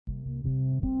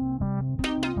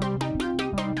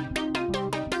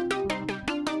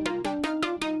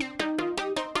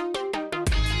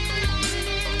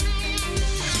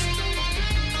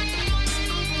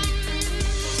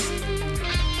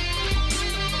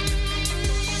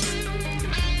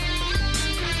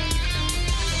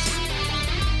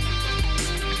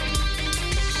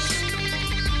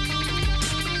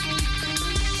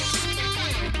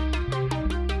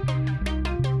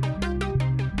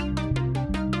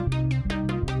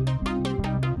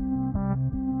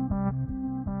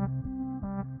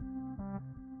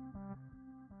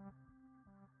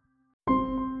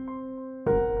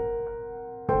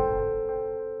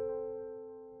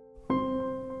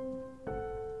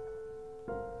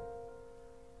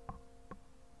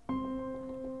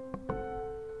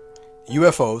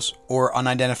UFOs, or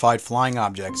unidentified flying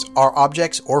objects, are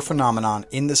objects or phenomenon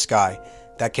in the sky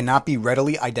that cannot be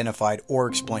readily identified or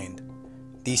explained.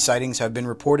 These sightings have been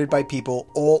reported by people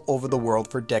all over the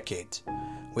world for decades,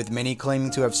 with many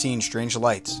claiming to have seen strange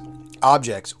lights,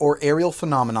 objects, or aerial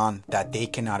phenomenon that they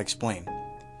cannot explain.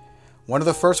 One of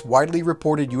the first widely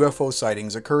reported UFO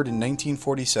sightings occurred in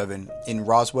 1947 in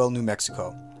Roswell, New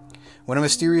Mexico, when a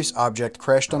mysterious object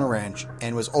crashed on a ranch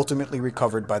and was ultimately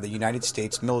recovered by the United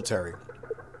States military.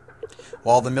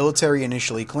 While the military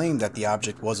initially claimed that the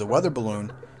object was a weather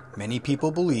balloon, many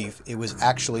people believe it was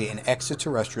actually an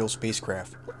extraterrestrial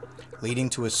spacecraft, leading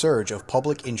to a surge of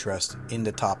public interest in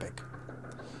the topic.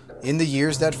 In the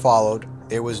years that followed,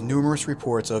 there was numerous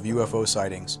reports of UFO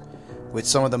sightings, with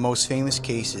some of the most famous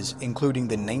cases including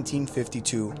the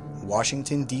 1952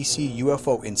 Washington, D.C.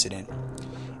 UFO incident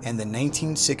and the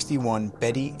 1961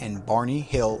 Betty and Barney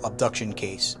Hill abduction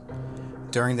case.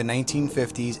 During the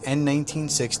 1950s and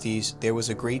 1960s, there was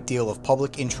a great deal of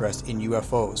public interest in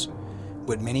UFOs,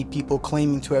 with many people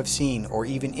claiming to have seen or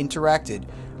even interacted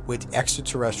with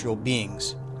extraterrestrial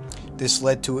beings. This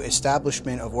led to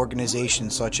establishment of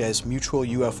organizations such as Mutual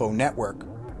UFO Network,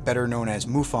 better known as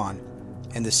MUFON,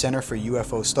 and the Center for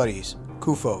UFO Studies,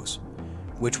 CUFOS,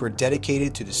 which were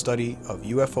dedicated to the study of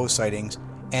UFO sightings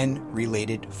and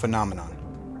related phenomenon.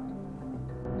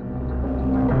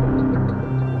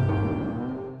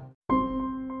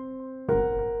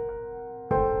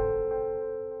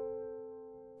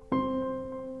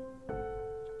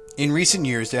 In recent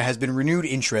years, there has been renewed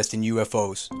interest in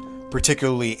UFOs,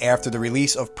 particularly after the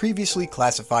release of previously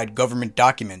classified government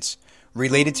documents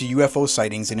related to UFO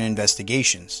sightings and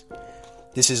investigations.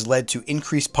 This has led to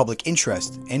increased public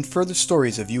interest and further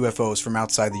stories of UFOs from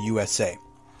outside the USA.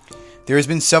 There has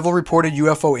been several reported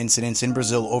UFO incidents in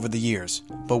Brazil over the years,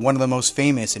 but one of the most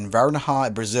famous in Varna,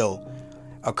 Brazil,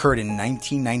 occurred in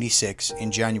 1996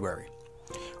 in January.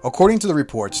 According to the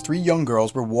reports, 3 young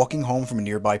girls were walking home from a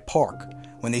nearby park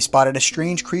when they spotted a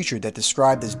strange creature that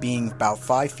described as being about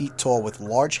 5 feet tall with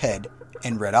large head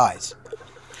and red eyes.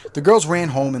 The girls ran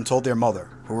home and told their mother,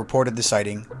 who reported the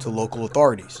sighting to local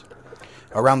authorities.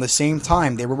 Around the same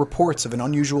time, there were reports of an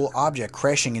unusual object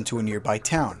crashing into a nearby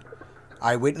town.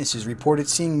 Eyewitnesses reported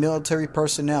seeing military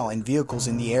personnel and vehicles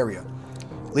in the area,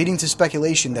 leading to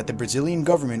speculation that the Brazilian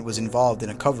government was involved in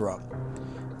a cover-up.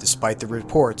 Despite the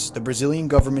reports, the Brazilian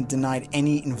government denied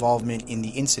any involvement in the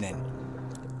incident,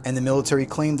 and the military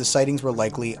claimed the sightings were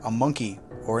likely a monkey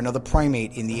or another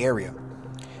primate in the area.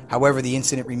 However, the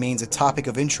incident remains a topic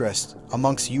of interest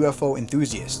amongst UFO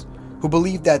enthusiasts who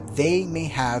believe that they may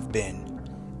have been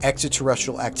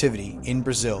extraterrestrial activity in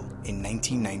Brazil in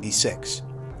 1996.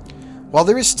 While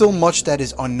there is still much that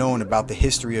is unknown about the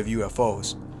history of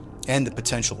UFOs and the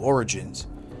potential origins,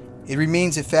 it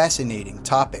remains a fascinating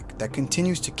topic that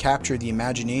continues to capture the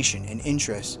imagination and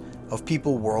interest of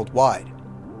people worldwide.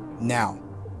 Now,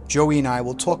 Joey and I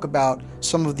will talk about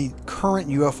some of the current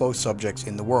UFO subjects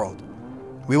in the world.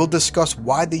 We will discuss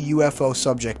why the UFO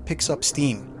subject picks up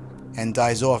steam and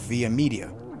dies off via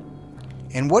media,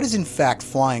 and what is in fact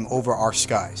flying over our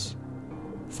skies.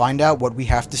 Find out what we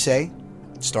have to say,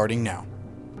 starting now.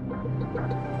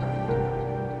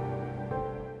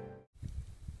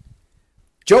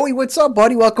 Joey, what's up,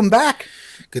 buddy? Welcome back.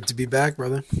 Good to be back,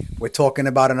 brother. We're talking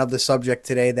about another subject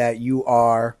today that you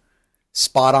are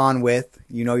spot on with.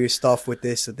 You know your stuff with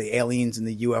this, with the aliens and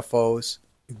the UFOs.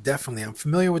 Definitely. I'm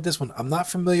familiar with this one. I'm not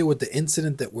familiar with the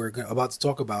incident that we're about to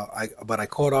talk about, but I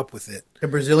caught up with it. The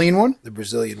Brazilian one? The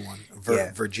Brazilian one.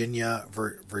 Yeah. Virginia.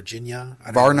 Varna.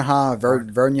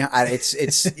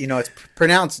 It's you know, it's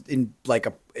pronounced in like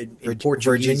in Portuguese.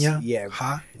 Virginia? Yeah.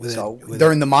 Huh?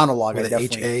 During the monologue, with I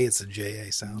definitely... H-A, it's a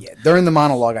J-A sound. Yeah, during the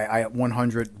monologue, I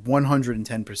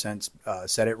 110%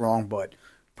 said it wrong, but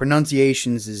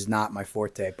pronunciations is not my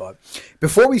forte. But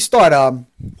before we start, a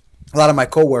lot of my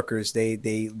coworkers,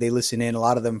 they listen in. A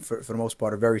lot of them, for the most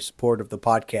part, are very supportive of the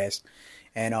podcast.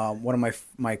 And one of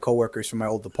my coworkers from my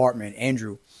old department,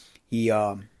 Andrew, he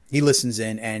listens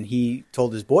in, and he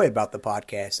told his boy about the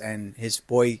podcast, and his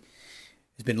boy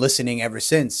has been listening ever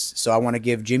since. So I want to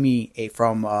give Jimmy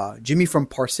from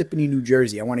Parsippany, New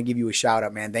Jersey. I want to give you a shout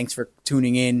out, man. Thanks for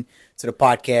tuning in to the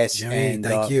podcast. Jimmy, and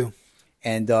thank you.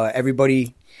 And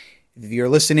everybody, if you're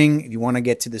listening, if you want to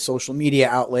get to the social media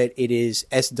outlet, it is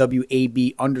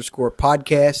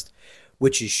SWAB_podcast,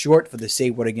 which is short for the Say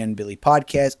What Again Billy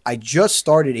podcast. I just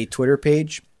started a Twitter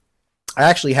page. I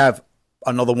actually have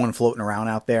another one floating around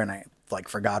out there, and I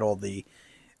forgot all the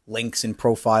links and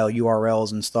profile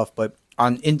URLs and stuff. But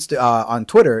on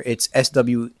Twitter, it's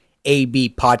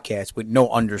SWAB podcast with no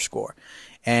underscore.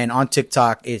 And on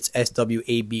TikTok, it's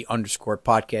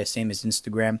SWAB_podcast, same as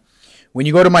Instagram. when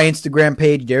you go to my Instagram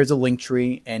page, there's a link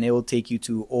tree, and it will take you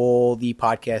to all the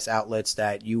podcast outlets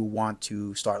that you want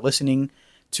to start listening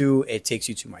to. It takes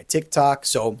you to my TikTok.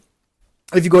 So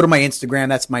if you go to my Instagram,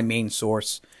 that's my main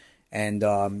source. And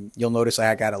you'll notice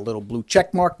I got a little blue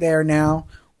check mark there now,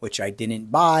 which I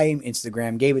didn't buy.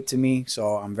 Instagram gave it to me,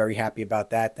 so I'm very happy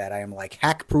about that. That I am like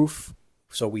hack proof,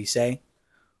 so we say.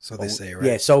 So they say, right?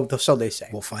 Yeah, so they say.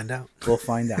 We'll find out. We'll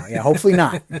find out. Yeah, hopefully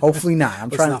not. Hopefully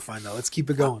not. Let's not find out. Let's keep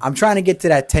it going. I'm trying to get to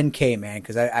that 10K, man,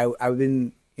 because I've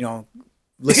been,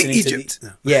 listening Egypt.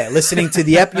 Listening to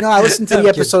the I listened to the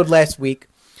episode last week.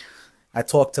 I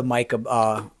talked to Mike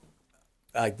the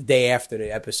day after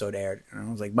the episode aired, and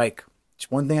I was like, Mike,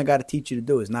 just one thing I got to teach you to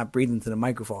do is not breathe into the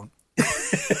microphone.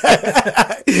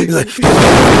 He's like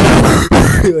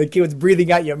he was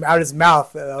breathing out his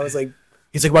mouth, and I was like,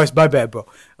 he's like, well, it's my bad, bro.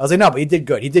 I was like, no, but he did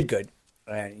good. He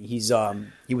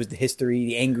was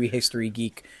the angry history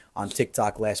geek on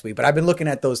TikTok last week. But I've been looking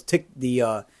at those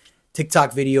TikTok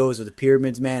videos of the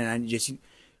pyramids, man, and I just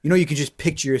you can just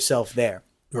picture yourself there,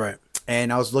 right?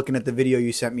 And I was looking at the video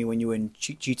you sent me when you were in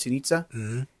Chichen Itza,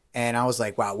 and I was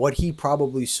like, wow, what he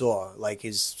probably saw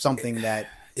is something that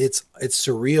it's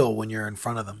surreal when you're in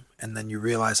front of them, and then you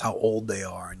realize how old they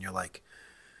are, and you're like,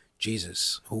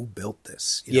 Jesus, who built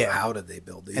this? How did they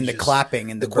build it? And the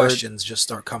clapping and the questions just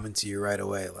start coming to you right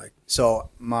away. So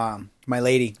my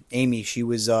lady Amy, she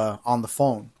was on the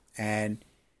phone, and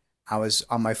I was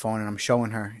on my phone, and I'm showing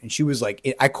her, and she was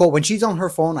like, when she's on her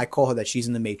phone, I call her that she's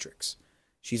in the Matrix.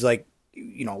 She's like,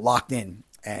 locked in,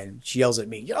 and she yells at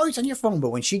me, it's on your phone. But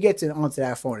when she gets onto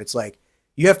that phone, it's like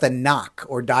you have to knock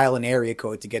or dial an area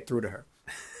code to get through to her.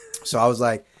 So I was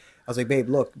like, babe,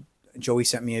 look. Joey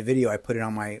sent me a video. I put it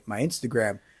on my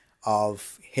Instagram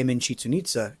of him in Chichen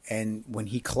Itza, and when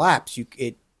he claps,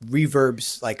 it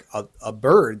reverbs like a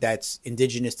bird that's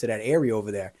indigenous to that area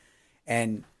over there.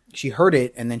 And she heard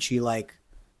it, and then she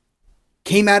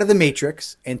came out of the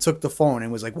Matrix and took the phone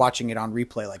and was watching it on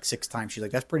replay 6 times. She's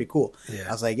like, that's pretty cool. Yeah.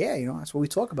 I was like, yeah, that's what we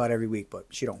talk about every week, but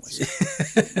she don't listen.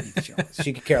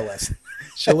 She could care less.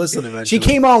 She'll listen eventually. She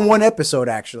came on one episode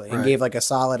actually and gave a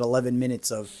solid 11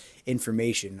 minutes of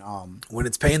information. When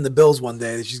it's paying the bills one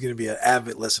day, she's going to be an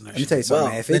avid listener. Let me tell you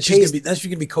something, man. She's going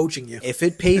to be coaching you. If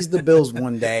it pays the bills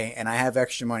one day and I have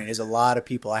extra money, there's a lot of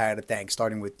people I had to thank,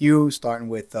 starting with you, starting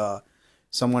with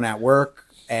someone at work,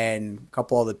 and a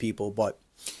couple other people. But,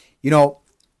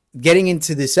 getting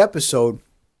into this episode,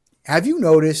 have you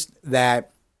noticed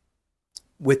that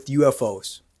with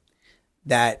UFOs,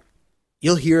 that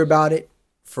you'll hear about it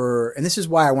and this is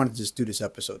why I wanted to just do this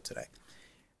episode today.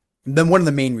 Then one of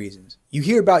the main reasons, you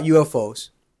hear about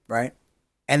UFOs, right?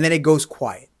 And then it goes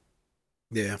quiet.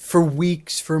 Yeah. For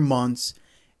weeks, for months.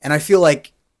 And I feel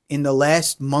like in the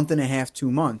last month and a half, 2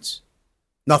 months,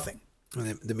 nothing.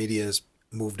 The media has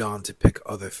moved on to pick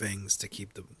other things to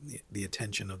keep the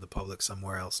attention of the public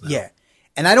somewhere else now. Yeah.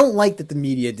 And I don't like that the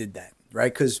media did that,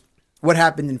 right? Because what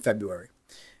happened in February?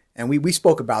 And we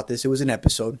spoke about this. It was an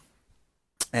episode.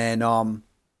 And,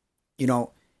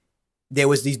 there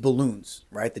was these balloons,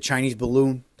 right? The Chinese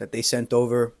balloon that they sent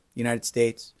over the United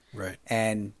States. Right.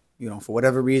 And, for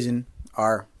whatever reason,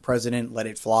 our president let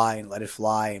it fly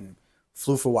and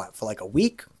flew for what? For a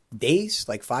week? Days?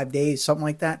 5 days? Something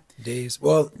like that? Days.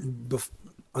 Well,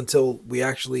 until we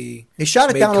actually they shot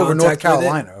it down over North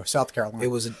Carolina or South Carolina. It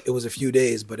was a few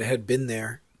days, but it had been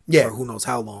there for who knows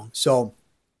how long. So,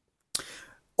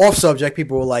 off subject,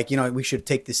 people were like, we should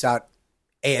take this out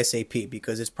ASAP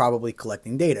because it's probably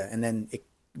collecting data. And then a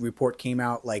report came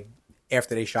out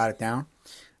after they shot it down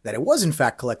that it was in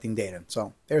fact collecting data.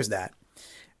 So there's that.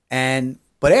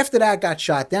 But after that got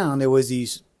shot down, there was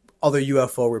these other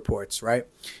UFO reports, right?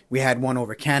 We had one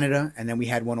over Canada, and then we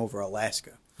had one over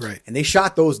Alaska. Right. And they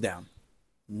shot those down,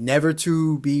 never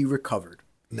to be recovered.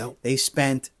 No. They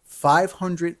spent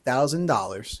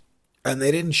 $500,000. And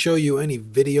they didn't show you any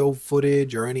video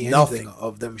footage or anything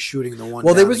of them shooting the one.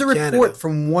 Well, there was a report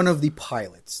from one of the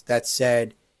pilots that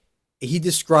said he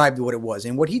described what it was.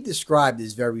 And what he described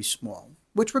is very small,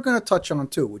 which we're going to touch on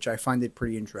too, which I find it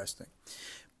pretty interesting.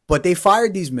 But they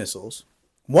fired these missiles.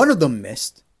 One of them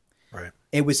missed. Right.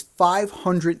 It was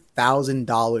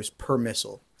 $500,000 per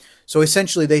missile. So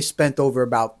essentially they spent over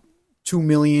about $2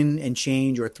 million and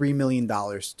change or $3 million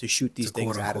to shoot these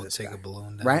things out of the sky. Take a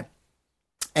balloon down. Right?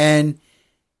 And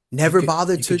never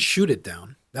bothered to shoot it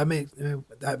down. That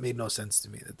made no sense to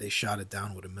me that they shot it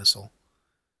down with a missile.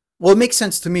 Well, it makes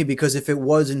sense to me because if it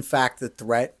was in fact a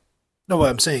threat. No, what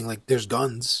I'm saying, there's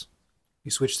guns.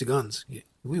 You switch to guns.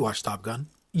 We watched Top Gun.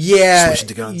 Yeah. Switching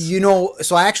to guns.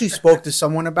 So I actually spoke to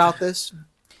someone about this.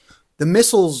 The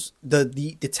missiles,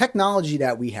 the technology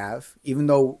that we have, even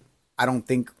though I don't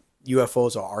think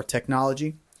UFOs or our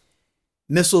technology.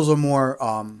 Missiles are more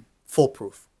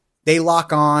foolproof. They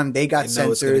lock on. They got They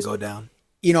know it's sensors. going to go down.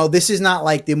 You know, this is not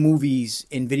like the movies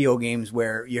in video games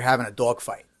where you're having a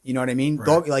dogfight. You know what I mean?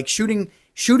 Right. Like shooting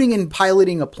and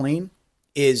piloting a plane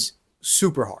is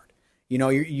super hard. You know,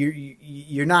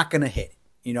 you're not going to hit.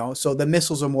 You know, so the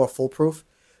missiles are more foolproof.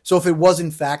 So if it was in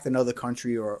fact another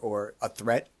country or a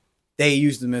threat, they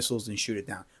use the missiles and shoot it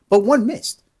down. But one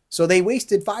missed, so they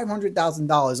wasted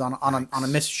 $500,000 on a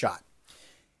missed shot.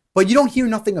 But you don't hear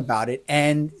nothing about it,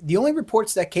 and the only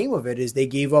reports that came of it is they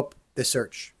gave up the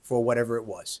search for whatever it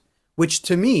was, which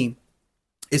to me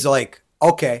is like,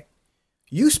 okay,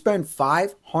 you spent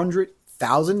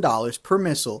 $500,000 per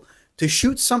missile to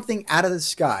shoot something out of the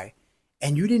sky,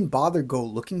 and you didn't bother go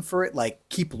looking for it, like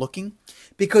keep looking?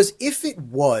 Because if it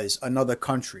was another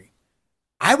country,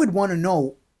 I would want to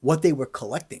know what they were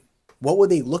collecting. What were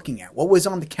they looking at? What was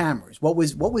on the cameras? What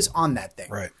was on that thing?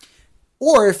 Right.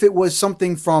 Or if it was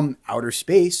something from outer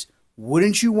space,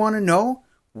 wouldn't you want to know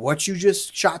what you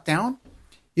just shot down?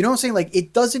 You know what I'm saying? Like,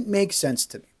 it doesn't make sense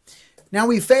to me. Now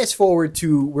we fast forward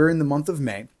to, we're in the month of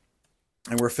May,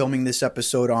 and we're filming this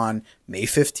episode on May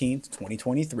 15th,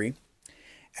 2023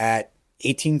 at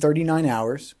 18:39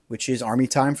 hours, which is Army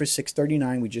time for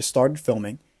 6:39. We just started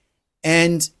filming,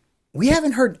 and we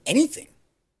haven't heard anything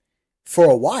for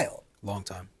a while. Long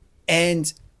time.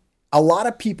 And a lot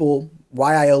of people,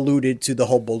 why I alluded to the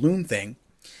whole balloon thing,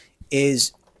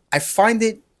 is I find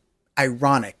it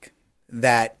ironic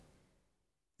that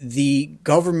the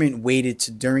government waited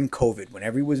to during COVID, when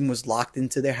everyone was locked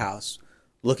into their house,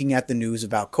 looking at the news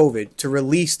about COVID, to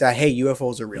release that, hey,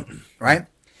 UFOs are real, right?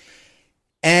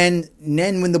 And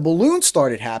then when the balloon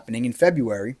started happening in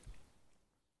February,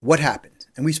 what happened?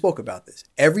 And we spoke about this.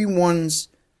 Everyone's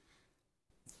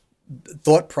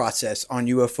thought process on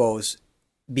UFOs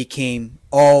became,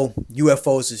 oh,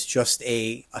 UFOs is just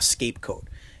a scapegoat.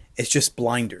 It's just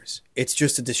blinders. It's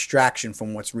just a distraction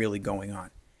from what's really going on.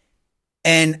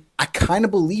 And I kind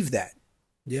of believe that.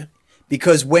 Yeah.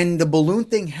 Because when the balloon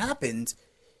thing happened,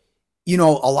 you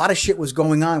know, a lot of shit was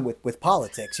going on with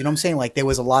politics. You know what I'm saying? Like, there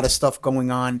was a lot of stuff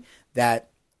going on that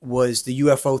was, the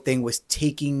UFO thing was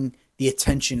taking the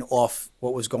attention off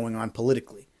what was going on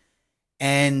politically.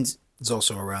 And it's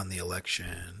also around the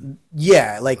election.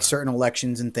 Yeah, like certain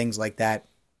elections and things like that.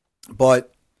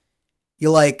 But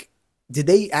you're like, did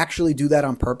they actually do that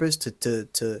on purpose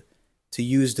to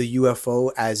use the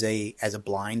UFO as a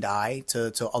blind eye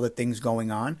to other things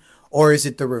going on? Or is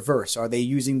it the reverse? Are they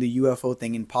using the UFO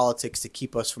thing in politics to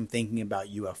keep us from thinking about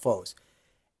UFOs?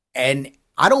 And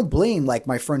I don't blame, like,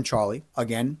 my friend Charlie.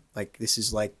 Again, like, this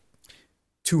is like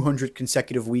 200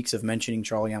 consecutive weeks of mentioning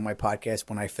Charlie on my podcast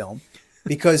when I film,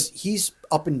 because he's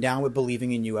up and down with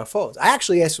believing in UFOs. I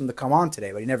actually asked him to come on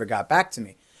today, but he never got back to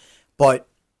me. But,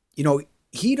 you know,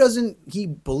 he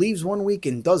believes one week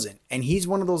and doesn't. And he's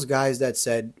one of those guys that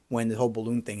said, when the whole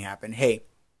balloon thing happened, hey,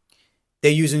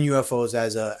 they're using UFOs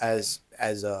as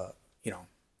a you know,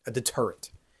 a deterrent.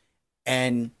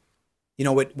 And, you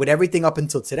know, with everything up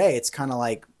until today, it's kind of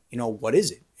like, you know, what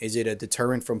is it? Is it a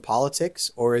deterrent from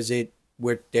politics, or is it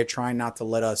where they're trying not to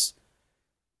let us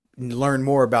learn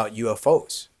more about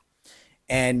UFOs?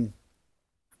 And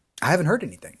I haven't heard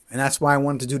anything. And that's why I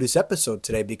wanted to do this episode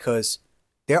today, because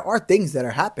there are things that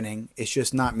are happening. It's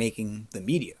just not making the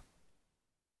media.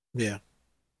 Yeah.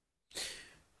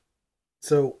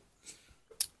 So,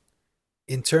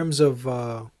 in terms of,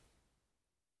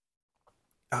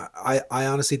 I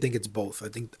honestly think it's both. I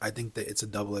think that it's a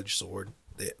double-edged sword.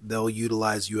 They'll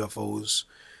utilize UFOs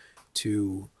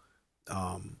to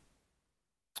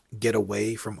get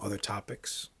away from other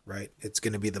topics, right? It's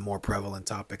going to be the more prevalent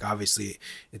topic. Obviously,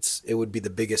 it would be the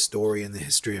biggest story in the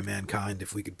history of mankind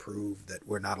if we could prove that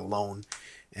we're not alone.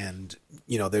 And,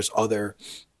 you know, there's other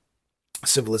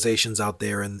civilizations out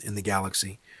there in the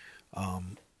galaxy.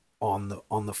 On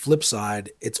the flip side,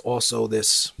 it's also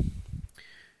this,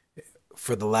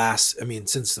 for the last, I mean,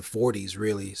 since the 40s,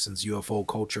 really, since UFO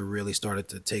culture really started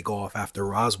to take off after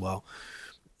Roswell,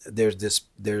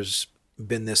 there's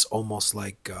been this almost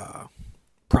like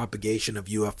propagation of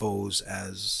UFOs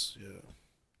as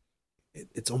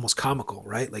it's almost comical,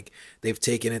 right? Like, they've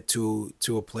taken it to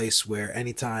a place where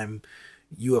anytime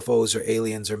UFOs or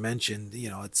aliens are mentioned, you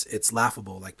know, it's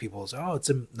laughable. Like, people say, oh,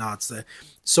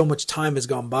 so much time has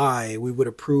gone by. We would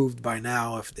have proved by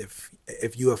now if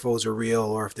UFOs are real,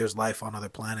 or if there's life on other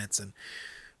planets. And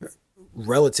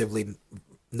relatively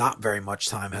not very much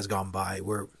time has gone by.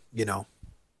 Where, you know,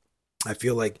 I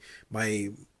feel like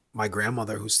my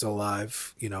grandmother, who's still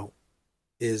alive, you know,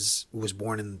 was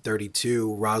born in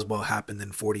 1932. Roswell happened in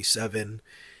 1947,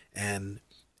 and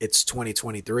it's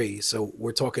 2023. So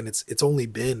we're talking, it's only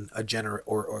been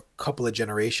or a couple of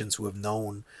generations who have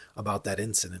known about that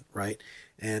incident, right?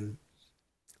 And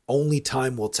only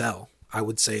time will tell. I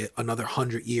would say another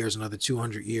 100 years, another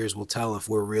 200 years will tell if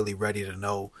we're really ready to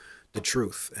know the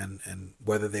truth, and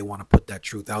whether they want to put that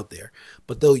truth out there.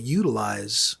 But they'll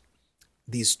utilize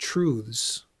these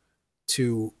truths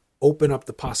to open up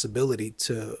the possibility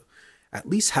to at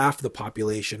least half the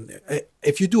population.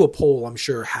 If you do a poll, I'm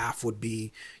sure half would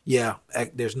be, yeah,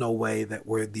 there's no way that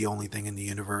we're the only thing in the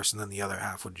universe. And then the other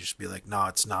half would just be like, no,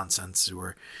 it's nonsense.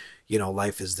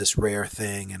 Life is this rare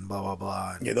thing and blah, blah,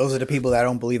 blah. Yeah, those are the people that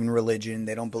don't believe in religion.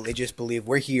 They just believe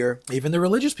we're here. Even the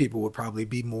religious people would probably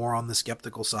be more on the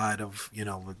skeptical side of,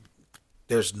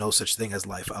 there's no such thing as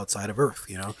life outside of Earth,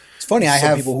 It's funny, there's I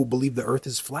have people who believe the Earth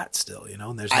is flat still,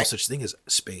 and there's no such thing as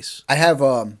space. I have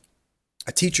a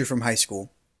teacher from high school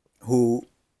who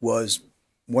was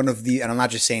one of the, and I'm not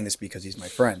just saying this because he's my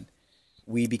friend.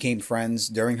 We became friends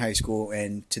during high school,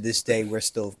 and to this day, we're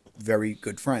still very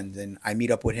good friends. And I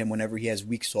meet up with him whenever he has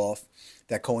weeks off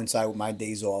that coincide with my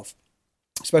days off,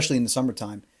 especially in the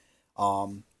summertime.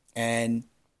 And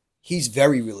he's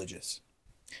very religious.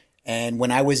 And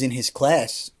when I was in his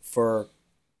class for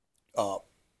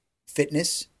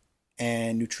fitness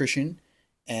and nutrition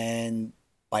and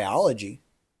biology,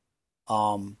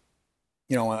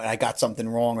 I got something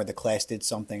wrong or the class did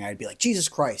something, I'd be like, Jesus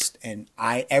Christ. And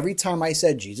every time I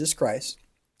said Jesus Christ,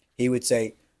 he would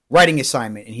say, writing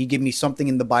assignment. And he'd give me something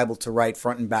in the Bible to write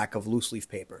front and back of loose leaf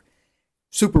paper.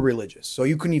 Super religious. So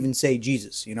you couldn't even say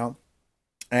Jesus,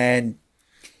 And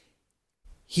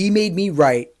he made me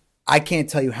write, I can't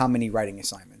tell you how many writing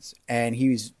assignments. And he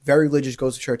was very religious,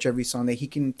 goes to church every Sunday. He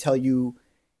can tell you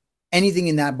anything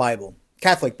in that Bible,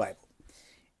 Catholic Bible.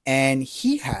 And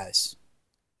he has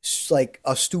like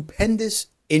a stupendous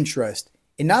interest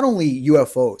in not only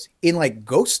UFOs, in like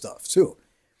ghost stuff too,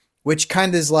 which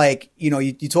kind of is like,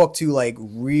 you talk to like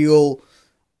real,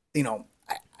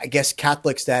 I guess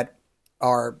Catholics that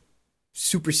are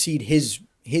supersede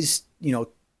his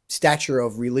stature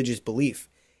of religious belief.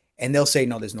 And they'll say,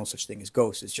 no, there's no such thing as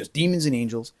ghosts. It's just demons and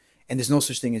angels. And there's no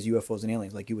such thing as UFOs and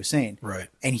aliens, like you were saying. Right.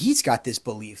 And he's got this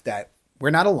belief that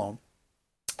we're not alone.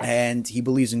 And he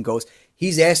believes in ghosts.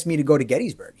 He's asked me to go to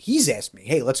Gettysburg. He's asked me,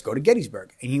 hey, let's go to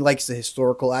Gettysburg. And he likes the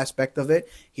historical aspect of it.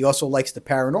 He also likes the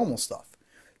paranormal stuff.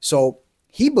 So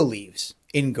he believes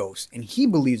in ghosts and he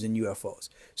believes in UFOs.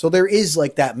 So there is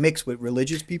like that mix with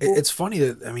religious people. It's funny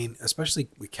that, especially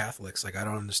with Catholics, like I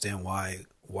don't understand why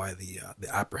the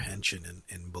apprehension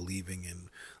in believing in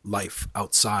life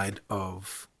outside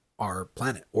of our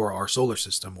planet or our solar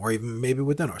system, or even maybe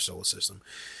within our solar system.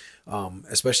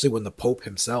 Especially when the Pope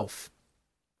himself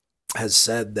has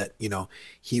said that,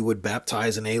 he would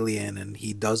baptize an alien, and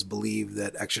he does believe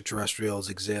that extraterrestrials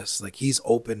exist. Like he's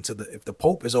open to if the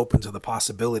Pope is open to the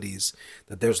possibilities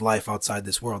that there's life outside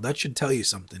this world, that should tell you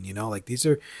something, like these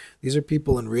are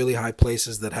people in really high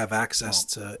places that have access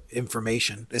to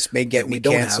information. This may get me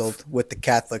canceled with the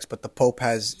Catholics, but the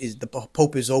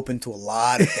Pope is open to a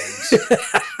lot of things.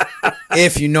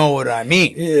 If you know what I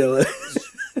mean. Yeah.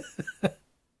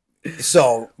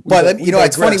 So, but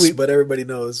it's funny. But everybody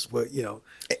knows what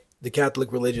the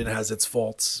Catholic religion has its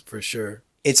faults for sure.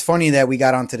 It's funny that we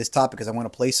got onto this topic because I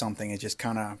want to play something. It's just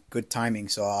kind of good timing,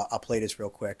 so I'll play this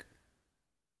real quick.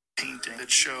 Painting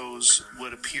that shows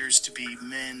what appears to be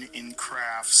men in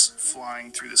crafts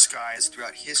flying through the skies.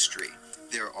 Throughout history,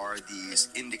 there are these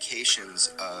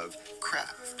indications of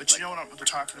craft. But you know what we're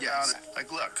talking about?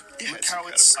 Like, look Yes, how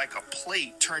it's like a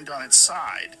plate turned on its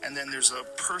side, and then there's a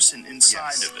person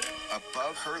inside of it.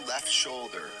 Above her left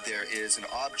shoulder, there is an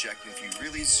object, and if you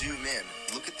really zoom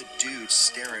in, look at the dude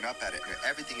staring up at it, and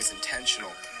everything is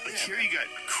intentional. But here you got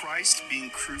Christ being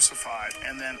crucified,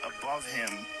 and then above him,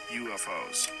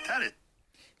 UFOs.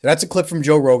 So that's a clip from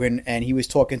Joe Rogan, and he was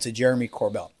talking to Jeremy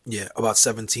Corbell. Yeah, about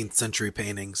 17th century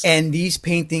paintings. And these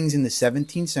paintings in the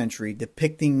 17th century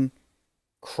depicting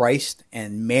Christ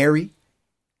and Mary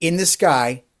in the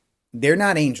sky, they're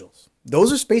not angels.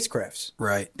 Those are spacecrafts.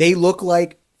 Right. They look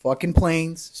like fucking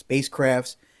planes,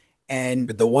 spacecrafts.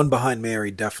 But the one behind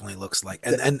Mary definitely looks like.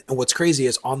 And what's crazy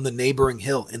is on the neighboring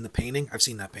hill in the painting, I've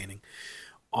seen that painting.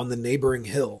 On the neighboring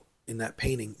hill in that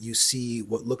painting, you see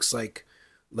what looks like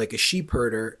a sheep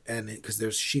herder, and because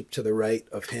there's sheep to the right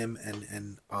of him,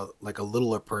 and like a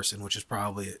littler person, which is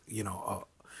probably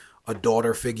a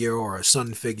daughter figure or a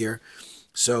son figure.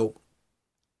 So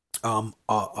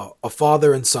a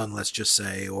father and son, let's just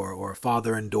say, or a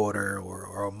father and daughter,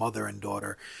 or a mother and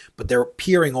daughter, but they're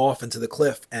peering off into the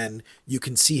cliff, and you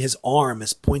can see his arm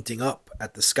is pointing up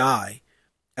at the sky,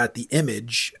 at the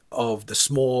image of the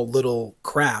small little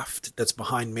craft that's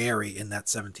behind Mary in that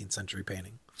 17th century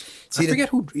painting. I forget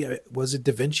who, was it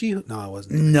Da Vinci? No, it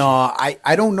wasn't Da Vinci. No,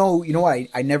 I don't know. You know what?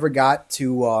 I never got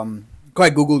to, go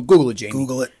ahead, Google it, Jamie.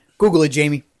 Google it,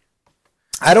 Jamie.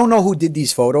 I don't know who did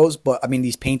these photos,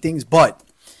 these paintings, but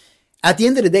at the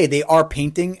end of the day, they are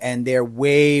painting and they're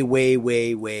way, way,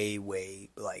 way, way, way,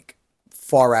 like,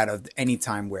 far out of any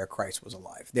time where Christ was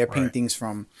alive. They're paintings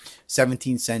from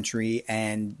 17th century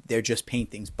and they're just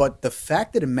paintings. But the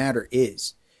fact of the matter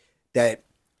is that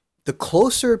the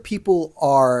closer people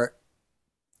are,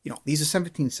 these are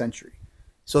 17th century.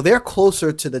 So they're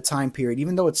closer to the time period,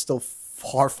 even though it's still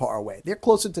far, far away. They're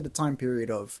closer to the time period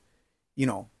of,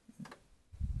 I'm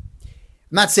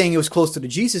not saying it was close to the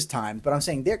Jesus time, but I'm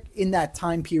saying they're in that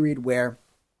time period where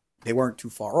they weren't too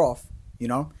far off,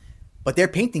 but they're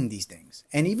painting these things.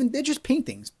 And even they're just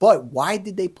paintings. But why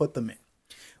did they put them in?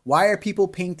 Why are people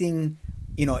painting,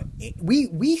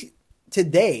 we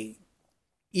today,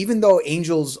 even though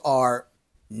angels are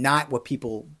not what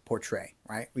people portray,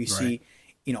 right? We see,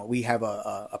 we have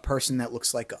a person that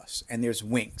looks like us and there's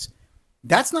wings.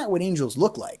 That's not what angels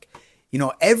look like.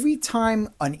 Every time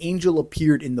an angel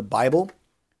appeared in the Bible,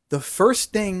 the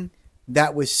first thing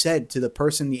that was said to the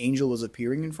person the angel was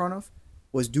appearing in front of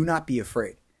was, do not be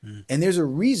afraid. And there's a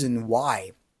reason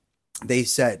why they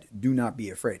said, do not be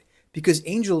afraid. Because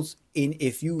angels,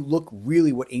 if you look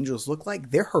really what angels look like,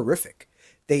 they're horrific.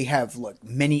 They have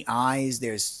many eyes.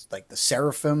 There's like the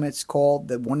seraphim, it's called.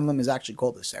 That one of them is actually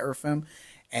called the seraphim.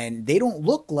 And they don't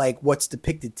look like what's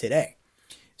depicted today.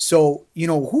 So,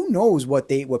 who knows what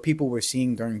people were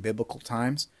seeing during biblical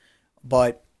times.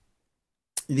 But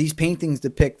these paintings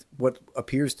depict what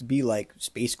appears to be like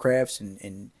spacecrafts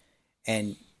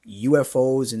and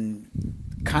UFOs and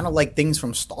kind of like things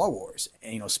from Star Wars,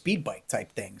 speed bike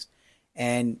type things.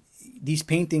 And these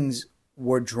paintings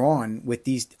were drawn with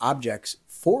these objects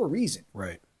for a reason.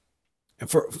 Right. And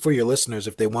for your listeners,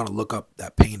 if they want to look up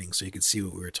that painting so you can see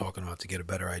what we were talking about to get a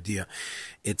better idea,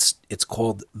 it's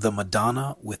called The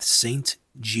Madonna with Saint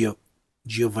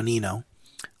Giovannino,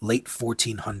 late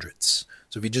 1400s.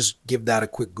 So if you just give that a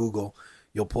quick Google,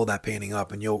 you'll pull that painting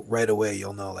up and right away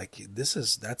you'll know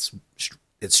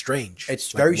it's strange.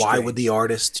 It's very strange. Why would the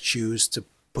artist choose to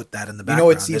put that in the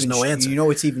background? There's no answer.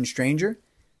 It's even stranger?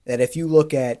 That if you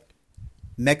look at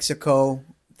Mexico,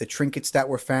 the trinkets that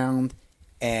were found,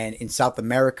 and in South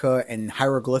America and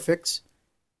hieroglyphics,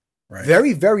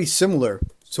 very, very similar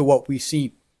to what we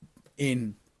see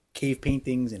in cave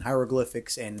paintings and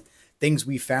hieroglyphics and things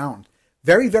we found.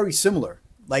 Very, very similar.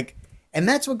 And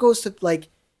that's what goes to,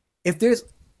 if there's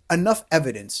enough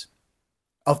evidence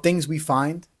of things we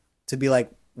find to be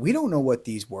like, we don't know what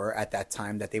these were at that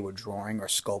time that they were drawing or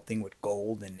sculpting with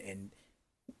gold and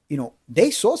they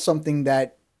saw something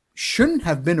that shouldn't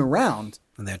have been around.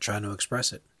 And they're trying to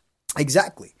express it.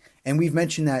 Exactly. And we've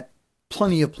mentioned that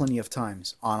plenty of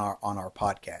times on our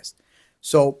podcast.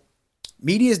 So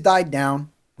media's died down.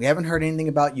 We haven't heard anything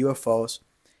about UFOs.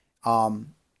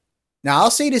 Now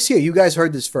I'll say this here. You guys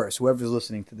heard this first, whoever's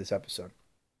listening to this episode.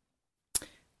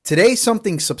 Today,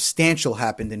 something substantial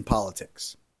happened in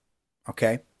politics.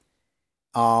 Okay?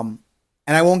 And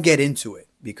I won't get into it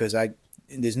because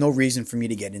there's no reason for me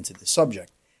to get into the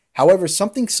subject. However,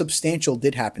 something substantial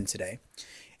did happen today.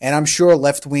 And I'm sure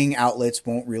left-wing outlets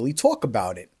won't really talk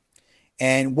about it.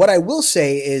 And what I will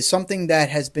say is something that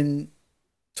has been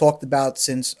talked about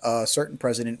since a certain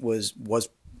president was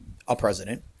a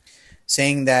president,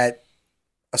 saying that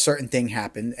a certain thing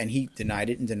happened, and he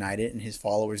denied it, and his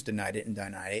followers denied it and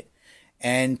denied it.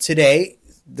 And today,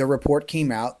 the report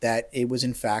came out that it was,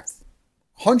 in fact,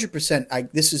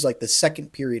 100%, this is like the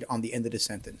second period on the end of the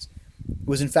sentence. It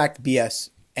was, in fact,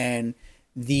 BS, and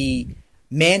the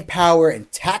manpower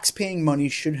and tax-paying money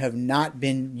should have not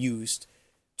been used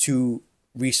to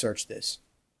research this.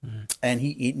 Mm-hmm.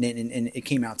 And it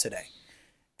came out today.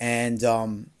 And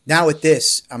now with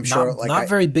this, I'm sure not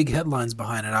very big headlines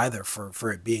behind it either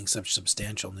for it being such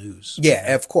substantial news.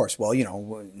 Yeah, of course. Well,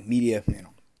 media,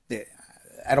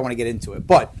 I don't want to get into it,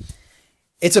 but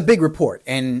it's a big report.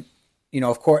 And,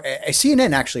 of course,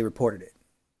 CNN actually reported it.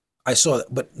 I saw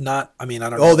that, but not, I don't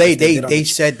know. Oh, they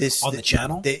said this. On the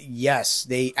channel? Yes,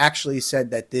 they actually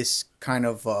said that this kind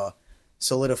of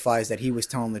solidifies that he was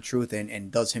telling the truth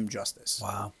and does him justice.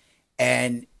 Wow.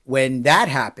 And when that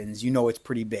happens, it's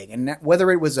pretty big. And whether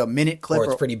it was a minute clip or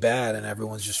it's pretty bad and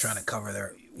everyone's just trying to cover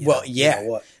their,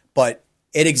 but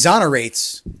it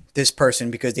exonerates this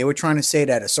person because they were trying to say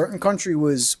that a certain country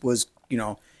was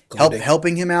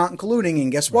helping him out and colluding.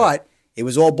 And guess what? It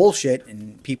was all bullshit.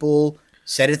 And people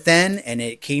said it then, and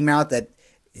it came out that,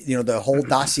 the whole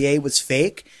dossier was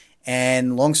fake.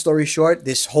 And long story short,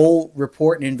 this whole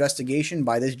report and investigation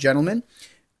by this gentleman,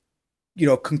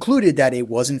 concluded that it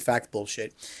was in fact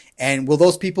bullshit. And will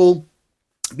those people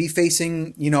be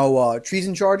facing,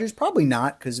 treason charges? Probably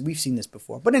not, because we've seen this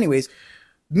before. But anyways,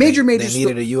 They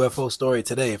needed a UFO story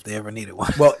today if they ever needed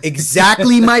one. Well,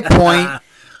 exactly my point.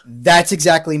 That's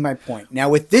exactly my point. Now,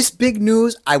 with this big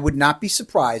news, I would not be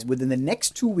surprised within the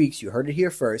next 2 weeks, you heard it here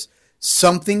first,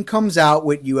 something comes out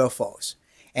with UFOs.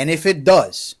 And if it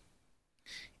does,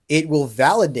 it will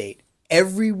validate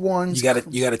everyone's... You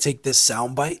gotta take this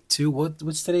soundbite too.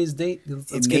 What's today's date?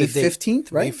 Let's May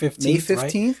 15th, right? May 15th. May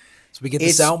 15th. Right? So we get the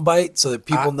soundbite so that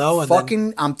people know.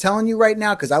 And I'm telling you right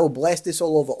now, because I will blast this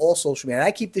all over all social media. And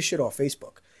I keep this shit off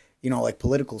Facebook. Like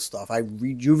political stuff. I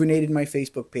rejuvenated my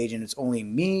Facebook page, and it's only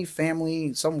me,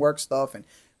 family, some work stuff.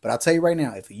 But I'll tell you right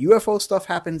now, if UFO stuff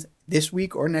happens this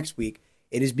week or next week,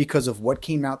 it is because of what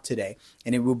came out today,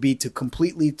 and it will be to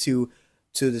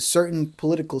the certain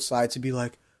political side to be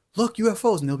like, look,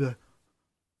 UFOs, and they'll be like,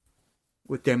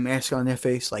 with their mask on their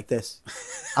face like this.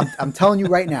 I'm telling you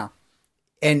right now,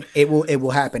 and it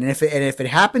will happen. And if it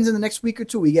happens in the next week or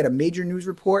two, we get a major news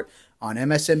report on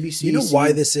MSNBC. You know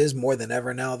why this is more than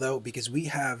ever now, though? Because we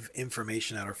have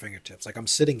information at our fingertips. Like, I'm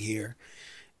sitting here,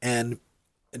 and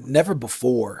never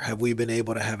before have we been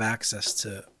able to have access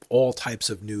to all types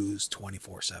of news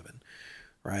 24/7,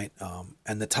 right?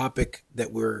 And the topic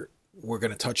that we're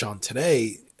going to touch on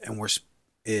today,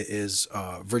 is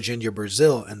Virginia,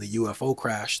 Brazil, and the UFO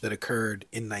crash that occurred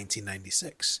in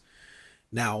 1996.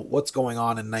 Now, what's going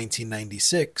on in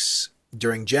 1996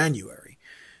 during January?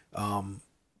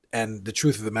 And the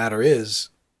truth of the matter is,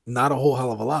 not a whole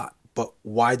hell of a lot. But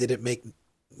why didn't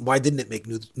it make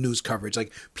news coverage?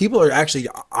 Like, people are actually,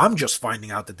 I'm just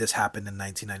finding out that this happened in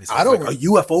 1996. A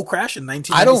UFO crash in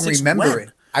 1996. I don't remember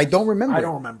it. I don't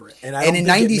remember it. And in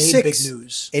 96, big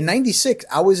news. In 96,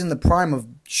 I was in the prime of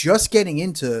just getting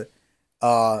into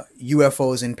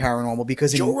UFOs and paranormal,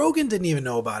 because Joe Rogan didn't even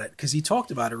know about it, because he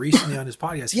talked about it recently on his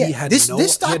podcast. Yeah, he had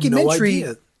this documentary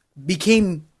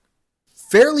became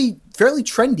fairly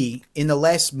trendy in the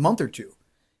last month or two.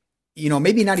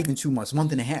 Maybe not even 2 months,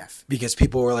 month and a half. Because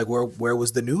people were like, where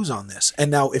was the news on this?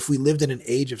 And now, if we lived in an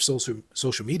age of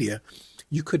social media,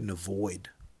 you couldn't avoid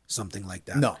something like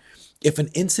that. No. If an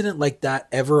incident like that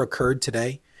ever occurred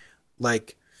today,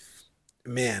 like,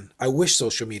 man, I wish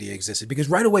social media existed, because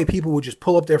right away people would just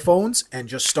pull up their phones and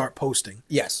just start posting.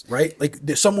 Yes. Right? Like,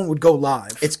 someone would go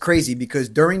live. It's crazy, because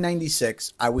during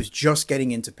 96, I was just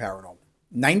getting into paranormal.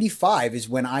 95 is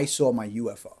when I saw my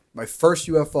UFO. My first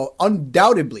UFO,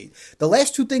 undoubtedly. The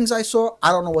last two things I saw,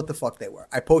 I don't know what the fuck they were.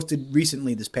 I posted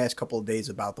recently this past couple of days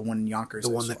about the one in Yonkers.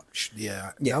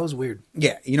 Yeah, that was weird.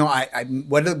 Yeah,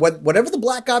 whatever the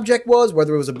black object was,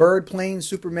 whether it was a bird, plane,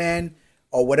 Superman,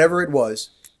 or whatever it was,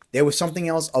 there was something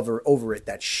else over it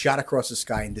that shot across the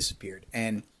sky and disappeared,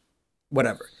 and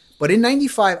whatever. But in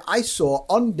 95, I saw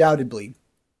undoubtedly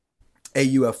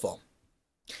a UFO.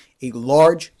 A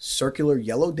large circular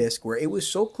yellow disc where it was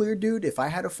so clear, dude, if I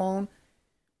had a phone,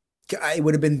 it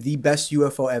would have been the best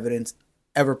UFO evidence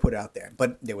ever put out there.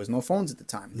 But there was no phones at the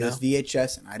time. There was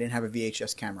VHS, and I didn't have a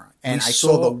VHS camera. And I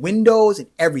saw the windows and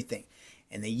everything.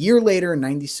 And a year later, in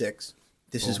 96,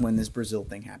 this is when this Brazil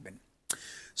thing happened.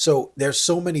 So there's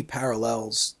so many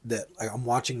parallels that, like, I'm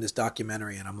watching this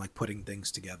documentary and I'm like putting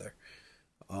things together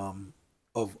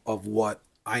of what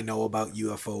I know about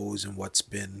UFOs and what's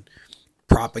been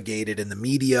propagated in the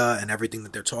media and everything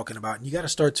that they're talking about. And you got to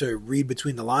start to read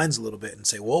between the lines a little bit and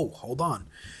say, whoa, hold on.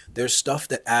 There's stuff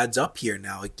that adds up here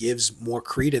now. It gives more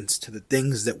credence to the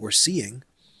things that we're seeing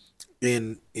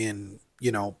in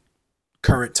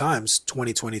current times,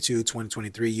 2022,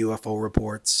 2023 UFO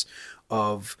reports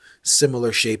of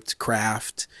similar shaped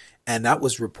craft. And that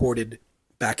was reported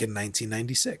back in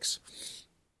 1996.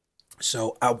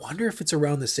 So I wonder if it's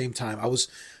around the same time.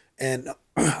 And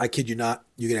I kid you not,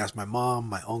 you can ask my mom,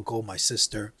 my uncle, my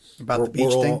sister. About the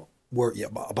beach thing?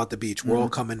 About the beach. We're all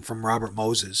coming from Robert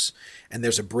Moses, and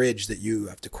there's a bridge that you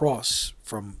have to cross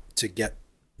to get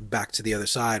back to the other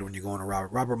side when you're going to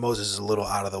Robert Moses is a little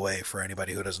out of the way for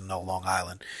anybody who doesn't know Long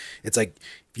Island. It's like,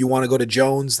 if you want to go to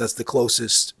Jones, that's the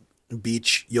closest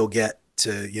beach you'll get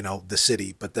to, the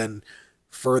city. But then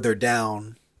further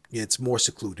down, it's more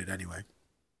secluded anyway.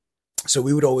 So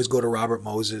we would always go to Robert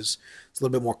Moses. It's a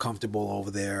little bit more comfortable over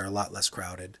there, a lot less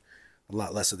crowded, a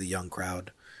lot less of the young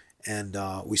crowd. And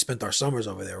we spent our summers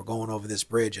over there. We're going over this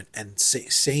bridge and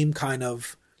same kind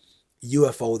of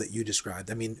UFO that you described.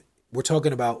 I mean, we're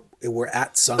talking about, we're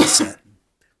at sunset.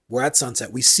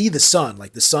 We see the sun.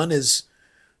 Like, the sun is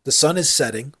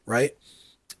setting, right?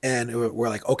 And we're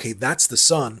like, okay, that's the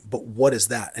sun, but what is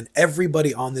that? And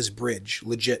everybody on this bridge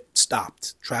legit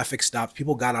stopped. Traffic stopped.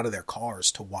 People got out of their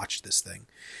cars to watch this thing.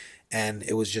 And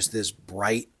it was just this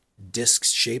bright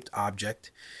disc-shaped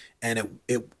object. And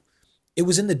it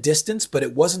was in the distance, but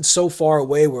it wasn't so far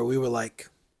away where we were like,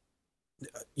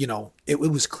 you know, it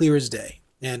was clear as day.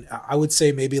 And I would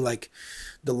say maybe like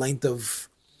the length of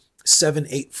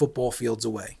 7-8 football fields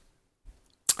away.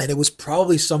 And it was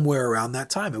probably somewhere around that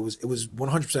time. It was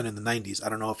 100% in the 90s. I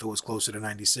don't know if it was closer to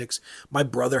 96. My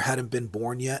brother hadn't been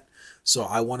born yet, so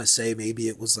I want to say maybe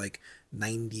it was like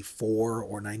 94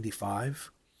 or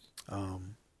 95.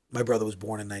 My brother was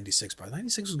born in 96, but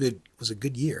 96 was a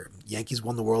good year. Yankees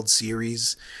won the World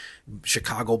Series.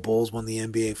 Chicago Bulls won the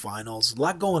NBA Finals. A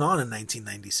lot going on in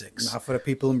 1996. Not for the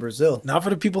people in Brazil. Not for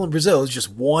the people in Brazil. It was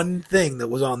just one thing that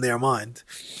was on their mind.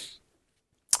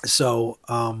 So,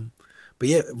 but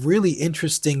yeah, really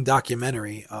interesting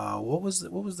documentary. What was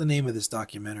the name of this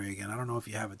documentary again? I don't know if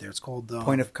you have it there. It's called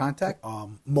Point of Contact.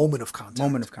 Moment of Contact.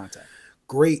 Moment of Contact.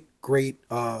 Great.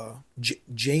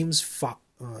 James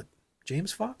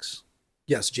Fox.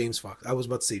 Yes, James Fox. I was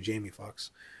about to say Jamie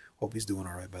Foxx. Hope he's doing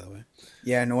all right, by the way.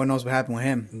 Yeah, no one knows what happened with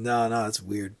him. No, that's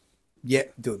weird. Yeah,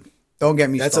 dude, don't get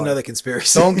me. That's started. Another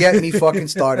conspiracy. Don't get me fucking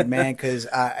started, man. Because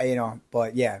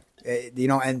but yeah,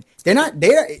 and they're not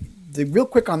there. Real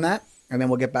quick on that, and then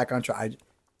we'll get back on track.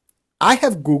 I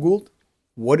have Googled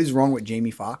what is wrong with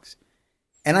Jamie Foxx,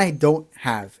 and I don't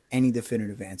have any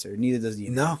definitive answer. Neither does the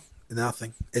No,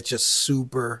 nothing. It's just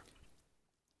super.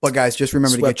 But guys, just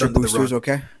remember to get your Swept under the boosters, rug.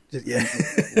 okay? Yeah,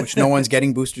 Which no one's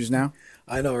getting boosters now.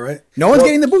 I know, right? No one's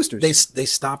getting the boosters. They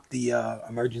stopped the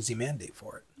emergency mandate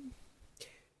for it.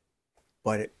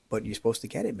 But you're supposed to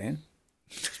get it, man.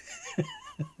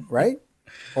 Right?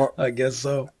 Or I guess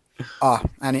so.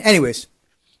 anyways.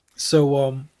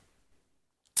 So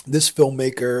this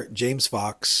filmmaker James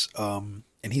Fox, and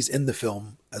he's in the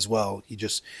film as well. He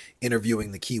just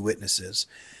interviewing the key witnesses,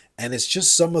 and it's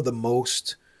just some of the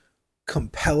most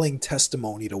compelling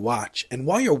testimony to watch. And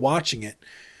while you're watching it,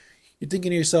 you're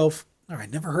thinking to yourself, all right,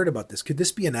 never heard about this. Could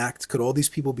this be an act? Could all these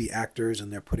people be actors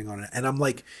and they're putting on it? And I'm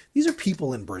like, these are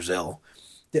people in Brazil.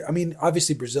 I mean,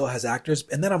 obviously Brazil has actors.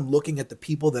 And then I'm looking at the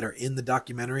people that are in the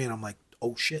documentary and I'm like,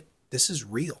 oh shit, this is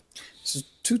real. So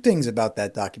two things about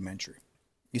that documentary.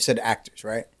 You said actors,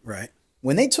 right? Right.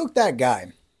 When they took that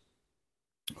guy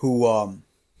who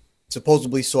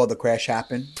supposedly saw the crash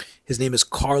happen. His name is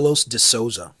Carlos de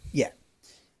Souza. Yeah.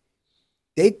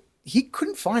 He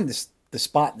couldn't find the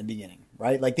spot in the beginning,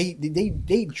 right? Like they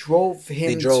drove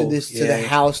him to the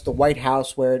house, the White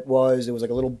House where it was. It was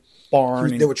like a little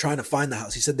barn. They were trying to find the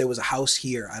house. He said there was a house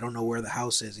here. I don't know where the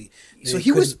house is.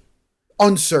 He was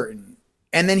uncertain.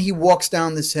 And then he walks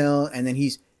down this hill and then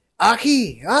he's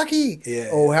Aki. Yeah.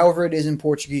 Oh, however it is in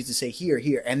Portuguese to say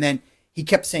here. And then he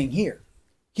kept saying here.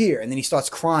 And then he starts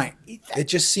crying. It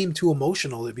just seemed too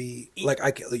emotional to be like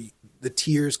the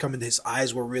tears coming. His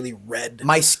eyes were really red.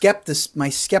 My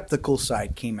skeptical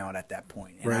side came out at that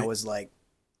point, and right. I was like,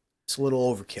 "It's a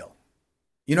little overkill."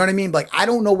 You know what I mean? Like, I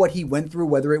don't know what he went through,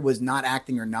 whether it was not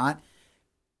acting or not.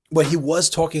 But he was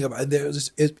talking about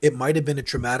it might have been a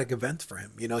traumatic event for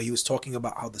him. You know, he was talking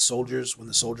about how when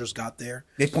the soldiers got there,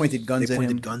 they pointed guns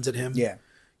at him. Yeah.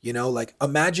 You know, like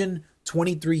imagine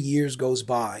 23 years goes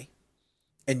by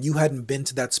and you hadn't been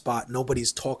to that spot.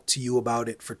 Nobody's talked to you about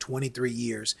it for 23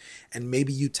 years. And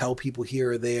maybe you tell people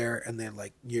here or there and they're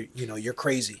like, you're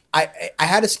crazy. I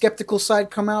had a skeptical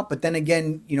side come out, but then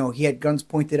again, he had guns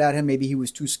pointed at him. Maybe he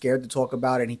was too scared to talk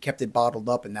about it and he kept it bottled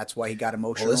up and that's why he got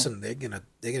emotional. Well, listen, they're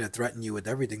gonna threaten you with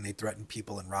everything. They threaten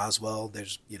people in Roswell.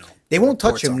 There's, they won't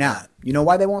touch him now. You know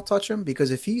why they won't touch him? Because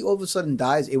if he all of a sudden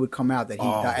dies, it would come out that he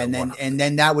died. And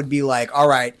then that would be like, all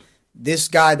right, this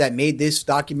guy that made this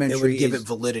documentary, it would give it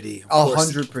validity.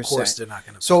 100%. Of course, they're not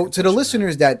going to. So, to the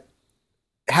listeners that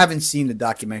haven't seen the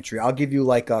documentary, I'll give you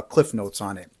like cliff notes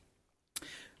on it.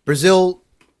 Brazil,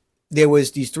 there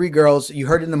was these 3 girls. You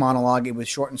heard in the monologue; it was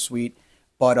short and sweet,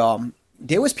 but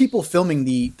there was people filming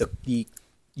the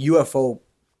UFO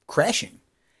crashing.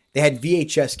 They had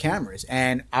VHS cameras,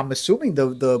 and I'm assuming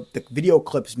the video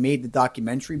clips made the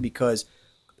documentary because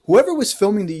whoever was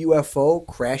filming the UFO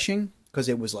crashing. Because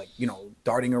it was like,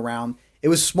 darting around. It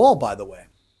was small, by the way.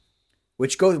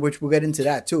 Which we'll get into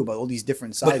that too, about all these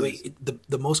different sizes.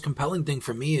 The most compelling thing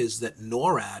for me is that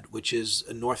NORAD, which is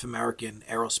a North American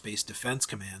Aerospace Defense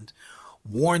Command,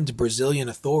 warned Brazilian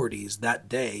authorities that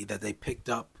day that they picked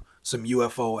up some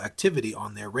UFO activity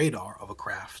on their radar of a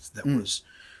craft that was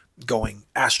going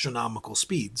astronomical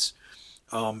speeds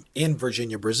in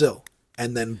Virginia, Brazil.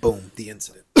 And then, boom, the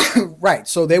incident. Right.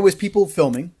 So there was people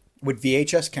filming with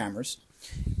VHS cameras.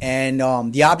 and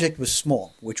the object was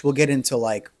small, which we'll get into.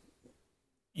 Like,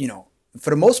 for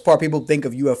the most part, people think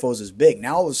of UFOs as big.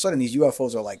 Now all of a sudden, these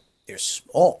UFOs are like they're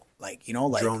small, like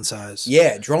like drone size.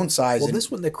 Yeah, drone size. Well,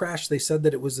 this one that crashed, they said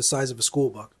that it was the size of a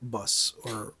school bus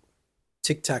or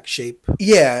tic tac shape.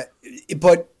 Yeah,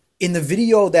 but in the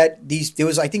video there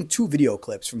was I think 2 video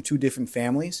clips from 2 different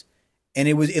families, and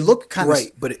it looked kind of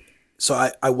right. But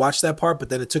so I watched that part, but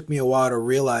then it took me a while to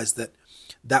realize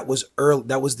that was early.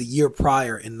 That was the year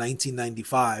prior in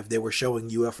 1995. They were showing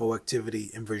UFO activity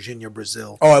in Virginia,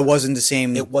 Brazil. Oh, it wasn't the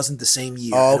same. It wasn't the same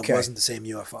year. Oh, okay. It wasn't the same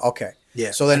UFO. Okay.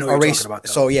 Yeah. So then erase.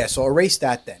 So erase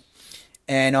that then.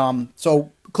 And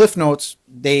so Cliff Notes.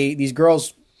 These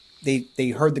girls, they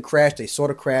heard the crash. They saw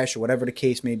the crash or whatever the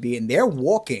case may be, and they're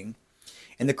walking,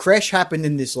 and the crash happened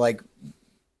in this like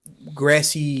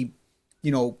grassy,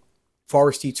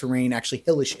 foresty terrain, actually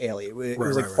hillish area. It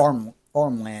was like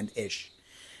farmland ish.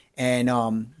 And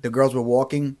the girls were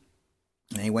walking,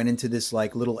 and they went into this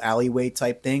like little alleyway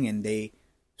type thing, and they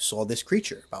saw this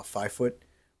creature about 5 foot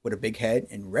with a big head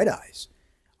and red eyes.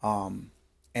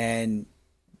 And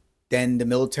then the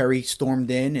military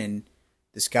stormed in, and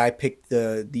this guy picked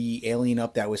the alien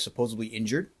up that was supposedly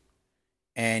injured,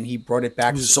 and he brought it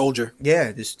back. He was a soldier.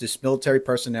 Yeah, this military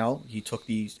personnel. He took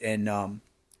these and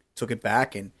took it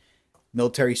back, and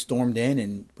military stormed in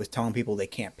and was telling people they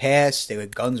can't pass. Their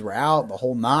guns were out, the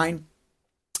whole 9.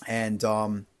 And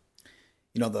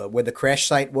where the crash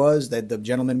site was, that the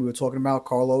gentleman we were talking about,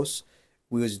 Carlos,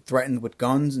 we was threatened with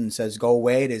guns and says, "Go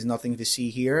away. There's nothing to see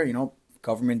here."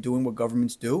 Government doing what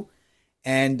governments do.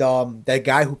 And that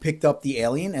guy who picked up the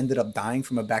alien ended up dying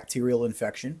from a bacterial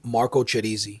infection. Marco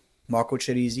Cherisi.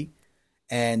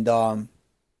 And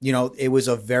it was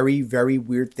a very, very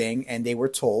weird thing, and they were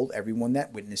told, everyone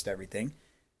that witnessed everything,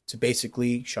 to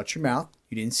basically shut your mouth.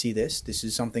 You didn't see this. This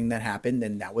is something that happened,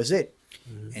 and that was it.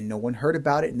 Mm-hmm. And no one heard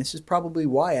about it, and this is probably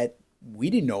why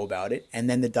we didn't know about it. And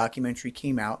then the documentary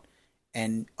came out,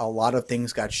 and a lot of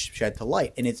things got shed to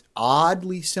light. And it's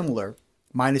oddly similar,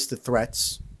 minus the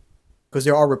threats, because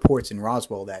there are reports in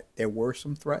Roswell that there were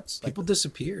some threats. People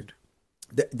disappeared.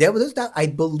 There was that, I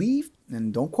believe,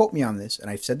 and don't quote me on this, and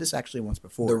I've said this actually once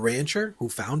before. The rancher who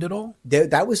found it all?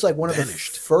 That was like one of the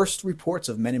first reports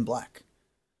of Men in Black.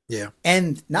 Yeah.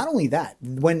 And not only that,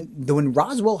 when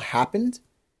Roswell happened,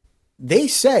 they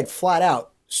said flat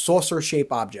out,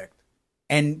 saucer-shaped object.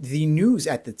 And the news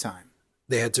at the time,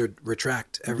 they had to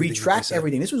retract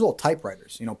everything. This was all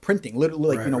typewriters, printing.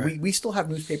 Literally, Right. We still have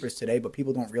newspapers today, but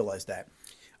people don't realize that.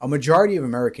 A majority of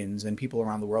Americans and people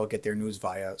around the world get their news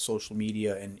via social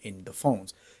media and in the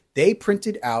phones. They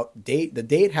printed out the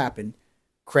day it happened,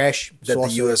 crash that saucer.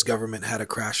 The U.S. government had a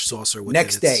crash saucer.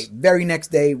 Very next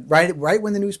day, right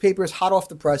when the newspaper is hot off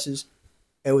the presses,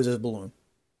 it was a balloon.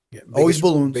 Yeah, always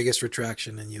balloons. Biggest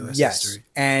retraction in U.S. history.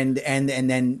 And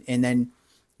then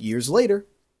years later,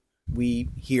 we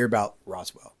hear about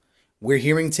Roswell. We're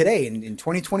hearing today in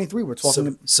 2023. We're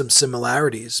talking some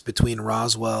similarities between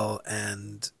Roswell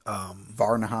and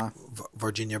Varna,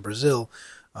 Virginia, Brazil.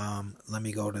 Let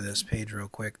me go to this page real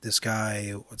quick. This guy,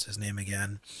 what's his name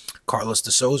again? Carlos de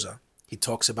Souza. He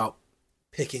talks about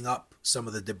picking up some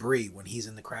of the debris when he's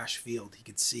in the crash field. He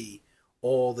could see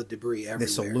all the debris everywhere.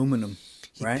 This aluminum,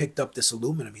 right? He picked up this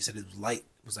aluminum. He said it was light.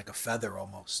 It was like a feather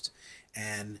almost,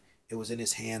 and it was in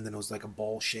his hand, and it was like a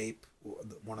ball shape.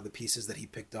 One of the pieces that he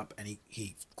picked up, and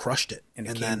he crushed it, and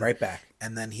it came right back.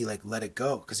 And then he let it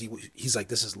go because he's like,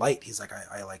 this is light. He's like,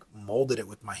 I molded it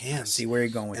with my hands. I see where you're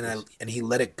going with this. And he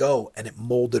let it go, and it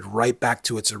molded right back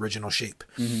to its original shape.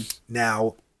 Mm-hmm.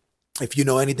 Now, if you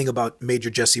know anything about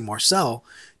Major Jesse Marcel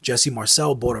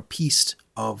bought a piece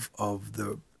of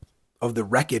the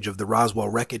wreckage of the Roswell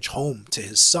wreckage home to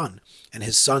his son, and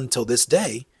his son till this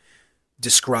day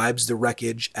describes the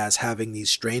wreckage as having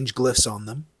these strange glyphs on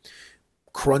them,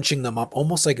 crunching them up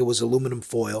almost like it was aluminum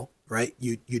foil, right?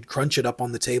 You'd crunch it up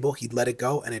on the table, he'd let it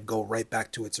go, and it'd go right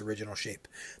back to its original shape.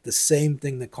 The same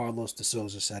thing that Carlos de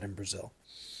Souza said in Brazil.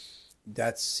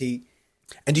 And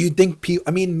do you think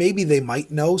maybe they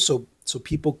might know, so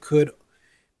people could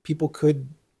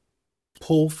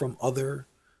pull from other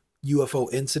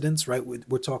UFO incidents, right?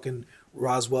 We're talking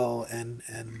Roswell and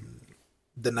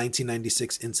the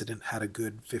 1996 incident had a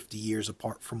good 50 years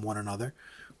apart from one another,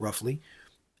 roughly.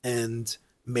 And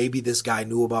maybe this guy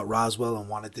knew about Roswell and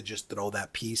wanted to just throw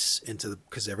that piece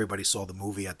because everybody saw the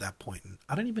movie at that point. And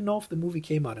I don't even know if the movie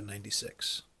came out in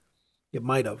 96. It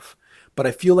might have. But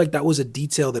I feel like that was a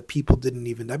detail that people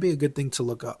that'd be a good thing to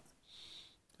look up.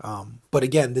 But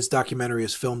again, this documentary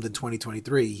is filmed in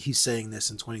 2023. He's saying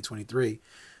this in 2023.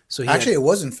 So it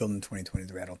wasn't filmed in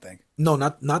 2023, I don't think. No,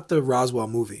 not the Roswell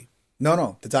movie.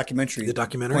 No, the documentary. The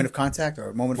documentary? Point of Contact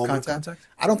or Moment of Moment of Contact? Contact?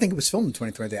 I don't think it was filmed in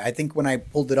 2023. I think when I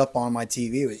pulled it up on my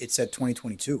TV, it said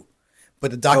 2022.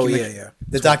 But the Oh, documentary, yeah.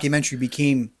 the documentary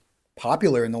became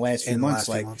popular in the last few In the months, last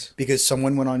few like months. because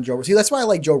someone went on Joe. See, that's why I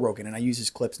like Joe Rogan, and I use his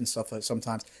clips and stuff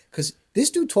sometimes because this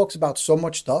dude talks about so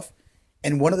much stuff.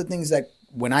 And one of the things that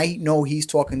when I know he's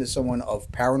talking to someone of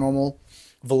paranormal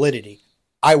validity,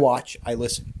 I watch, I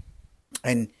listen,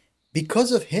 and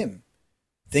because of him,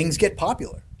 things get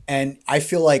popular. And I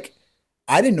feel like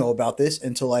I didn't know about this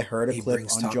until I heard a He clip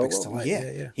brings on Joe topics to Rogan.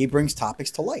 light. Yeah. He brings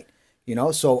topics to light. You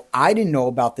know, so I didn't know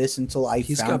about this until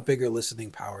He's found got bigger listening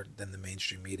power than the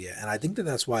mainstream media, and I think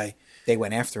that's why they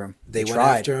went after him. they went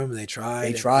tried. after him. They tried.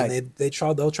 They tried. And they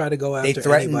tried. They'll try to go They after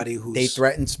threatened. anybody who's. They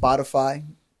threatened Spotify.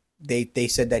 They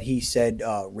said that he said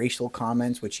racial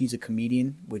comments, which he's a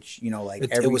comedian, which like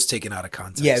It was taken out of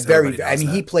context. yeah, Everybody very. I knows mean,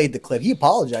 that. he played the clip. He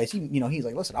apologized. He's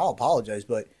like, listen, I'll apologize,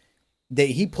 but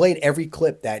he played every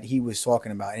clip that he was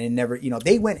talking about, and it never.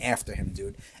 They went after him,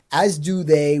 dude. As do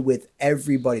they with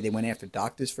everybody. They went after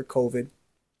doctors for COVID.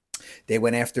 They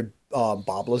went after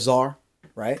Bob Lazar,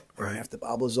 right? They went after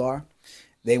Bob Lazar.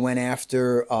 They went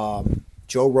after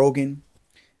Joe Rogan.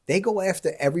 They go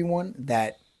after everyone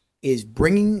that is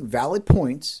bringing valid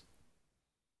points,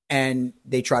 and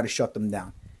they try to shut them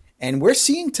down. And we're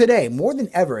seeing today, more than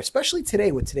ever, especially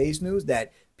today with today's news,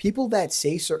 that people that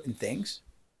say certain things,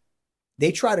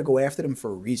 they try to go after them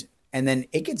for a reason. And then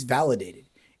it gets validated.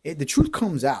 The truth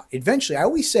comes out. Eventually, I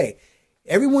always say,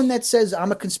 everyone that says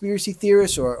I'm a conspiracy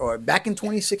theorist or back in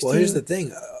 2016. Well, here's the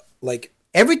thing.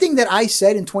 Everything that I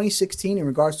said in 2016 in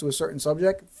regards to a certain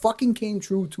subject fucking came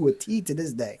true to a T to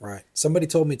this day. Right. Somebody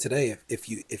told me today,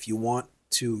 if you want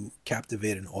to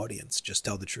captivate an audience, just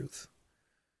tell the truth.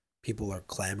 People are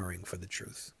clamoring for the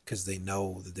truth because they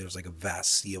know that there's like a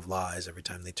vast sea of lies every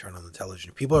time they turn on the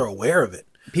television. People are aware of it.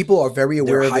 People are very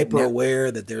aware They're of it. hyper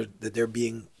aware that they're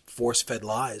being force-fed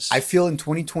lies. I feel in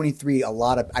 2023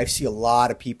 I see a lot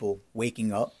of people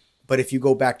waking up. But if you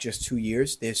go back just 2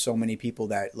 years, there's so many people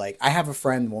that I have a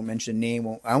friend, won't mention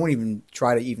name, I won't even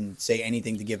try to even say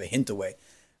anything to give a hint away.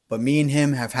 But me and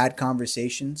him have had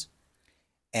conversations,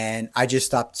 and I just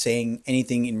stopped saying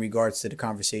anything in regards to the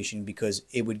conversation because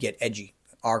it would get edgy.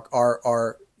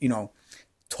 Our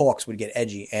talks would get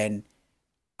edgy, and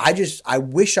I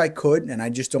wish I could, and I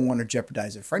just don't want to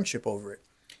jeopardize a friendship over it.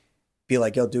 Be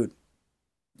like, yo, dude,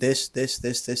 this.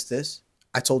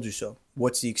 I told you so.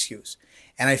 What's the excuse?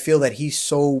 And I feel that he's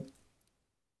so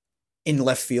in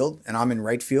left field and I'm in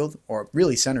right field, or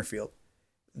really center field,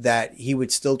 that he would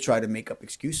still try to make up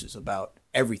excuses about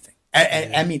everything.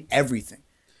 I mean, everything.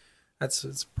 That's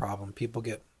a problem. People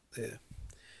they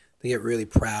get really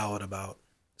proud about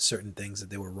certain things that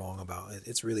they were wrong about.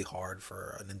 It's really hard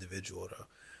for an individual to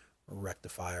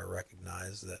rectify or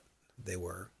recognize that they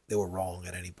were wrong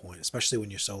at any point, especially when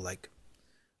you're so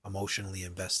emotionally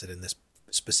invested in this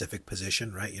specific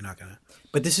position, right? You're not gonna.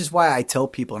 But this is why I tell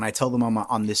people, and I tell them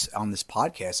on this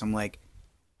podcast, I'm like,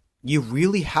 you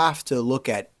really have to look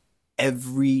at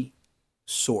every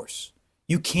source.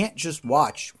 You can't just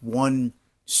watch one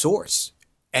source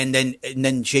and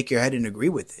then shake your head and agree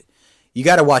with it. You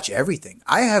got to watch everything.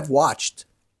 I have watched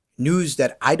news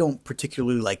that I don't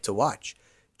particularly like to watch,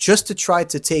 just to try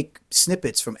to take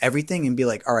snippets from everything and be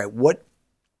like, all right,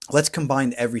 let's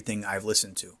combine everything I've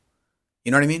listened to.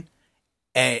 You know what I mean?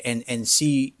 And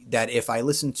see that if I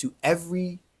listen to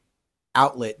every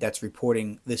outlet that's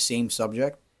reporting the same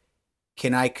subject,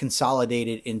 can I consolidate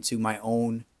it into my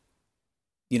own,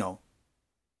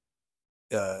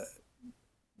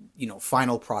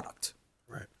 final product?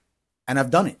 Right. And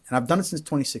I've done it. And I've done it since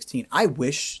 2016. I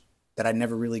wish that I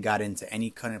never really got into any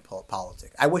kind of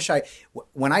politics. I wish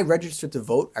when I registered to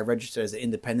vote, I registered as an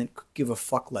independent, could give a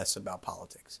fuck less about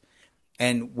politics.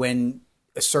 And when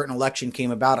a certain election came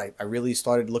about, I really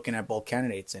started looking at both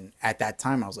candidates. And at that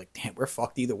time, I was like, damn, we're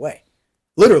fucked either way.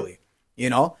 Literally,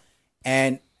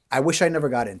 And I wish I never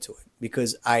got into it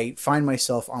because I find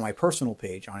myself on my personal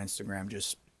page on Instagram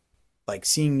just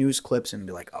seeing news clips and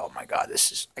be like, oh my God,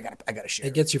 I gotta share.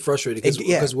 It gets you frustrated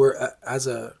because we're as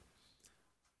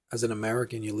an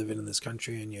American, you're living in this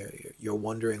country and you're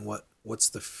wondering what's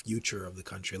the future of the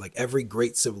country. Like every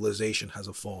great civilization has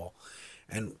a fall,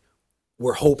 and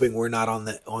we're hoping we're not on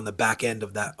the back end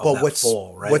of that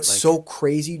fall, right? What's so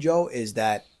crazy, Joe, is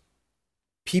that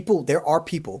there are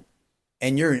people,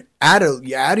 and you're out of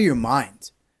your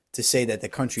mind to say that the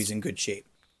country's in good shape,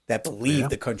 that believe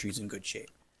the country's in good shape.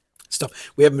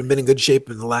 Stuff we haven't been in good shape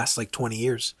in the last 20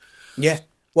 years. Yeah,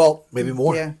 well, maybe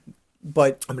more. Yeah,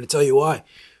 but I'm going to tell you why.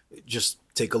 Just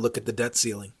take a look at the debt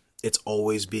ceiling. it's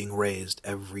always being raised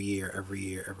every year.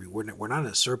 We're not in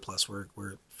a surplus.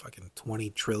 We're fucking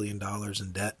 $20 trillion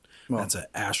in debt. Well, that's an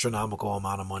astronomical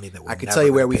amount of money that we're I could tell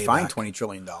you where we find $20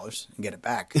 trillion and get it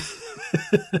back.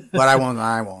 But I won't.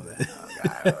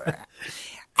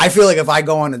 I feel like if I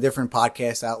go on a different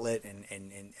podcast outlet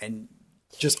and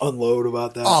just unload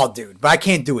about that. Oh, dude, but I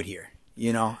can't do it here.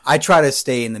 You know, I try to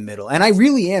stay in the middle, and I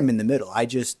really am in the middle. I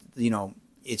just, you know,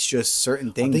 it's just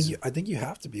certain things. I think you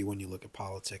have to be when you look at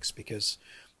politics, because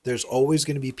there's always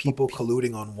going to be people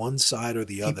colluding on one side or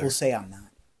the other. People say I'm not,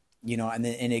 you know, and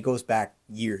it goes back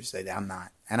years that I'm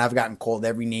not, and I've gotten called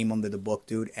every name under the book,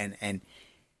 dude. And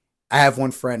I have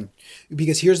one friend.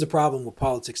 Because here's the problem with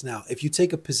politics now: if you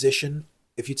take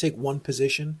one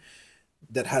position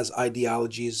that has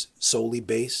ideologies solely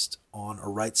based on a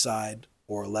right side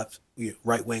or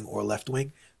right wing or left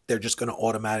wing, they're just going to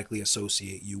automatically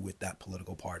associate you with that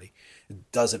political party.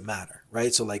 It doesn't matter,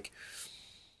 right? So like,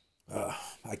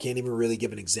 I can't even really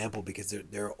give an example because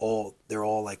they're all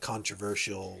like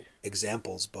controversial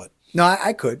examples. But no,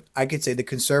 I could say the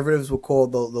conservatives will call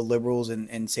the liberals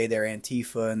and say they're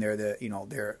Antifa and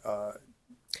they're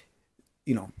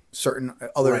certain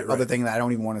other thing that I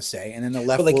don't even want to say. And then the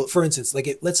left, but like for instance,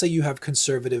 like let's say you have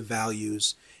conservative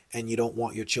values and you don't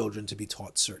want your children to be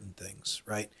taught certain things,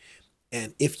 right?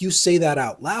 And if you say that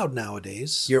out loud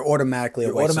nowadays, you're automatically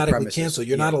canceled.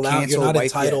 You're not allowed. You're not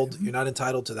entitled. You're not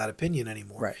entitled to that opinion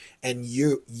anymore. Right. And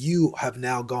you have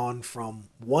now gone from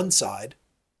one side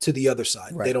to the other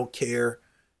side. Right. They don't care,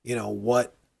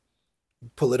 what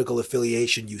political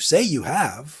affiliation you say you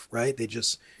have. Right. They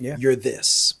just you're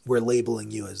this. We're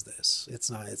labeling you as this. It's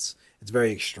not. It's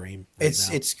very extreme. It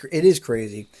is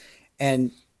crazy,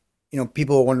 and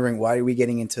people are wondering why are we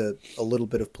getting into a little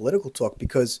bit of political talk,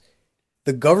 because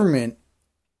the government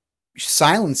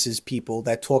silences people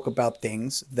that talk about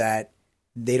things that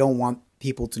they don't want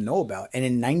people to know about. And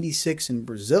in 96 in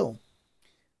Brazil,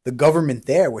 the government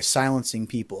there was silencing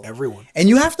people. Everyone. And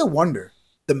you have to wonder.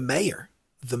 The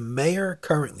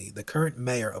current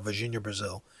mayor of Virginia,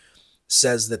 Brazil,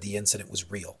 says that the incident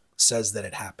was real, says that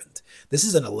it happened. This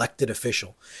is an elected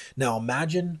official. Now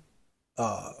imagine,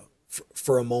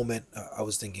 for a moment, I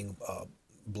was thinking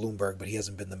Bloomberg, but he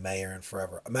hasn't been the mayor in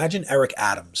forever. Imagine Eric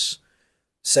Adams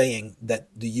saying that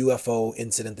the UFO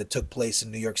incident that took place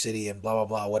in New York City and blah, blah,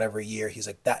 blah, whatever year, he's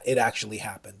like, that it actually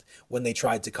happened when they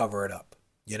tried to cover it up,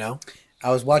 I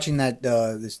was watching that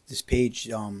this page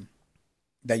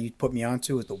that you put me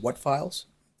onto is the What Files,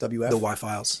 WF. The Y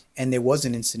Files. And there was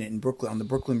an incident in Brooklyn, on the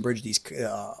Brooklyn Bridge.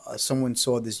 Someone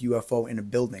saw this UFO in a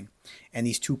building, and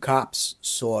these two cops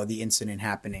saw the incident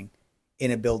happening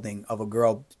in a building of a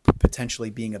girl potentially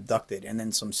being abducted, and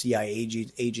then some CIA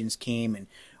agents came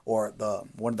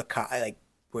one of the cops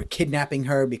were kidnapping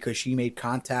her because she made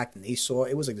contact, and they saw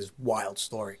it was like this wild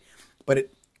story. But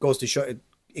it goes to show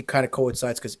it kind of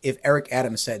coincides, because if Eric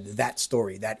Adams said that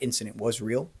story, that incident was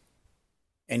real,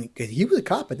 and because he was a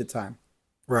cop at the time,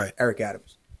 right? Eric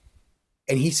Adams,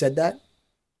 and he said that,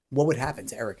 what would happen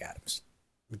to Eric Adams?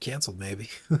 Canceled, maybe.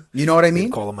 You know what I mean?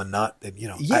 Call him a nut, and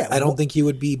I don't think he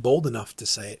would be bold enough to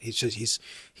say it.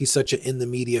 He's such an in the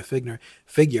media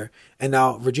figure. And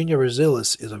now Virginia, Brazil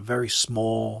is a very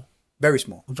small part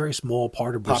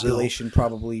of Brazil. Population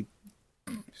probably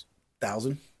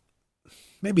 1,000,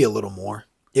 maybe a little more.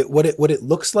 What it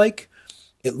looks like.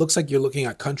 It looks like you're looking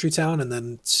at country town, and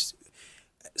then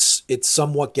it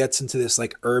somewhat gets into this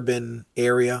like urban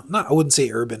area. I wouldn't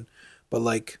say urban, but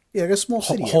like a small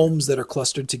city homes that are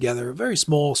clustered together, a very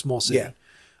small city.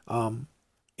 Yeah.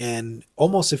 And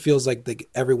almost it feels like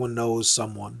everyone knows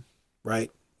someone,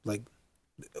 right? Like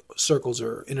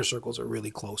inner circles are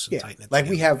really close and tight knit. Like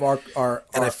together. We have our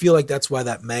and I feel like that's why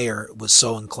that mayor was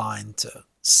so inclined to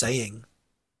saying,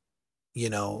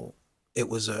 it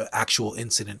was an actual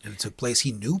incident and it took place.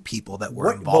 He knew people that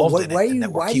were involved in it and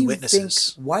that were key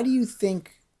witnesses. Why do you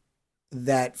think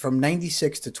that from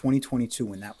 96 to 2022,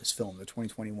 when that was filmed, or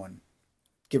 2021,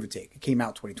 give or take, it came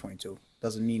out 2022,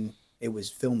 doesn't mean it was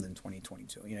filmed in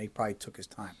 2022. He probably took his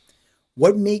time.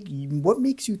 What makes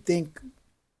you think,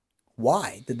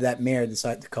 why did that mayor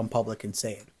decide to come public and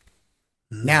say it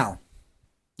now?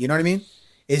 You know what I mean?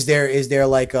 Is there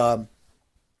like a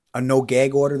no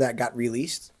gag order that got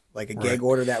released, like a gag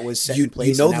order that was set in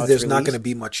place? That there's not going to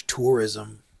be much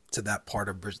tourism to that part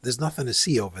of Brazil. There's nothing to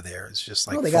see over there. It's just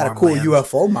like they got a cool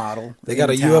UFO model. They got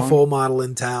a UFO model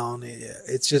in town.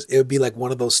 It's just, it would be like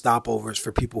one of those stopovers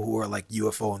for people who are like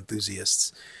UFO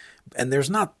enthusiasts. And there's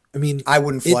not, I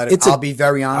wouldn't fly it. I'll be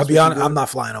very honest. I'm not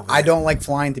flying over there. I don't like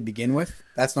flying to begin with.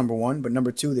 That's number one. But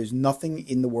number two, there's nothing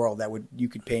in the world that you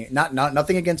could pay.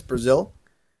 Nothing against Brazil,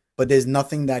 but there's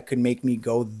nothing that could make me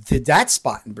go to that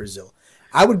spot in Brazil.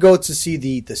 I would go to see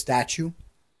the statue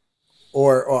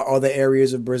or other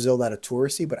areas of Brazil that are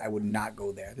touristy, but I would not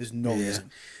go there. There's no reason.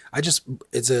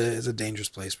 It's a dangerous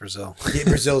place, Brazil. Yeah,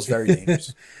 Brazil is very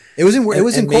dangerous. It was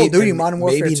in Call of Duty Modern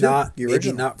Warfare maybe 2, not the maybe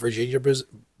original. not Virginia,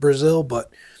 Brazil,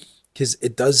 but because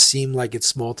it does seem like it's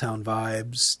small town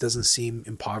vibes. Doesn't seem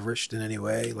impoverished in any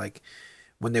way. Like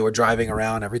when they were driving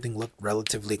around, everything looked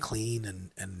relatively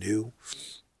clean and new.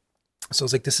 So I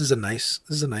was like, this is a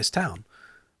nice town.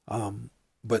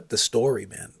 But the story,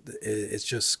 man, it's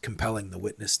just compelling. The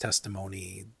witness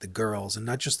testimony, the girls, and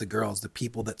not just the girls, the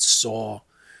people that saw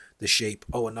the shape.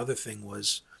 Oh, another thing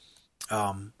was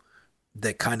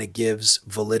that kind of gives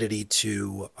validity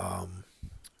to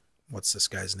what's this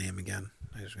guy's name again?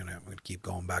 I'm gonna keep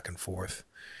going back and forth.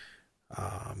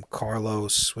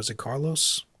 Carlos, was it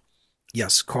Carlos?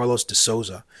 Yes, Carlos de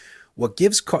Souza. What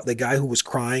gives the guy who was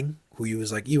crying, who you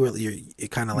was like, you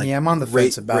kind of like, yeah, I'm on the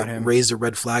fence about him. Raised a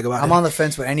red flag about him. I'm on the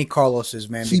fence with any Carlos's,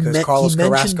 man, because Carlos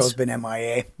Carrasco's been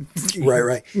MIA.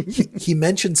 Right. He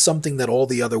mentioned something that all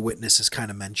the other witnesses kind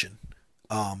of mentioned,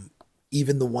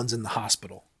 even the ones in the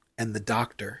hospital and the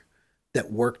doctor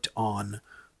that worked on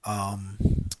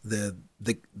the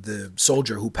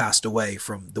soldier who passed away,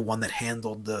 from the one that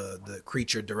handled the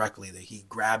creature directly, that he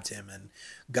grabbed him and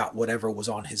got whatever was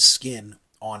on his skin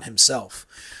on himself.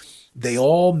 They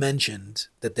all mentioned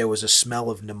that there was a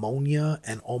smell of pneumonia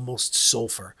and almost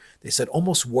sulfur. They said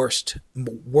almost worse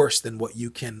than what you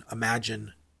can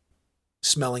imagine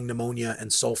smelling pneumonia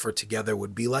and sulfur together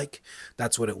would be like.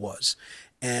 That's what it was.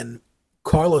 And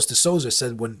Carlos de Souza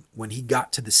said when he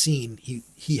got to the scene,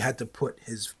 he had to put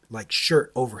his like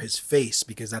shirt over his face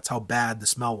because that's how bad the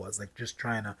smell was. Like just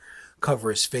trying to cover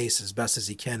his face as best as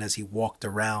he can as he walked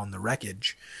around the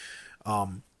wreckage.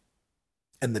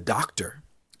 And the doctor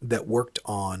that worked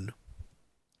on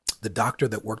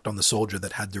the soldier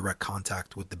that had direct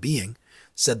contact with the being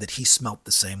said that he smelt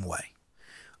the same way.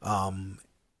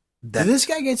 Did this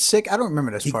guy get sick? I don't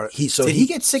remember this part. Did he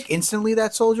get sick instantly,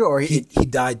 that soldier, or he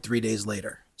died 3 days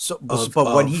later?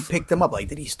 But when he picked him up, like,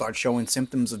 did he start showing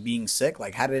symptoms of being sick?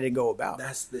 Like, how did it go about?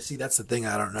 That's the thing.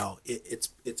 I don't know. It's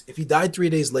if he died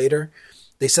 3 days later,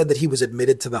 they said that he was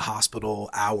admitted to the hospital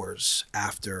hours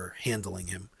after handling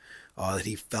him. That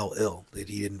he fell ill, that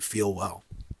he didn't feel well.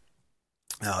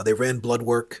 They ran blood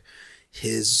work.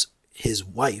 His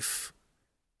wife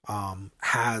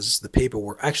has the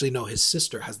paperwork. Actually, no, his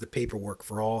sister has the paperwork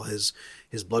for all his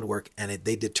blood work, and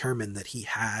they determined that he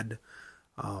had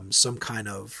some kind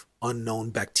of unknown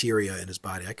bacteria in his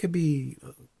body. I could be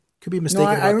mistaken.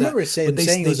 No, I remember saying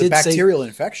it was a bacterial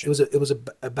infection. It was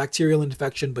a bacterial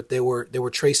infection, but there were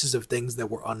traces of things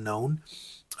that were unknown.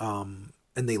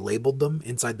 And they labeled them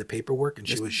inside the paperwork, and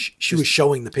she was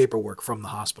showing the paperwork from the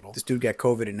hospital. This dude got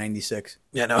COVID in '96.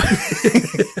 Yeah, no,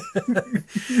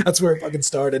 that's where it fucking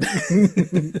started.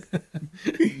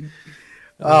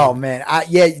 Oh man,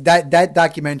 that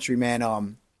documentary,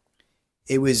 man.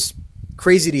 It was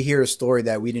crazy to hear a story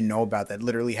that we didn't know about that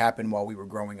literally happened while we were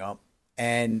growing up,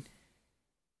 and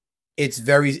it's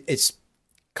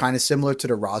kind of similar to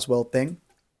the Roswell thing,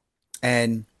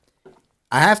 and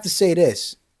I have to say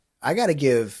this. I got to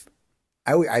give,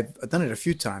 I've done it a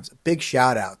few times, a big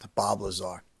shout out to Bob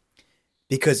Lazar,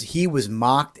 because he was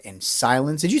mocked and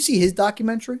silenced. Did you see his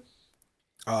documentary?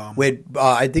 With,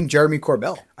 I think, Jeremy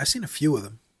Corbell. I've seen a few of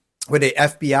them. Where the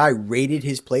FBI raided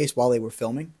his place while they were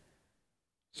filming.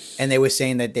 And they were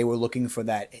saying that they were looking for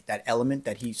that element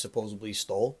that he supposedly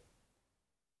stole.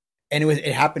 And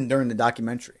it happened during the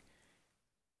documentary.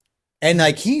 And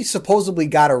like he supposedly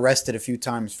got arrested a few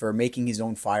times for making his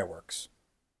own fireworks.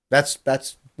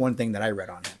 That's one thing that I read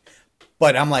on him.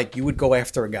 But I'm like, you would go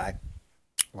after a guy,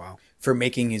 wow, for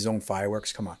making his own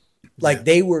fireworks? Come on. Like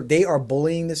they are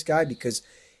bullying this guy because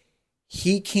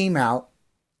he came out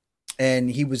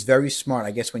and he was very smart.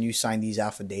 I guess when you sign these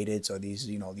affidavits or these,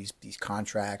 these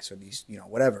contracts or these,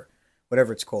 whatever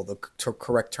it's called, the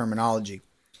correct terminology,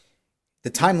 the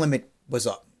time limit was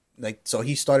up. Like, so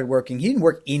he started working. He didn't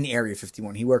work in Area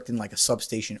 51. He worked in like a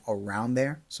substation around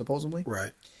there, supposedly.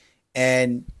 Right.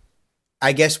 And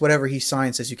I guess whatever he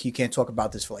signed says you can't talk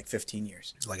about this for like 15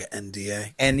 years. It's like an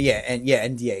NDA.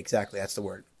 NDA, exactly. That's the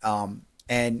word.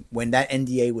 And when that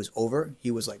NDA was over,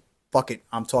 he was like, fuck it.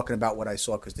 I'm talking about what I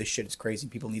saw because this shit is crazy.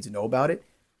 People need to know about it.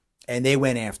 And they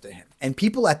went after him. And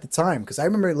people at the time, because I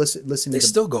remember listening They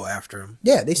still go after him.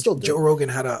 Yeah, they still do. Joe Rogan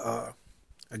had a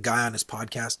guy on his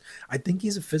podcast. I think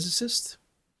he's a physicist.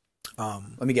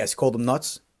 Let me guess. He called him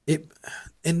nuts? In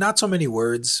not so many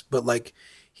words, but like,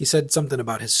 he said something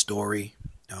about his story,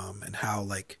 and how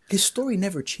like his story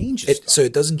never changes. So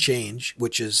it doesn't change,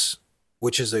 which is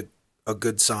which is a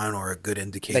good sign or a good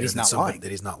indicator That he's not lying.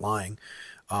 That he's not lying.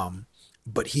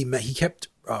 But he kept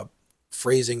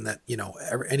phrasing that,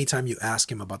 anytime you ask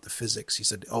him about the physics, he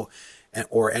said,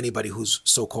 or anybody who's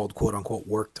so-called quote unquote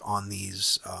worked on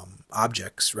these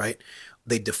objects, right?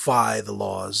 They defy the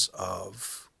laws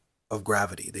of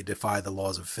gravity. They defy the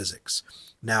laws of physics.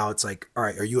 Now it's like, all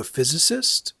right, are you a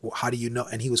physicist? Well, how do you know?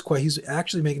 And he's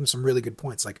actually making some really good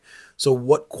points. Like, so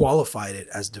what qualified it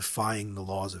as defying the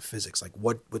laws of physics? Like,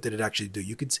 what did it actually do?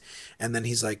 And then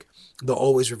he's like, they'll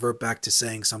always revert back to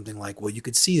saying something like, well, you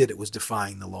could see that it was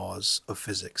defying the laws of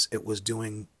physics. It was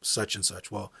doing such and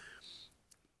such. Well,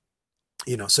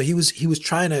 so he was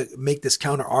trying to make this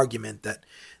counter argument that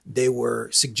they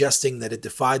were suggesting that it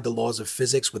defied the laws of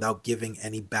physics without giving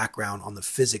any background on the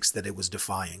physics that it was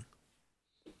defying.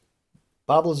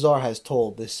 Bob Lazar has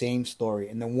told the same story,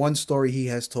 and the one story he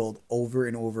has told over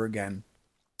and over again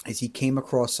is he came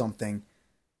across something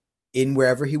in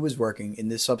wherever he was working, in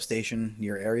this substation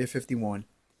near Area 51,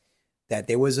 that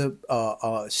there was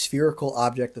a spherical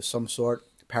object of some sort,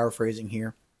 paraphrasing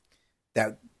here,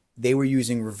 that they were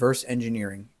using reverse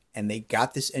engineering, and they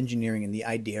got this engineering and the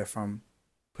idea from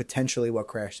potentially what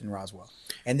crashed in Roswell.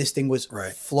 And this thing was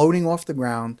floating off the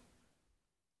ground,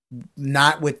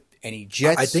 not with any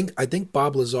jets. I think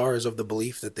Bob Lazar is of the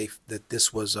belief that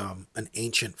this was an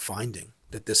ancient finding,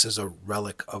 that this is a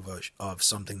relic of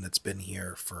something that's been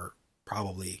here for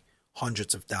probably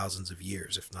hundreds of thousands of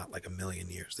years, if not like 1 million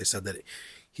years. He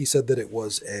said that it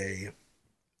was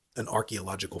an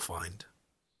archaeological find.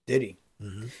 Did he?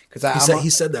 Mm-hmm.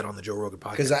 He said that on the Joe Rogan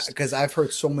podcast. Because I've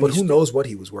heard so many. But who knows what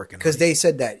he was working on? Because they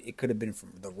said that it could have been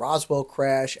from the Roswell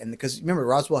crash, and because remember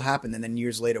Roswell happened, and then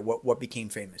years later, what became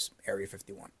famous? Area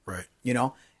 51. Right.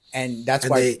 And that's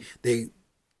why they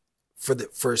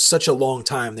for such a long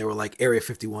time they were like Area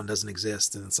 51 doesn't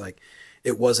exist, and it's like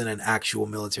it wasn't an actual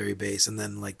military base, and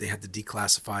then like they had to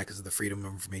declassify because of the Freedom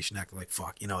of Information Act. Like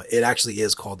fuck, it actually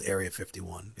is called Area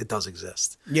 51. It does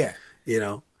exist. Yeah.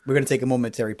 We're gonna take a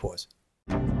momentary pause.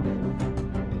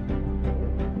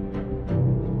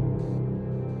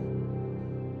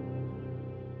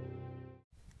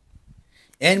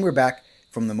 And we're back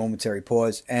from the momentary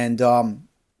pause. And,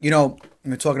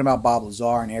 we're talking about Bob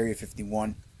Lazar and Area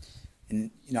 51.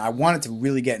 And, I wanted to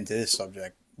really get into this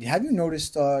subject. Have you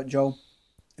noticed, Joe,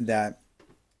 that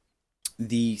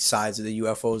the size of the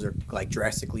UFOs are like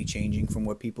drastically changing from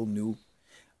what people knew?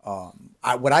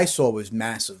 What I saw was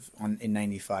massive in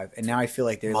 95. And now I feel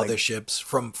like they're motherships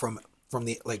from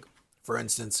the, like, for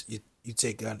instance, you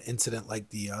take an incident like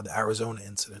the Arizona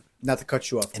incident. Not to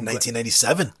cut you off. In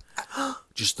 1997.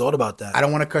 Just thought about that. I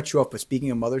don't want to cut you off, but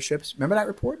speaking of motherships, remember that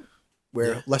report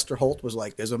where Lester Holt was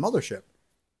like, there's a mothership.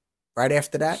 Right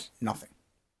after that, nothing.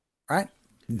 Right?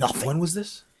 Nothing. When was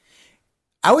this?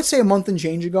 I would say a month and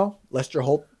change ago, Lester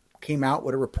Holt came out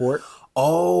with a report.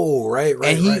 Oh, right.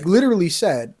 And he literally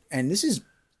said, and this is,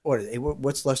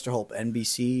 what's Lester Holt?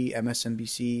 NBC,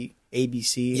 MSNBC,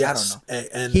 ABC? Yes. I don't know.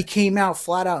 And he came out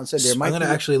flat out and said there might be... I'm going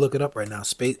to actually look it up right now.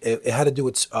 It had to do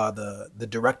with the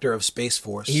director of Space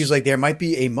Force. He was like, there might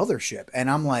be a mothership. And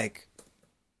I'm like,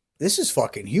 this is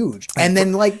fucking huge. And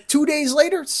then like 2 days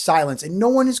later, silence. And no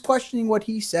one is questioning what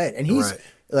he said. And he's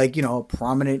like, a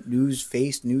prominent news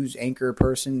anchor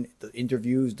person, the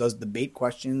interviews, does debate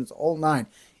questions, all nine.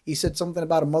 He said something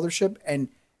about a mothership, and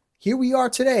here we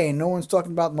are today, and no one's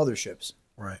talking about motherships.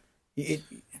 Right. It's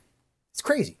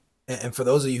crazy. And for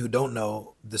those of you who don't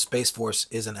know, the Space Force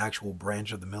is an actual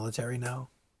branch of the military now.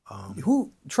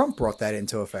 Trump brought that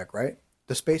into effect, right?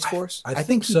 The Space Force. I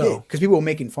think so. He did, because people were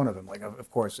making fun of him. Like, of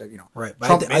course, Right.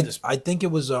 Trump I think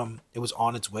it was on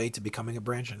its way to becoming a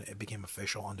branch, and it became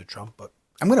official under Trump. But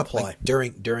I'm gonna apply like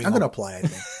during. I'm gonna apply. I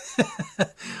think.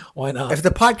 Why not? If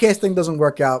the podcast thing doesn't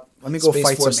work out, let me go Space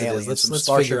fight Force some aliens. Let's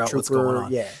figure out what's going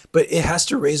on. Yeah. But it has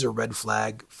to raise a red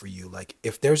flag for you. Like,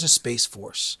 if there's a Space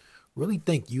Force, really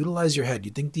utilize your head.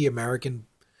 You think the American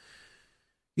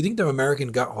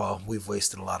well, we've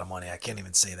wasted a lot of money. I can't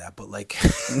even say that, but like, I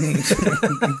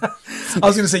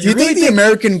was going to say, you really think the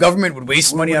American government would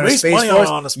waste money on a Space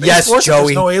Force? Yes, Joey.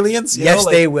 There's no aliens. Yes,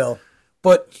 they will.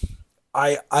 But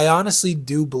I honestly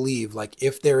do believe, like,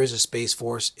 if there is a Space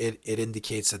Force, it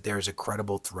indicates that there is a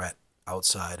credible threat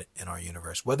outside in our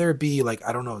universe. Whether it be like,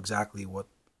 I don't know exactly what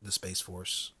the Space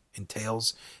Force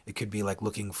entails. It could be like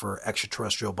looking for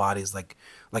extraterrestrial bodies, like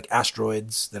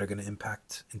asteroids that are going to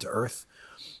impact into Earth.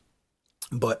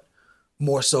 But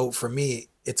more so for me,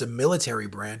 it's a military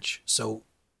branch, so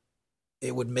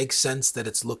it would make sense that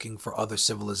it's looking for other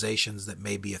civilizations that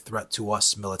may be a threat to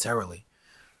us militarily,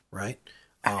 right?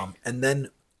 And then,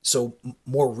 so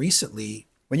more recently...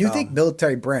 When you think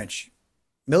military branch,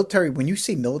 military, when you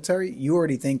say military, you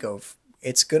already think of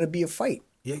it's going to be a fight.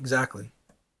 Yeah, exactly.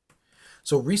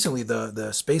 So recently,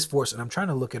 the Space Force, and I'm trying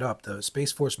to look it up, the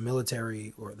Space Force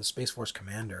military, or the Space Force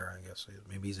commander, I guess,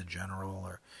 maybe he's a general,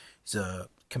 or he's a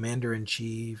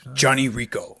commander-in-chief. Johnny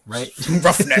Rico. Right?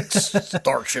 Roughnecks,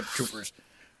 Starship Troopers.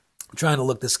 I'm trying to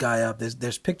look this guy up.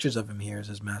 There's pictures of him here. It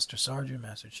says Master Sergeant,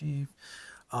 Master Chief.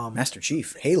 Master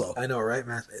Chief, Halo. I know, right?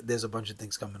 There's a bunch of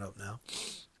things coming up now.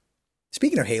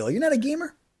 Speaking of Halo, you're not a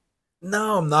gamer?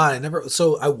 No, I'm not.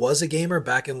 So I was a gamer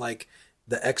back in like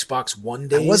the Xbox One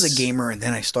days. I was a gamer, and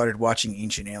then I started watching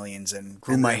Ancient Aliens and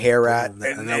grew my hair out. And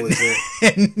that was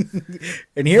it.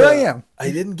 And here I am.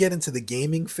 I didn't get into the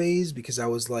gaming phase because I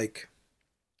was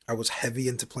heavy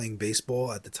into playing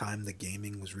baseball at the time the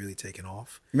gaming was really taking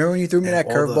off. Remember when you threw me that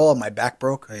curveball and my back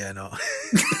broke? Oh, yeah, I know.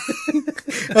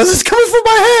 This is coming from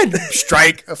my head.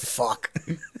 Strike. Oh, fuck.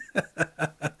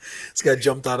 This guy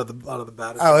jumped out of the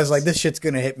batter. I was like, this shit's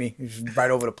gonna hit me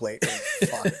right over the plate.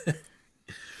 Fuck.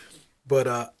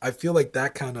 But I feel like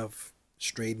that kind of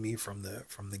strayed me from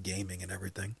the gaming and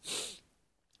everything.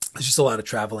 There's just a lot of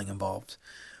traveling involved.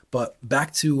 But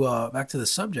back to the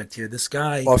subject here. This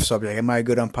guy. Off subject. Am I a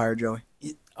good umpire, Joey?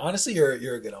 Honestly, you're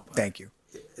a good umpire. Thank you.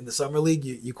 In the summer league,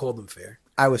 you called them fair.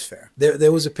 I was fair.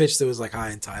 There was a pitch that was like high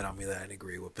and tight on me that I didn't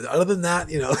agree with. But other than that,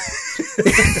 You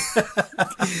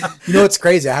know, it's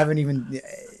crazy. I haven't even.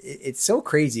 It's so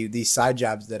crazy, these side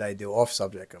jobs that I do, off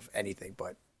subject of anything,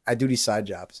 but I do these side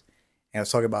jobs. And I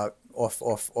was talking about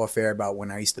off air about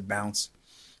when I used to bounce,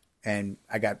 and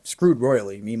I got screwed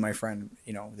royally. Me and my friend,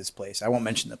 this place. I won't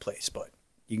mention the place, but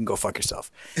you can go fuck yourself.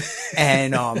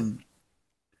 And and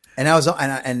I was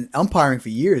and umpiring for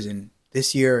years, and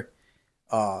this year,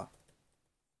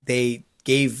 they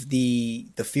gave the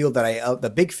field that the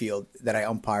big field that I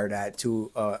umpired at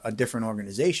to a different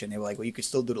organization. They were like, well, you could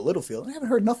still do the little field. And I haven't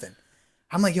heard nothing.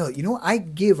 I'm like, yo, you know what? I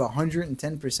give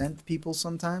 110% to people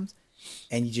sometimes,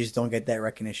 and you just don't get that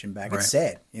recognition back. Right. It's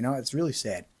sad. It's really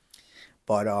sad.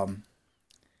 But,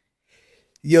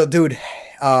 yo, dude,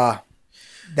 can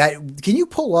you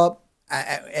pull up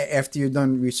after you're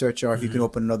done research, or if you can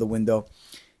open another window,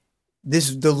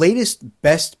 the latest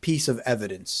best piece of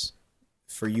evidence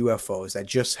for UFOs that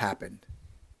just happened?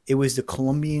 It was the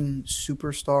Colombian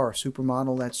superstar or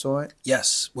supermodel that saw it.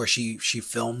 Yes, where she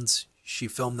filmed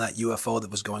that UFO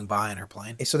that was going by in her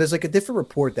plane. So there's like a different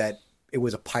report that it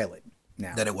was a pilot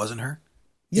now. That it wasn't her?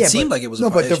 Yeah, it seemed like it was.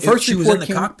 But the first she was in the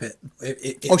cockpit.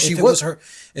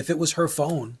 If it was her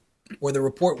phone, or the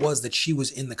report was that she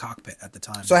was in the cockpit at the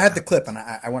time. So I have the clip, and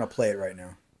I want to play it right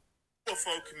now.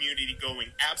 UFO community going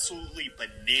absolutely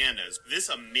bananas. This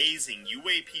amazing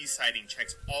UAP sighting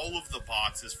checks all of the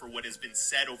boxes for what has been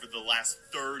said over the last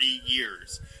 30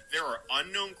 years. There are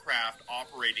unknown craft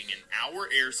operating in our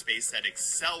airspace that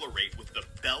accelerate with the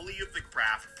belly of the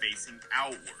craft facing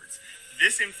outwards.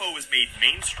 This info was made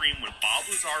mainstream when Bob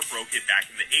Lazar broke it back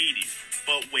in the 80s.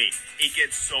 But wait, it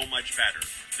gets so much better.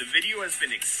 The video has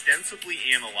been extensively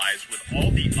analyzed with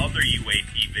all the other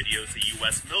UAP videos the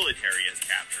U.S. military has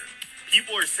captured.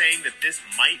 People are saying that this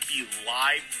might be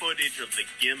live footage of the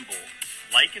gimbal.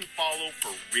 Like and follow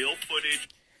for real footage.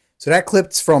 So that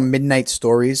clip's from Midnight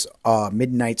Stories,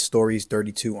 Midnight Stories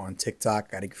 32 on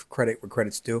TikTok. Gotta give credit where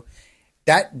credit's due.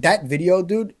 That video,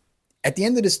 dude, at the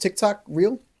end of this TikTok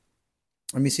reel,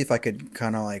 let me see if I could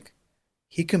kind of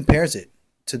he compares it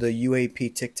to the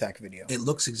UAP TikTok video. It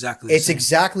looks exactly the same. It's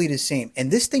exactly the same. And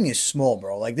this thing is small,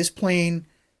 bro. Like, this plane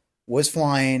was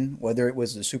flying, whether it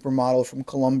was a supermodel from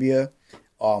Colombia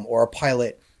or a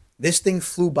pilot. This thing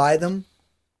flew by them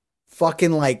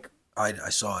fucking I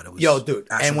saw it. It was, yo, dude.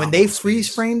 And when they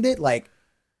freeze framed it,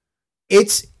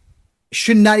 it's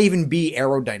should not even be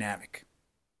aerodynamic.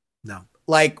 No.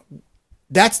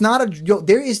 That's not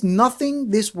there is nothing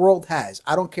this world has.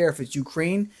 I don't care if it's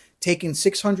Ukraine taking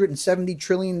 $670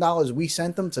 trillion we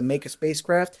sent them to make a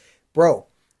spacecraft. Bro,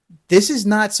 this is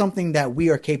not something that we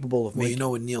are capable of making. Well, you know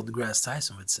what Neil deGrasse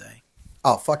Tyson would say?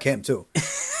 Oh, fuck him too.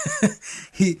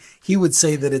 he would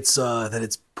say that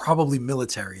it's probably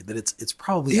military, that it's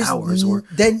probably ours. Or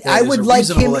then I would like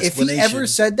him, if he ever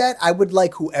said that, I would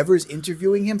like whoever's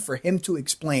interviewing him for him to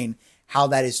explain how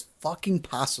that is fucking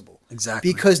possible.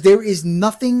 Exactly. Because there is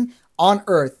nothing on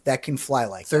Earth that can fly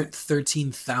like that.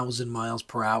 13,000 miles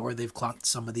per hour. They've clocked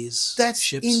some of these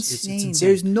ships. Insane. It's insane.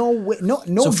 There's no way. No.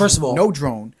 So first of all, no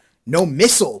drone, no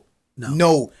missile,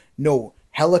 no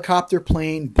helicopter,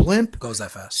 plane, blimp, Goes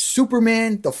that fast.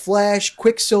 Superman, the Flash,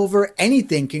 Quicksilver,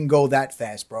 anything can go that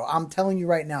fast, bro. I'm telling you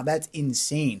right now, that's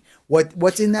insane.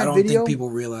 What's in that I don't video? think people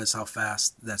realize how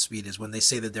fast that speed is when they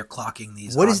say that they're clocking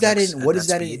these. What is that objects in? at What is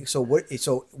that in? speed.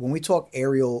 So when we talk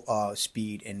aerial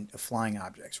speed and flying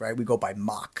objects, right? We go by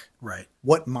Mach. Right.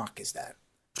 What Mach is that?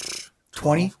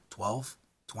 20? 12,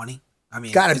 20. I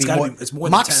mean, Gotta it's be gotta more. be, it's more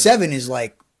Mach than 10. 7 is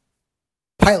like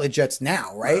pilot jets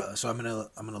now, right? So I'm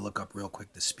gonna look up real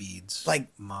quick the speeds, Like-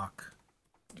 Mach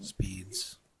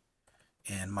speeds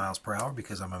and miles per hour,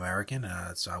 because I'm American.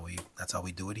 That's how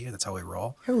we do it here. That's how we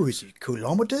roll. How is it?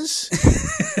 Kilometers?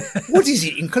 What is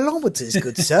it in kilometers,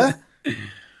 good sir?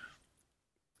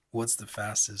 What's the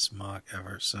fastest Mach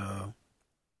ever? So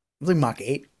Like Mach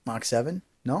 8, Mach 7?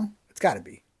 No? It's got to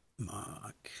be.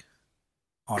 Mach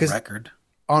on 'Cause- record.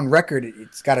 On record,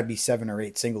 it's got to be 7 or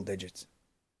 8 single digits.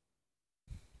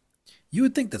 You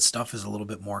would think that stuff is a little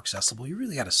bit more accessible. You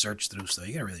really got to search through stuff.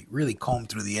 You got to really comb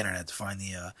through the internet to find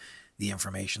the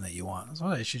information that you want. So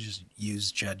I should just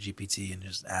use ChatGPT and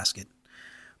just ask it.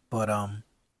 But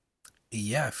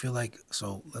yeah, I feel like,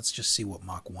 so let's just see what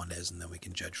Mach 1 is, and then we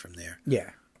can judge from there. Yeah.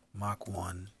 Mach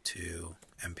 1 to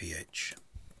MPH.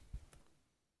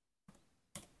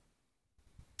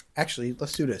 Actually,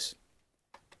 let's do this.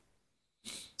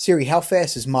 Siri, how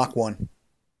fast is Mach 1?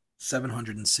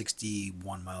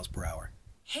 761 miles per hour.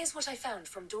 Here's what I found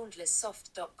from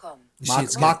dauntlesssoft.com. You see,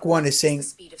 it's Mach 1 is saying The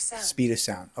speed of sound. speed of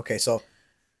sound. Okay, so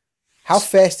how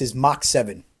fast is Mach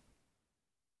 7?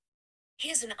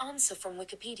 Here's an answer from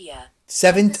Wikipedia.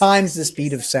 7 times the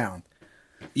speed of sound.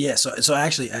 Yeah, so I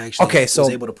actually Okay, so-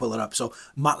 was able to pull it up. So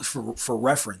Mach, for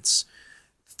reference,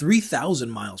 3,000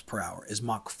 miles per hour is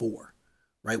Mach 4,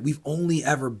 right? We've only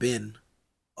ever been,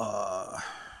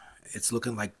 it's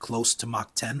looking like close to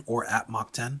Mach 10 or at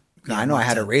Mach 10. No, Yeah, I know I Mach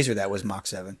had a 10. razor that was Mach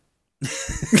 7.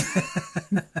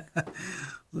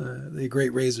 The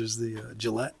great razors, the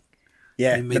Gillette.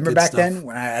 Yeah, They make remember good back stuff. then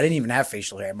when I didn't even have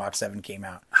facial hair, Mach 7 came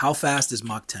out. How fast is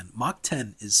Mach 10? Mach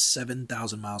 10 is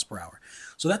 7,000 miles per hour.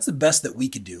 So that's the best that we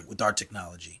could do with our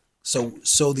technology. So the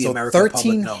So American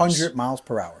public knows. 1,300 miles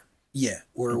per hour Yeah,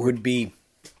 we're would be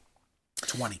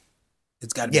 20.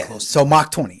 It's got to be yeah. close. So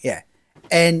Mach 20, yeah.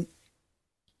 And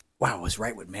wow, I was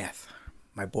right with math.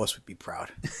 My boss would be proud.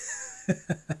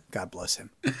 God bless him,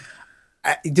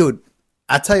 dude.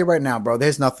 I tell you right now, bro.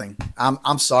 There's nothing.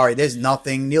 I'm sorry. There's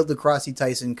nothing. Neil deGrasse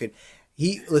Tyson could.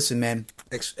 Listen, man.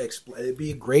 It'd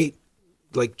be a great,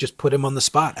 like, just put him on the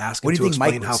spot, ask him What do to you think Mike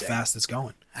explain would how say? fast it's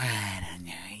going. I don't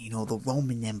know, you know, the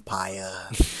Roman Empire,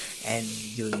 and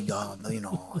you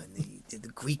know, and the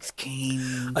Greeks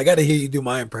came. I got to hear you do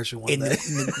my impression one And day.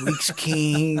 the Greeks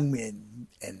came,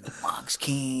 and the monks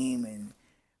came, and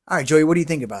all right, Joey, what do you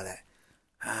think about that?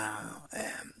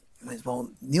 Well,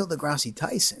 Neil deGrasse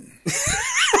Tyson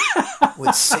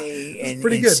would say, and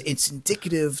pretty good. It's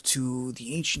indicative to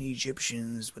the ancient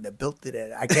Egyptians when they built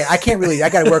it. I can't really. I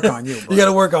got to work on you. Bro. You got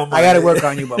to work on mine. I got to work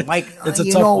on you, but Mike, It's a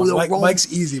you tough know, one. the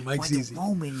Mike's easy. Mike's when easy. The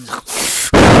Romans.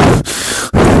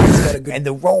 got a good- And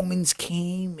the Romans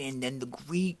came, and then the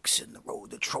Greeks, and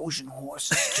the Trojan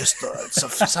horse. It's just it's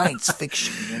a science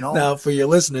fiction, you know. Now, for your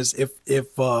listeners, if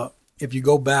you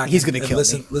go back, He's gonna and kill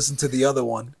listen, me. listen to the other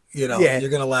one. You know, Yeah. you're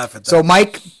gonna laugh at that. So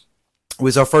Mike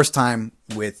was our first time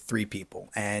with 3 people,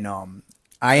 and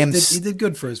I am. he did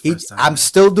good for his He- first time. I'm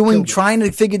still Killed it. trying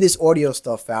to figure this audio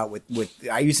stuff out with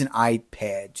I use an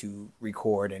iPad to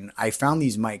record, and I found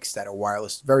these mics that are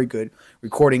wireless, very good.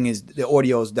 Recording is the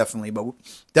audio is definitely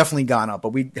gone up, but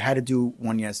we had to do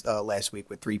one last week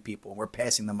with 3 people. We're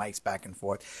passing the mics back and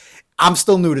forth. I'm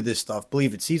still new to this stuff,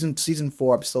 believe it. Season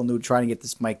 4, I'm still new, trying to get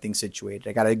this mic thing situated.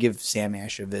 I got to give Sam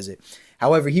Ash a visit.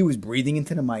 However, he was breathing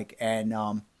into the mic, and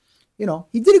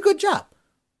he did a good job,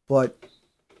 but.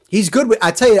 He's good with.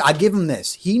 I tell you, I give him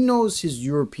this. He knows his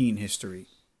European history.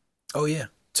 Oh yeah.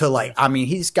 I mean,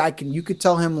 this guy can. You could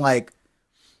tell him like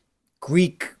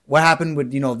Greek. What happened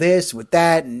with this, with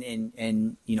that,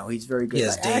 and he's very good. He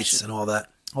has Like, dates actually- and all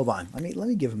that. Hold on, let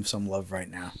me give him some love right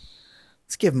now.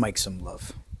 Let's give Mike some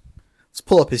love. Let's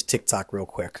pull up his TikTok real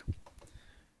quick.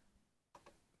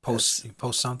 Post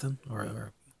something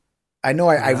or I know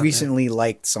Put it I out there. recently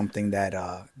liked something that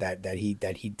he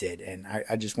did, and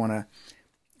I just want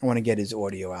to get his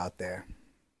audio out there.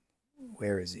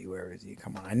 Where is he?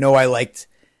 Come on. I know I liked.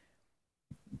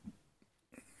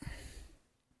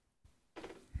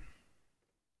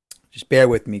 Just bear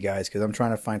with me, guys, because I'm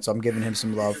trying to find. So I'm giving him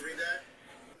some love.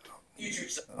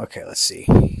 Okay, let's see.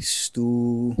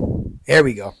 Stu. Here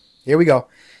we go.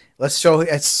 Let's show.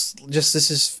 This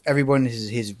is everyone.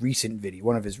 His recent video.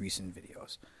 One of his recent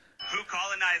videos. Who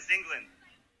colonized England?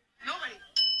 Nobody.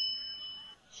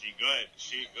 She good.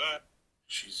 She good.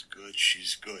 She's good.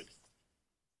 She's good.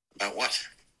 About what?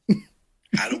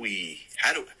 How do we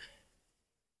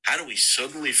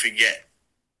suddenly forget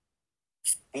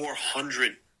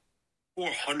 400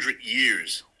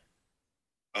 years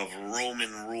of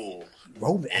Roman rule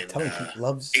Roman, I'm in telling you, he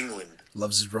loves England?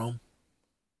 Loves his Rome.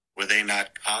 Were they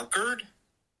not conquered?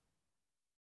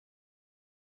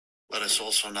 Let us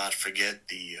also not forget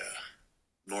the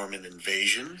Norman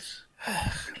invasions.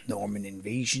 Norman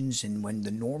invasions, and when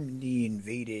the Normandy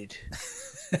invaded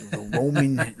the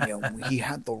Roman, he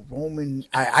had the Roman.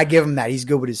 I give him that. He's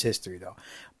good with his history, though.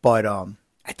 But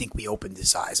I think we opened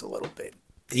his eyes a little bit.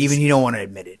 Even he don't want to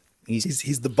admit it.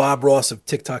 He's the Bob Ross of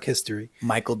TikTok history.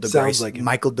 Michael DeGrasse. Sounds like him.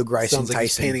 Michael DeGrasse Sounds like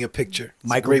he's Tyson. painting a picture. It's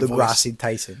Michael a great voice. DeGrasse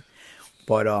Tyson.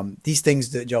 But these things,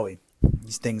 Joey,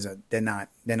 these things they're not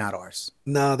ours.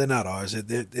 No, they're not ours.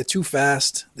 They're too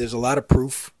fast. There's a lot of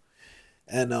proof,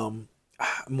 and I'm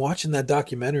watching that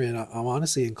documentary, and I'm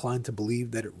honestly inclined to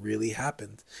believe that it really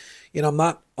happened. I'm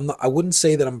not. I wouldn't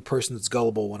say that I'm a person that's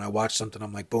gullible. When I watch something,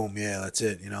 I'm like, boom, yeah, that's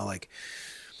it. Like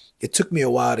it took me a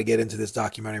while to get into this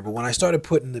documentary, but when I started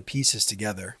putting the pieces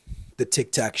together, the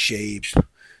Tic Tac shape,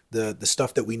 the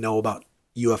stuff that we know about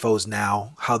UFOs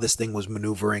now, how this thing was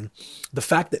maneuvering, the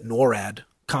fact that NORAD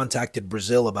contacted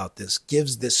Brazil about this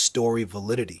gives this story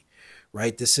validity,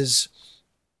 right? This is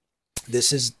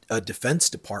a defense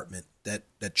department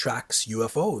that tracks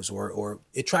UFOs or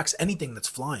it tracks anything that's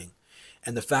flying.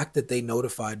 And the fact that they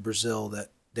notified Brazil that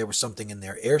there was something in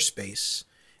their airspace,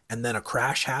 and then a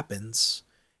crash happens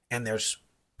and there's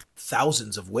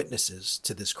thousands of witnesses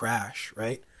to this crash,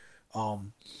 right?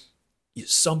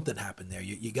 Something happened there.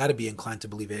 You got to be inclined to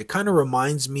believe it. It kind of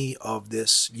reminds me of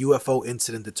this UFO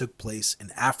incident that took place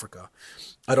in Africa.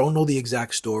 I don't know the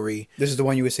exact story. This is the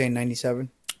one you were saying, 97?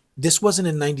 This wasn't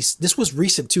in 90. This was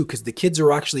recent too, because the kids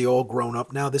are actually all grown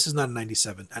up now. This is not in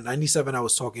 97. At 97, I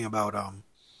was talking about a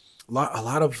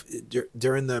lot of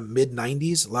during the mid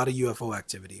 90s, a lot of UFO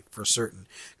activity for certain.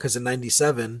 Because in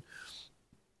 97,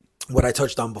 what I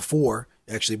touched on before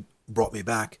actually brought me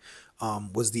back.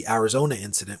 Was the Arizona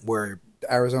incident where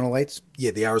The Arizona Lights? Yeah,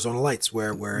 the Arizona Lights,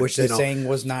 where which they're saying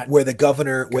was not where the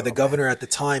governor at the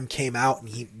time came out and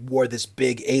he wore this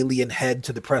big alien head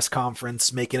to the press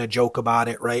conference, making a joke about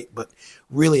it, right? But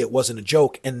really, it wasn't a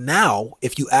joke. And now,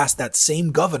 if you ask that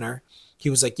same governor, he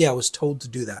was like, "Yeah, I was told to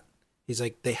do that." He's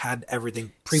like, they had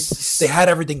everything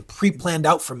pre-planned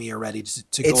out for me already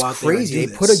to go out there and do They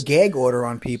this. put a gag order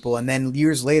on people, and then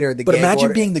years later, But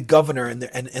imagine being the governor and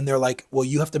they're like, well,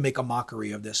 you have to make a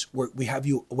mockery of this. We have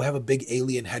a big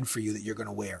alien head for you that you're going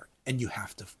to wear, and you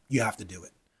have to do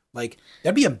it. Like,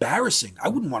 that'd be embarrassing. I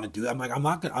wouldn't want to do it. I'm like, I'm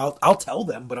not gonna. I'll tell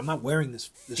them, but I'm not wearing this.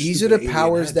 These are the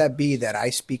powers that be that I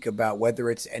speak about, whether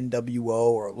it's NWO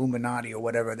or Illuminati or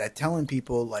whatever. That telling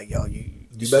people like, yo,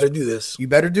 you better do this. You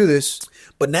better do this.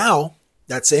 But now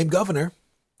that same governor,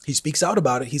 he speaks out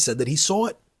about it. He said that he saw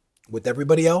it with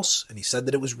everybody else, and he said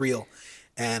that it was real.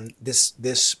 And this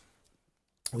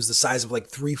was the size of like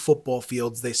 3 football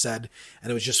fields, they said,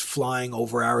 and it was just flying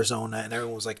over Arizona, and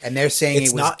everyone was like, and they're saying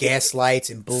it was gaslights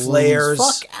and balloons. Flares.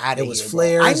 Fuck out of here. It was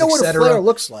flares. I know what a flare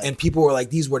looks like. And people were like,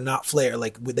 these were not flare.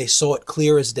 Like, they saw it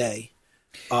clear as day.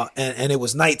 And it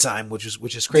was nighttime, which is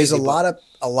crazy. There's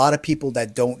a lot of people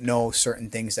that don't know certain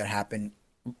things that happen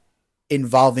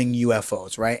involving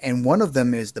UFOs, right? And one of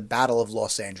them is the Battle of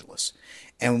Los Angeles,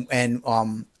 and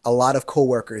a lot of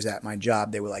coworkers at my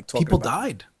job, they were like talking people about,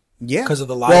 died. Yeah, because of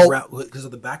the live round, because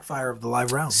of the backfire of the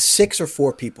live rounds. 6 or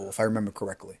 4 people, if I remember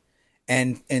correctly,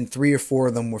 and 3 or 4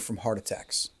 of them were from heart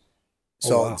attacks.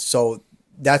 So so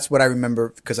that's what I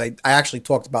remember, because I actually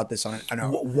talked about this on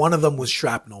one of them was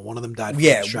shrapnel. One of them died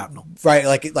from shrapnel. Right,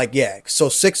 like yeah. So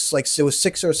 6, like it was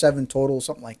 6 or 7 total,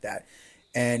 something like that.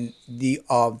 And the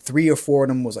 3 or 4 of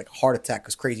them was like heart attack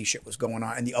because crazy shit was going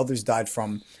on, and the others died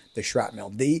from the shrapnel.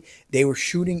 They were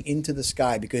shooting into the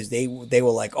sky because they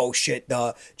were like, oh shit,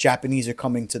 the Japanese are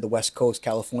coming to the West Coast,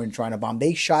 California, trying to bomb.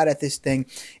 They shot at this thing,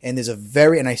 and there's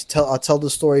I'll tell the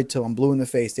story till I'm blue in the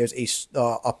face. There's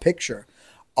a picture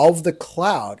of the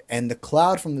cloud, and the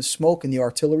cloud from the smoke and the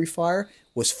artillery fire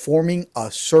was forming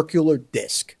a circular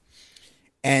disc.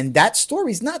 And that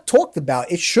story is not talked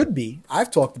about. It should be. I've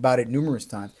talked about it numerous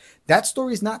times. That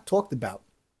story is not talked about.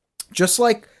 Just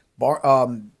like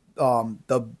the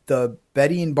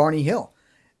Betty and Barney Hill.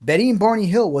 Betty and Barney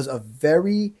Hill was a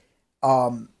very,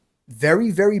 very,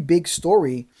 very big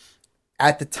story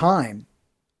at the time,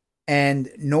 and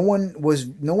no one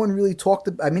really talked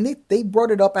about. I mean, they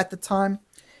brought it up at the time,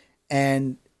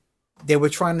 and they were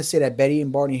trying to say that Betty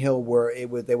and Barney Hill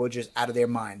they were just out of their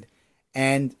mind,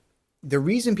 and the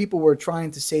reason people were trying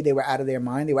to say they were out of their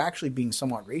mind, they were actually being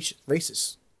somewhat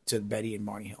racist. to Betty and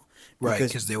Barney Hill. Right,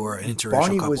 because they were an interracial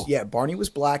Barney couple. Barney was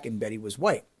black and Betty was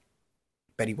white.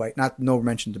 Betty White, no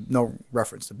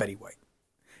reference to Betty White.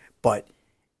 But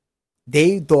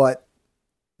they thought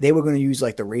they were going to use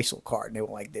like the racial card. And they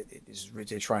were like,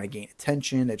 they're trying to gain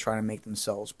attention. They're trying to make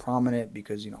themselves prominent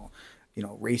because,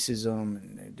 racism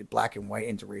and the black and white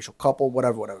interracial couple,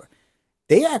 whatever.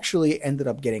 They actually ended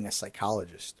up getting a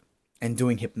psychologist and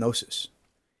doing hypnosis.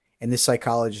 And this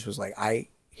psychologist was like, I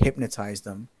hypnotized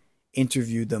them,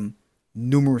 interviewed them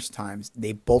numerous times.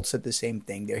 They both said the same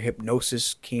thing. Their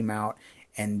hypnosis came out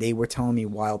and they were telling me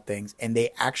wild things. And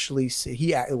they actually,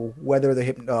 whether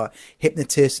the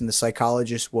hypnotist and the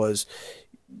psychologist was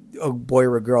a boy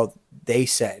or a girl, they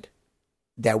said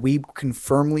that we can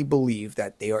firmly believe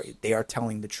that they are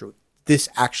telling the truth. This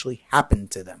actually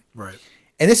happened to them. Right.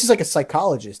 And this is like a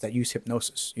psychologist that used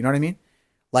hypnosis. You know what I mean?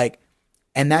 Like,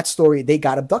 and that story, they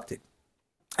got abducted.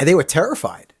 And they were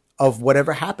terrified of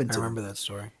whatever happened to them. I remember that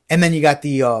story. And then you got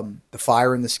the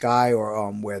fire in the sky,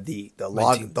 or where the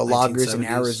loggers in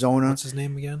Arizona. What's his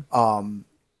name again? Oh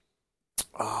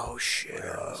shit!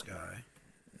 This guy.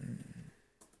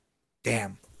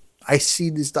 Damn, I see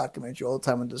this documentary all the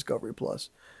time on Discovery Plus.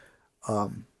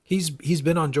 He's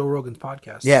been on Joe Rogan's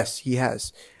podcast. Yes, he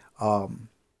has.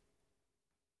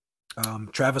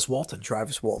 Travis Walton.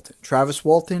 Travis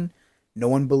Walton. No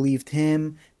one believed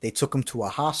him. They took him to a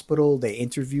hospital. They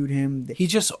interviewed him.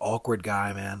 He's just an awkward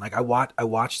guy, man. Like I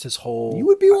watched his whole. You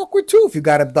would be awkward too if you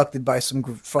got abducted by some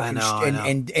fucking. I know.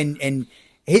 And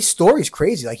his story's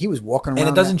crazy. Like he was walking around, and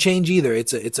it doesn't change either.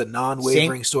 It's a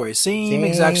non-wavering story. Same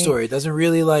exact story. It doesn't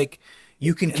really like.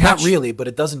 You can not really, but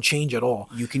it doesn't change at all.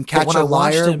 You can catch a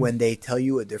liar when they tell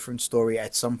you a different story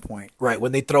at some point. Right,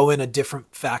 when they throw in a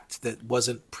different fact that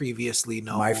wasn't previously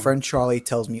known. My friend Charlie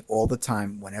tells me all the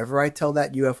time, whenever I tell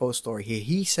that UFO story,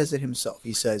 he says it himself.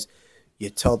 He says,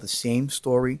 you tell the same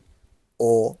story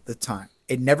all the time.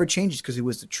 It never changes because it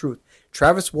was the truth.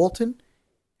 Travis Walton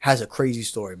has a crazy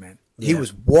story, man. Yeah. He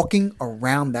was walking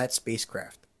around that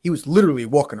spacecraft. He was literally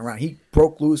walking around. He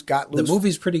broke loose, got loose. The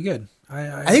movie's pretty good.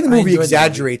 I think the movie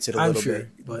exaggerates it a little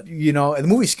bit. But and the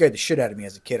movie scared the shit out of me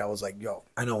as a kid. I was like, yo.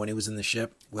 I know when he was in the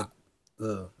ship.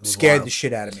 Scared the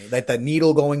shit out of me. Like the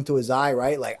needle going to his eye,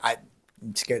 right? Like I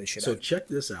scared the shit out of me. So check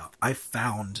this out. I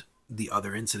found the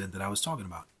other incident that I was talking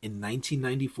about. In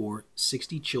 1994,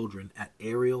 60 children at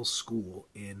Ariel School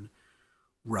in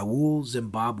Roswell,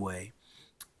 Zimbabwe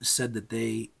said that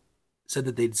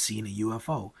they'd seen a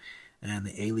UFO. And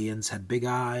the aliens had big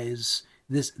eyes.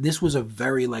 This was a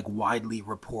very widely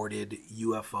reported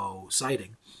UFO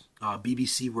sighting.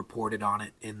 BBC reported on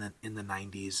it in the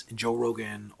 90s. And Joe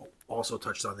Rogan also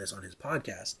touched on this on his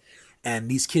podcast. And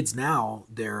these kids now,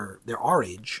 they're our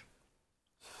age,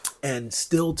 and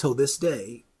still till this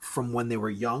day, from when they were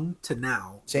young to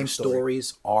now, same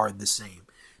stories are the same,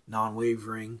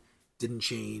 non-wavering. Didn't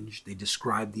change. They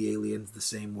described the aliens the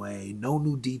same way. No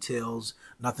new details.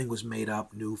 Nothing was made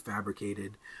up, new,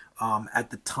 fabricated. At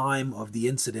the time of the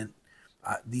incident,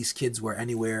 these kids were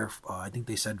anywhere, I think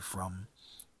they said from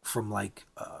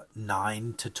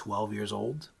 9 to 12 years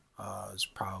old. It was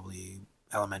probably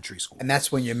elementary school. And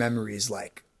that's when your memory is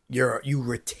you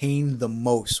retain the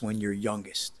most when you're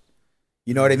youngest.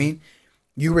 You know what I mean?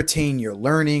 You retain your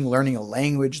learning a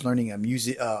language, learning a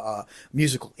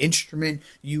musical instrument.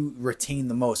 You retain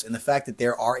the most. And the fact that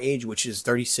they're our age, which is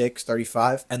 36,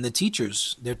 35. And the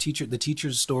teachers'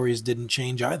 stories didn't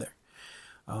change either.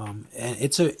 And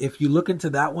if you look into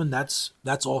that one, that's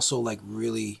also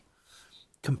really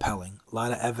compelling. A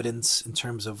lot of evidence in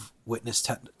terms of witness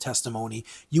testimony.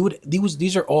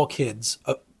 These are all kids.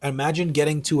 Imagine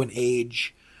getting to an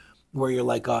age where you're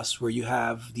like us, where you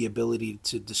have the ability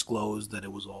to disclose that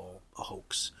it was all a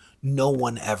hoax. No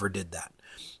one ever did that.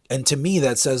 And to me,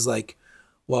 that says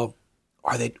well,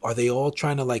 are they all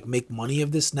trying to make money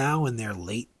of this now in their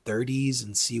late 30s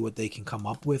and see what they can come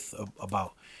up with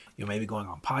about, maybe going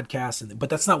on podcasts? But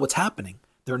that's not what's happening.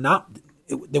 There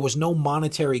was no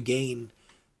monetary gain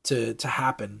to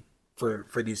happen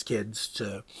for these kids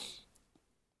to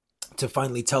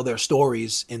finally tell their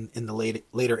stories in the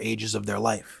later ages of their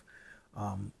life.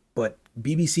 But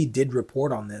BBC did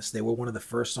report on this. They were one of the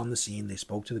first on the scene. They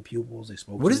spoke to the pupils. They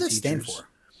spoke to the teachers. What does that stand for?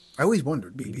 I always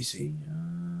wondered, BBC.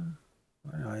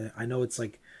 I know it's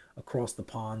across the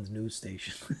pond news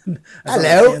station.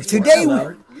 Hello.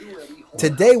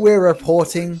 Today we're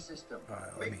reporting.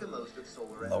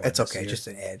 It's okay. Just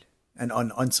an ad. An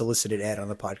unsolicited ad on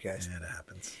the podcast. Yeah, that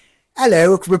happens.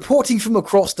 Hello, reporting from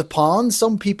across the pond,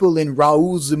 some people in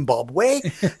Roswell, Zimbabwe,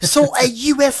 saw a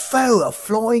UFO, a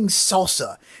flying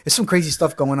saucer. There's some crazy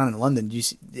stuff going on in London.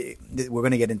 We're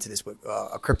going to get into this with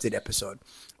a cryptid episode,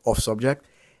 off subject.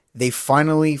 they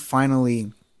finally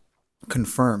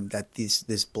confirmed that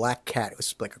this black cat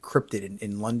was like a cryptid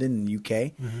in London in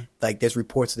UK. Like there's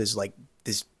reports of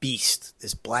this beast,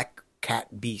 this black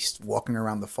cat beast walking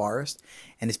around the forest,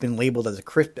 and it's been labeled as a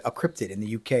cryptid in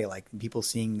the UK. Like people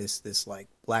seeing this like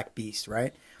black beast,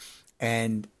 right?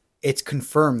 And it's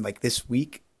confirmed like this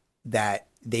week that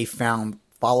they found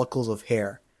follicles of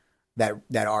hair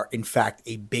that are in fact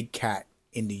a big cat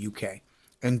in the UK.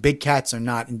 And big cats are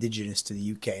not indigenous to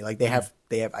the UK. Like they have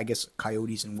I guess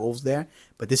coyotes and wolves there,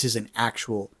 but this is an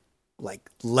actual like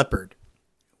leopard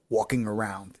walking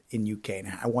around in UK,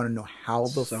 and I want to know how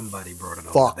the Somebody brought it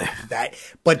fuck over there. that.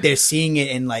 But they're seeing it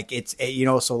in like it's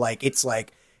so like it's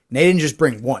like they didn't just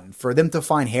bring one for them to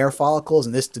find hair follicles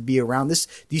and this to be around this.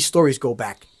 These stories go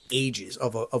back ages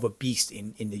of a beast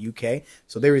in the UK.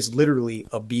 So there is literally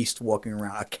a beast walking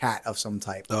around, a cat of some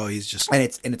type. Oh, he's just and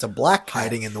it's a black cat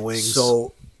hiding in the wings.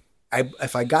 So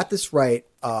if I got this right,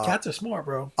 cats are smart,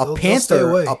 bro. a They'll stay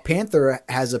away. panther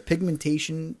has a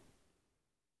pigmentation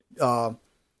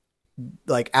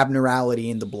like abnormality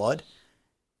in the blood,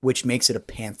 which makes it a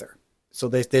panther. So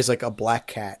there's like a black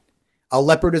cat. A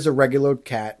leopard is a regular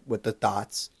cat with the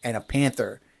dots, and a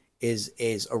panther is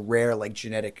a rare like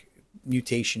genetic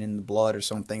mutation in the blood or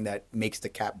something that makes the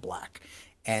cat black.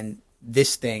 And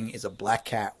this thing is a black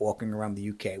cat walking around the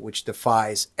UK, which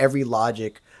defies every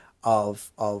logic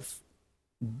of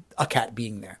a cat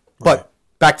being there. Right. But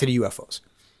back to the UFOs.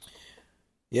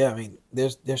 Yeah, I mean,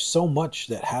 there's so much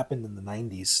that happened in the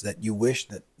 90s that you wish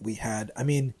that we had. I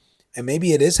mean, and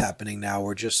maybe it is happening now,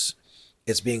 or just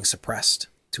it's being suppressed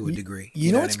to a degree.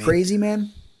 You know what's crazy,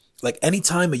 man? Like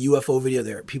anytime a UFO video,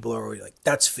 there people are already like,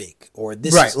 "That's fake," or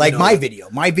 "This." Right, is, like my video.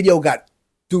 My video got,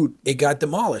 dude. It got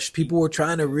demolished. People were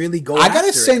trying to really go. I gotta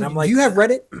after send. it. And I'm like, do you have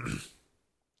Reddit?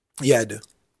 Yeah, I do.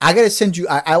 I gotta send you.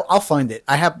 I'll find it.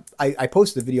 I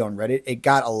posted the video on Reddit. It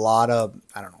got a lot of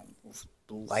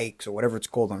likes or whatever it's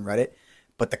called on Reddit,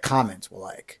 but the comments were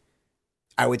like,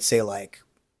 I would say like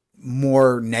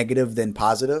more negative than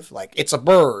positive. Like it's a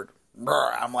bird.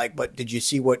 Brr. I'm like, but did you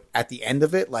see what at the end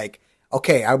of it? Like,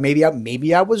 okay,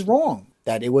 maybe I was wrong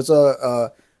that it was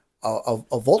a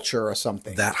vulture or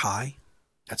something. That high?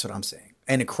 That's what I'm saying.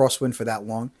 And a crosswind for that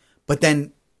long. But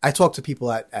then I talk to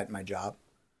people at my job,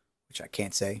 which I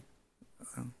can't say,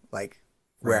 like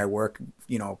where I work,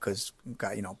 because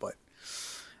but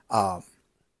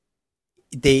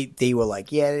they were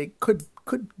like, yeah, it could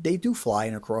they do fly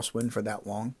in a crosswind for that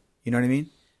long? You know what I mean?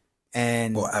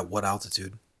 And Well, at what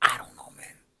altitude? I don't know,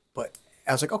 man. But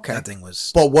I was like, okay. That thing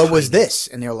was. But what was tiny. this?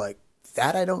 And they're like,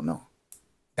 that I don't know.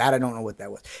 That I don't know what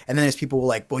that was. And then there's people who were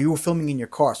like, well, you were filming in your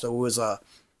car, so it was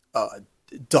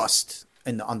dust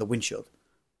on the windshield.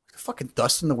 Fucking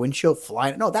dust in the windshield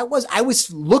flying. No, I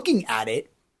was looking at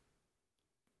it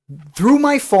through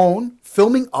my phone,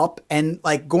 filming up and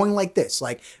like going like this.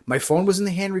 Like my phone was in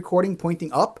the hand recording,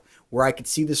 pointing up where I could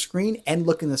see the screen and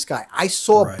look in the sky. I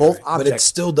saw both objects. But it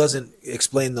still doesn't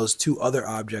explain those two other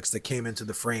objects that came into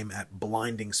the frame at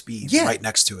blinding speed right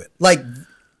next to it. Like,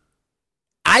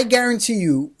 I guarantee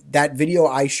you that video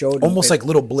I showed. Almost like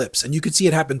little blips. And you could see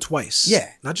it happen twice. Yeah.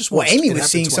 Not just Well, once. Amy It was happened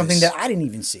seeing twice. something that I didn't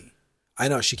even see. I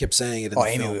know. She kept saying it in the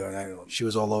film. She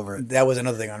was all over it. That was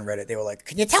another thing on Reddit. They were like,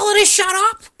 can you tell her to shut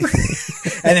up?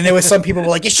 And then there was some people who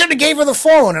were like, you should have gave her the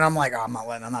phone. And I'm like, oh, I'm not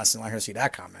letting her see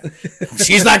that comment.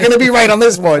 She's not going to be right on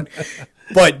this one.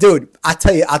 But dude, I'll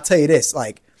tell you this,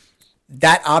 like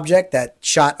that object that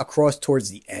shot across towards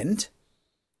the end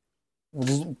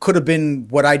could have been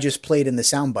what I just played in the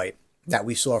soundbite that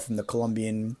we saw from the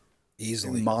Colombian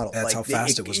easily model. That's like, how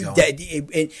fast it was going.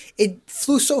 It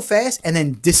flew so fast and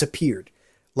then disappeared.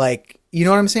 Like, you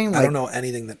know what I'm saying? Like, I don't know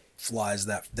anything that flies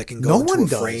that can go no into one a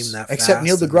does, frame that except fast.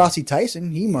 Neil deGrasse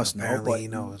Tyson. He must know, apparently but he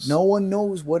knows. no one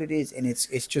knows what it is, and it's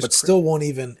just. But still won't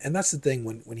even. And that's the thing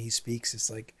when he speaks, it's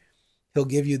like he'll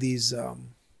give you these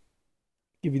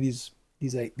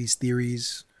these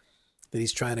theories that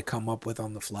he's trying to come up with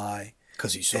on the fly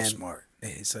because he's so smart.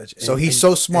 He's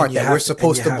so smart that we're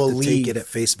supposed to believe take it at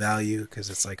face value because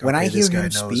it's like when I hear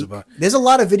him speak. There's a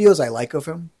lot of videos I like of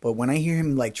him, but when I hear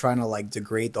him like trying to like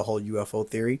degrade the whole UFO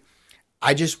theory,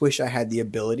 I just wish I had the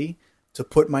ability to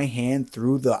put my hand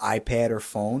through the iPad or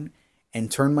phone and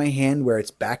turn my hand where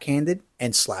it's backhanded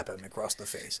and slap him across the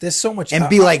face. There's so much, and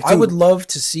be like, I would love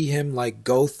to see him like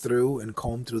go through and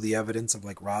comb through the evidence of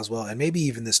like Roswell and maybe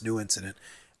even this new incident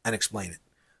and explain it.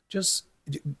 Just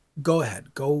go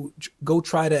ahead, go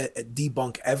try to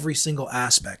debunk every single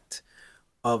aspect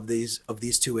of these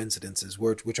two incidences,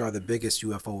 which are the biggest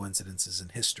UFO incidences in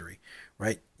history,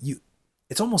 right?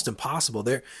 It's almost impossible.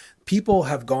 People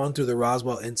have gone through the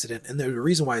Roswell incident, and the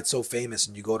reason why it's so famous,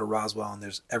 and you go to Roswell and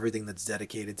there's everything that's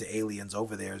dedicated to aliens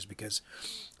over there, is because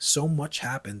so much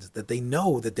happened that they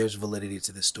know that there's validity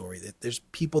to this story, that there's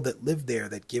people that live there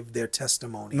that give their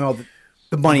testimony. No,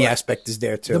 the money aspect is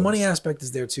there too. The money aspect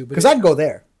is there too. Because I'd go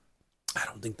there. I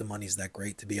don't think the money's that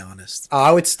great, to be honest.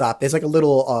 I would stop. There's like a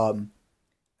little, I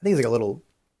think it's like a little,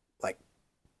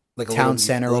 Like a town little-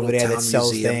 center little over there that town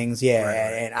sells museum. things. Yeah,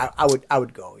 Right. and I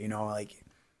would go. You know, like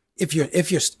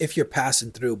If you're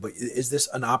passing through, but is this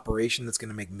an operation that's going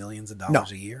to make millions of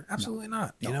dollars a year? Absolutely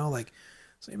not. No. You know, like,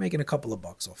 so you're making a couple of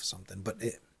bucks off of something. But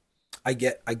I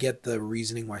get the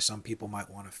reasoning why some people might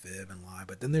want to fib and lie.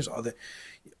 But then there's other.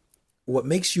 What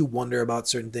makes you wonder about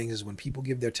certain things is when people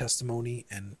give their testimony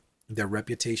and their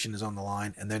reputation is on the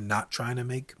line, and they're not trying to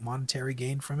make monetary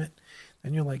gain from it.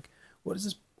 Then you're like, what is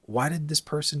this? Why did this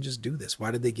person just do this?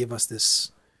 Why did they give us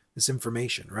this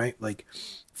information, right? Like,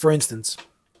 for instance,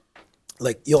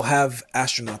 like you'll have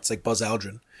astronauts like Buzz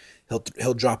Aldrin.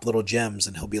 He'll drop little gems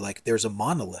and he'll be like, "There's a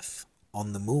monolith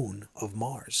on the moon of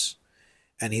Mars,"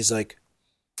 and he's like,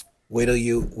 "Wait till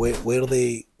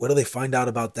they find out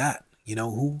about that. You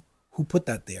know who put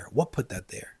that there? What put that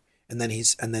there?" And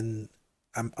then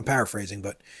I'm paraphrasing,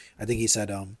 but I think he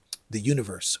said the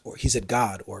universe, or he said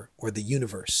God, or the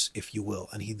universe, if you will.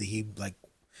 And he like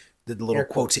did the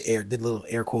little did little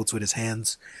air quotes with his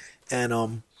hands.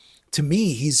 And to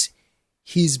me,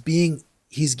 he's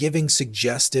giving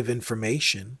suggestive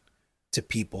information to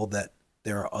people that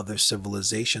there are other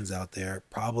civilizations out there,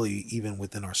 probably even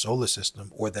within our solar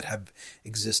system, or that have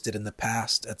existed in the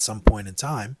past at some point in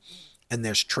time. And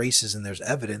there's traces and there's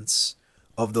evidence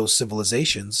of those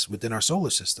civilizations within our solar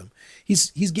system.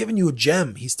 He's giving you a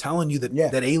gem. He's telling you that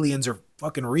that aliens are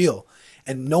fucking real,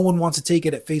 and no one wants to take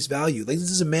it at face value. Like, this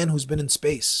is a man who's been in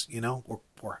space, you know, or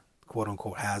quote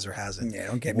unquote has or hasn't. Yeah,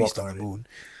 don't get me started. On the moon.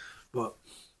 But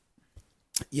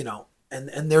you know,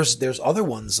 and there's other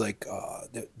ones like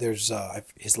there's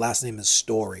his last name is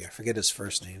Story. I forget his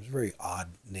first name. It's a very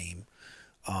odd name.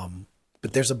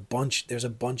 But there's a bunch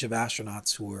of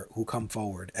astronauts who come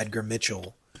forward. Edgar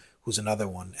Mitchell, who's another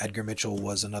one. Edgar Mitchell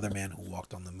was another man who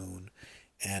walked on the moon,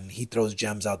 and he throws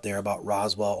gems out there about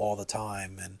Roswell all the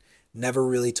time, and never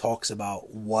really talks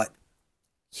about what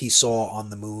he saw on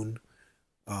the moon,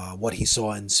 what he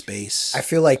saw in space. I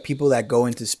feel like people that go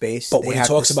into space, but when he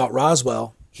talks about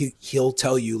Roswell, he'll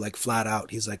tell you like flat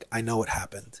out. He's like, I know it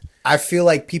happened. I feel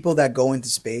like people that go into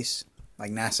space,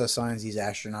 like NASA signs these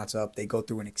astronauts up, they go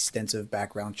through an extensive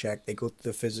background check. They go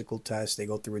through the physical test. They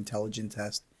go through intelligence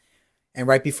test. And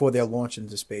right before they're launched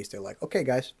into space, they're like, okay,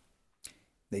 guys,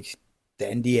 the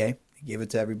NDA, they give it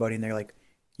to everybody, and they're like,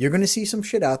 you're going to see some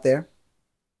shit out there.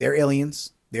 They're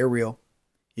aliens. They're real.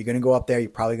 You're going to go up there. You're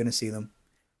probably going to see them.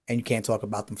 And you can't talk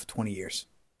about them for 20 years.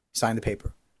 Sign the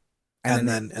paper. And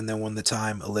then when the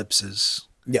time ellipses.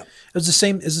 Yeah. It's the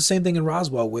same thing in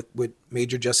Roswell with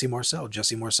Major Jesse Marcel.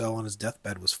 Jesse Marcel on his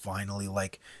deathbed was finally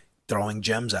like throwing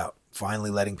gems out, finally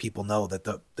letting people know that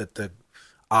the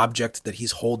object that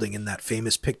he's holding in that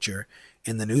famous picture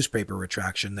in the newspaper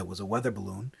retraction that was a weather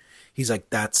balloon, he's like,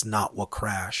 that's not what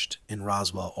crashed in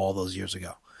Roswell all those years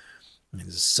ago. And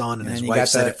his son and his wife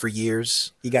said it for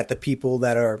years. You got the people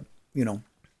that are, you know,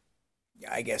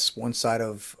 I guess one side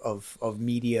of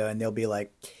media, and they'll be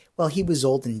like, well, he was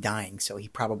old and dying, so he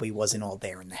probably wasn't all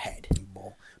there in the head.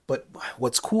 But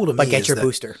what's cool to me but get is your that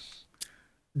booster.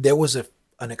 There was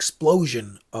an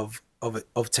explosion of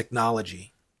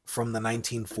technology from the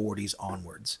 1940s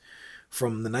onwards.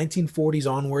 From the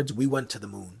 1940s onwards, we went to the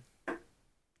moon.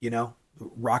 You know,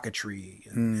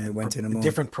 rocketry and went to the moon.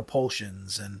 Different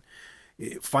propulsions, and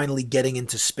finally getting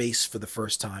into space for the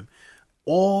first time.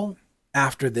 All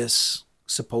after this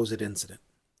supposed incident.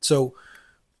 So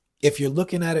if you're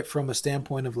looking at it from a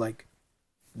standpoint of like,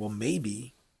 well,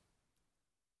 maybe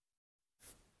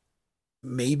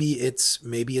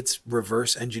it's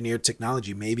reverse engineered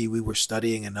technology. Maybe we were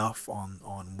studying enough on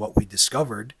what we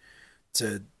discovered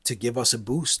to give us a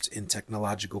boost in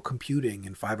technological computing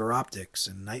and fiber optics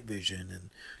and night vision and,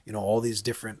 you know, all these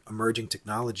different emerging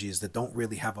technologies that don't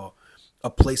really have a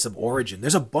place of origin.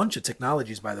 There's a bunch of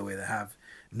technologies, by the way, that have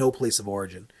no place of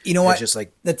origin. You know what? Just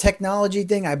like the technology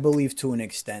thing, I believe to an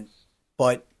extent,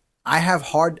 but I have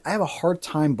a hard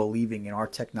time believing in our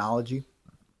technology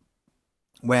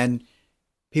when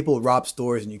people rob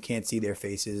stores and you can't see their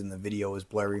faces and the video is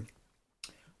blurry.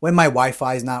 When my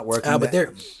Wi-Fi is not working, but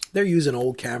they're using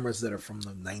old cameras that are from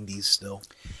the 90s still.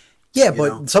 Yeah,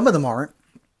 but some of them aren't.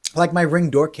 Like my Ring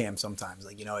door cam sometimes,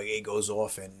 like, you know, it goes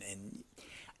off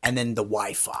and then the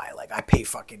Wi-Fi, like I pay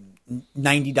fucking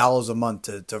 $90 a month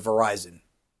to Verizon.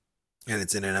 And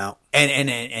it's in and out.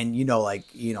 And you know, like,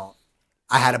 you know,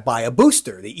 I had to buy a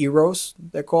booster, the Eros,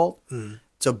 they're called,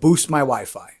 to boost my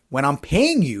Wi-Fi. When I'm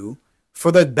paying you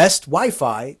for the best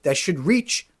Wi-Fi that should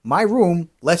reach my room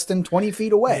less than 20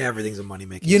 feet away. Yeah, everything's a money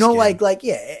making. You know, scam. like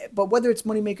yeah, but whether it's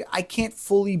money maker, I can't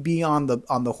fully be on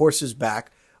the horse's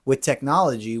back with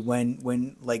technology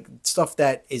when like stuff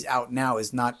that is out now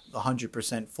is not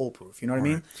 100% foolproof. You know what I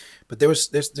mean? But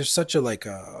there's such a like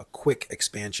a quick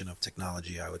expansion of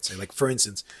technology, I would say. Like for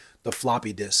instance, the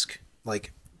floppy disk.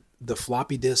 Like the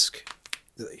floppy disk,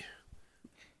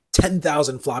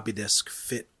 10,000 floppy disk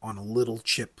fit on a little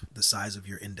chip the size of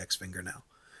your index finger now.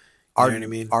 You know what I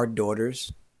mean? Our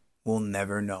daughters will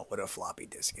never know what a floppy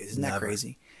disk is. Isn't that Never.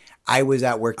 crazy? I was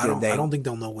at work the other day. I don't think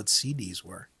they'll know what CDs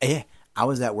were. Yeah, I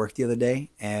was at work the other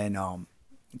day and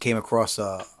came across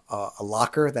a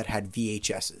locker that had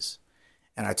VHSs.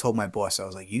 And I told my boss, I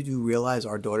was like, you do realize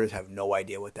our daughters have no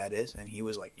idea what that is? And he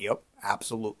was like, yep,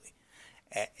 absolutely.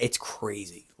 It's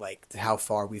crazy, like how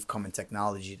far we've come in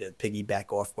technology, to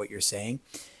piggyback off what you're saying.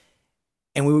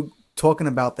 And we were talking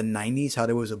about the 90s, how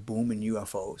there was a boom in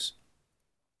UFOs.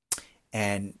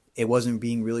 And it wasn't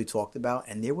being really talked about.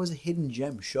 And there was a hidden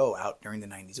gem show out during the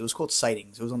 90s. It was called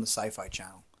Sightings. It was on the Sci-Fi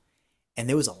Channel. And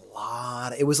there was a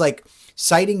lot. It was like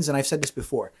Sightings, and I've said this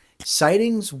before.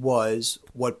 Sightings was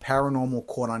what Paranormal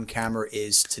Caught on Camera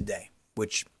is today.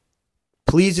 Which,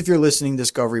 please, if you're listening,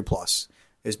 Discovery Plus.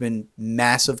 There's been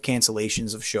massive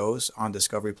cancellations of shows on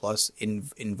Discovery Plus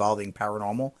involving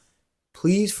paranormal.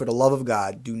 Please, for the love of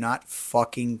God, do not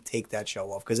fucking take that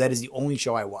show off, because that is the only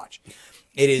show I watch.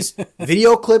 It is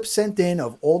video clips sent in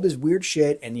of all this weird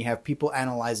shit, and you have people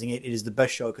analyzing it. It is the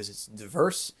best show because it's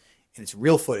diverse and it's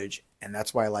real footage, and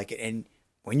that's why I like it. And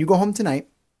when you go home tonight,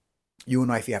 you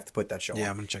and I, if you have to put that show on.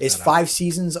 I'm gonna check It's that out. 5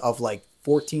 seasons of like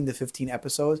 14 to 15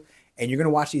 episodes, and you're gonna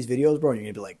watch these videos, bro, and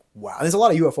you're gonna be like, wow. And there's a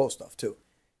lot of UFO stuff too.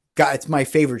 God, it's my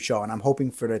favorite show, and I'm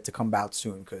hoping for it to come out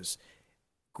soon because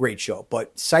great show.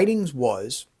 But Sightings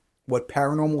was what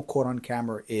Paranormal Caught on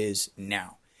Camera is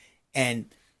now,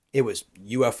 and it was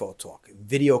UFO talk,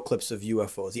 video clips of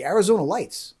UFOs. The Arizona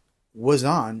Lights was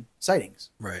on Sightings.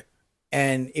 Right.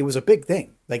 And it was a big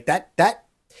thing. Like that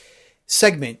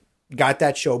segment got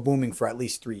that show booming for at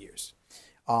least 3 years.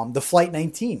 The Flight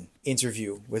 19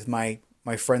 interview with my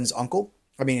friend's uncle.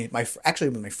 I mean, actually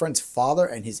with my friend's father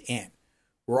and his aunt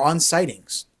were on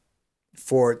Sightings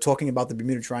for talking about the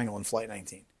Bermuda Triangle and Flight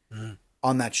 19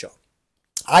 on that show.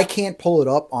 I can't pull it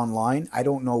up online. I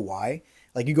don't know why.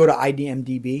 Like, you go to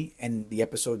IMDb and the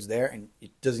episode's there, and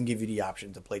it doesn't give you the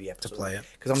option to play the episode. To play it.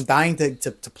 Because I'm dying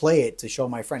to play it, to show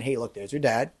my friend, hey, look, there's your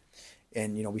dad.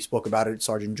 And, you know, we spoke about it,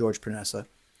 Sergeant George Pranessa.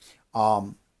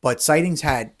 But Sightings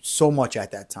had so much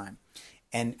at that time.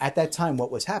 And at that time,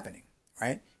 what was happening,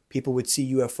 right? People would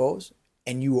see UFOs,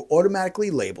 and you were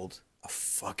automatically labeled a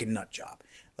fucking nut job.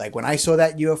 Like, when I saw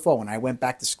that UFO, when I went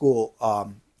back to school,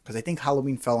 because I think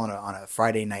Halloween fell on a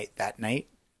Friday night that night.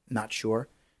 Not sure.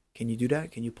 Can you do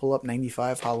that? Can you pull up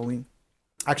 95 Halloween?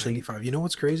 Actually, 95. You know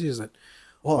what's crazy is that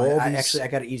I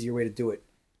got an easier way to do it.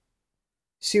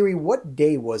 Siri, what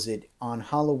day was it on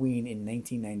Halloween in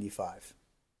 1995?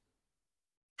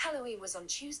 Halloween was on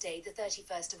Tuesday, the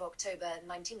 31st of October,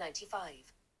 1995.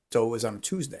 So it was on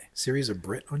Tuesday. Siri's a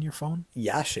Brit on your phone?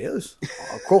 Yeah, she is.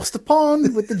 Across the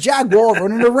pond with the Jaguar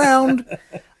running around.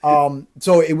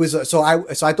 So it was. So I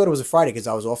thought it was a Friday because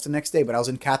I was off the next day, but I was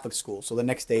in Catholic school. So the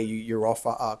next day you're off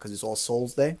because it's All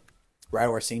Souls Day, right,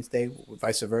 or Saints Day,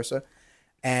 vice versa.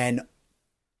 And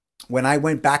when I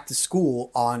went back to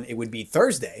school it would be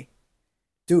Thursday,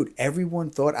 dude, everyone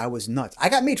thought I was nuts. I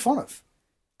got made fun of.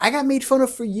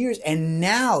 For years, and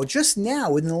now, just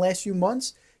now, within the last few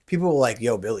months, people were like,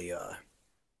 "Yo, Billy,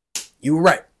 you were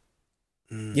right."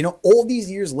 You know, all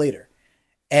these years later.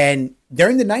 And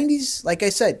during the 90s, like I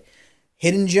said,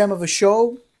 hidden gem of a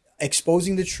show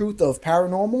exposing the truth of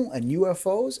paranormal and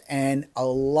UFOs, and a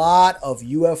lot of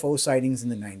UFO sightings in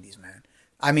the 90s, man.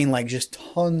 I mean, like, just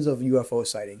tons of UFO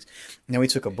sightings. And then we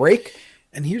took a break.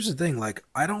 And here's the thing, like,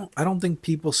 I don't think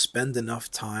people spend enough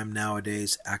time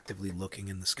nowadays actively looking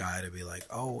in the sky to be like,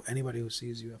 oh, anybody who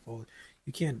sees UFOs.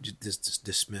 You can't just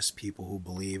dismiss people who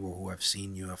believe or who have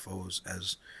seen UFOs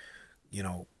as, you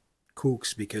know,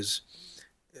 kooks, because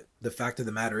the fact of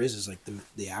the matter is like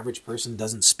the average person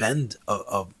doesn't spend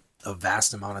a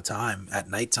vast amount of time at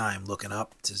nighttime looking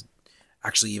up to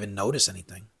actually even notice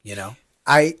anything, you know?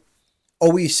 I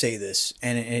always say this,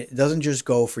 and it doesn't just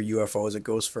go for UFOs, it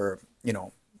goes for, you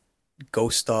know,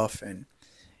 ghost stuff, and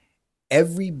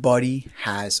everybody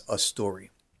has a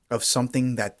story of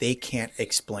something that they can't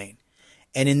explain.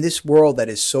 And in this world that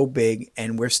is so big,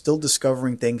 and we're still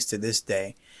discovering things to this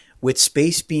day, with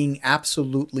space being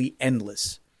absolutely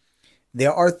endless,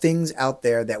 there are things out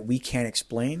there that we can't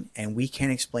explain, and we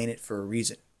can't explain it for a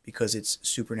reason, because it's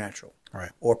supernatural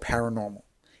or paranormal.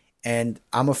 And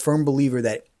I'm a firm believer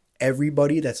that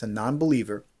everybody that's a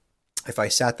non-believer, if I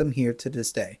sat them here to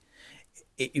this day,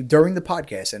 during the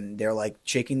podcast, and they're like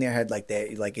shaking their head like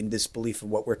they like in disbelief of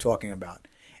what we're talking about,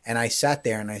 and I sat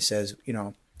there and I says,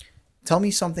 tell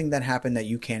me something that happened that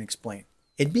you can't explain.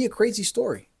 It'd be a crazy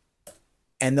story,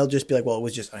 and they'll just be like, well, it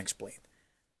was just unexplained.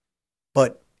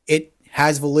 But it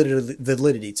has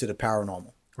validity to the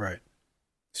paranormal, right?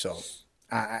 So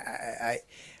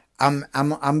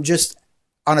I'm just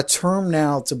on a term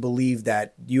now to believe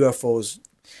that UFOs,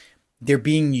 they're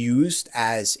being used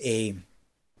as a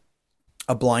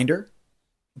blinder,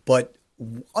 but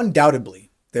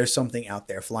undoubtedly there's something out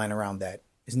there flying around that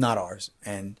is not ours,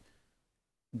 and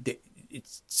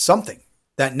it's something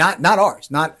that not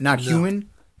ours, not human.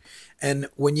 And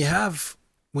when you have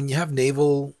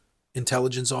naval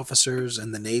intelligence officers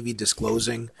and the Navy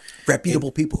disclosing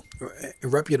reputable people,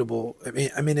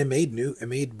 I mean, it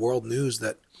made world news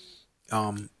that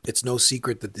it's no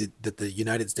secret that the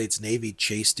United States Navy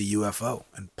chased a UFO,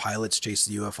 and pilots chased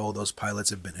the UFO. Those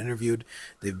pilots have been interviewed.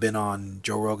 They've been on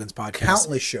Joe Rogan's podcast.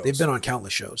 Countless shows. They've been on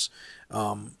countless shows.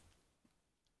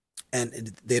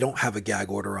 And they don't have a gag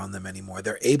order on them anymore.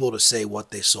 They're able to say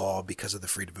what they saw because of the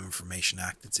Freedom of Information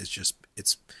Act.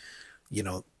 It's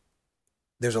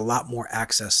there's a lot more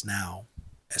access now,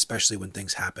 especially when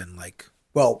things happen like...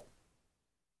 Well,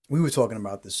 we were talking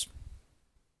about this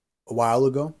a while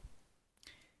ago.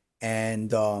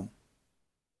 And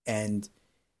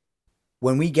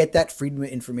when we get that Freedom of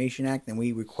Information Act and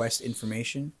we request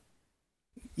information,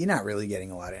 you're not really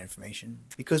getting a lot of information,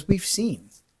 because we've seen,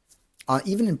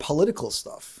 even in political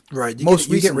stuff, right? You most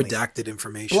get recently, redacted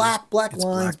information, black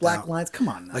lines. Come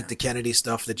on, now. Like the Kennedy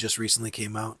stuff that just recently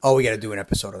came out. Oh, we got to do an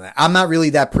episode on that. I'm not really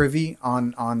that privy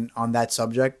on that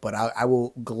subject, but I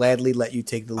will gladly let you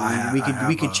take the lead.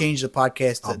 We could change the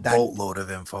podcast to that boatload of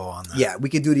info on that. Yeah, we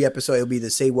could do the episode. It'll be the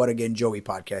Say What Again Joey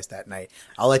podcast that night.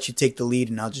 I'll let you take the lead,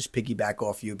 and I'll just piggyback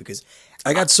off you, because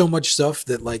I got so much stuff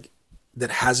that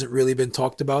hasn't really been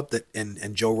talked about, that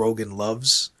and Joe Rogan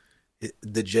loves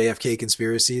the JFK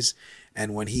conspiracies,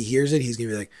 and when he hears it, he's gonna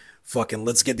be like, fucking,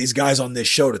 let's get these guys on this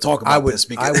show to talk about this.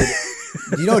 Because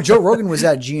Joe Rogan was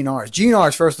at GNR's.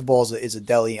 GNR's, first of all, is a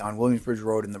deli on Williamsbridge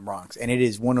Road in the Bronx, and it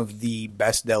is one of the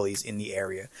best delis in the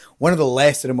area. One of the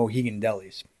last of the Mohegan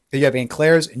delis. You have Aunt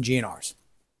Claire's and GNR's.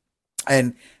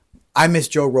 And I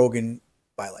missed Joe Rogan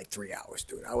by like 3 hours,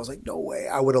 dude. I was like, no way.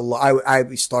 I'd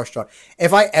be starstruck.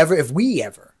 If we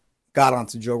ever got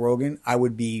onto Joe Rogan, I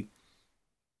would be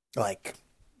like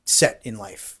set in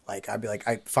life. Like, I'd be like,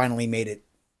 I finally made it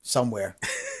somewhere,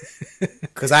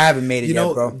 because I haven't made it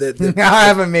yet, bro. I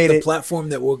haven't made it. The platform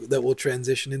that we'll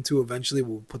transition into eventually,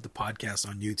 we'll put the podcast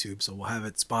on YouTube, so we'll have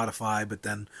it Spotify, but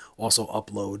then also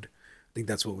upload. I think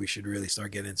that's what we should really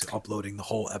start getting into, uploading the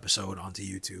whole episode onto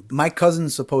YouTube. My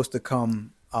cousin's supposed to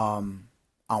come on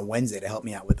Wednesday to help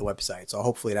me out with the website, so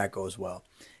hopefully that goes well.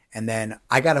 And then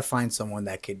I gotta find someone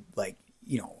that could, like,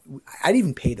 I'd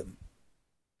even pay them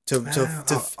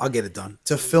I'll get it done,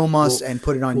 to film us and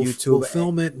put it on YouTube. We'll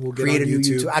film it. We'll create a new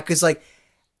YouTube. Because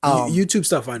YouTube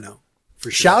stuff, I know.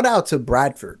 For sure. Shout out to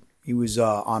Bradford. He was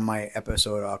on my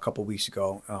episode a couple weeks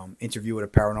ago. Interview with a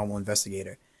paranormal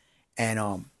investigator, and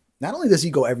not only does he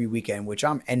go every weekend, which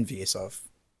I'm envious of.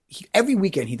 Every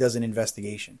weekend he does an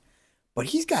investigation, but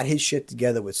he's got his shit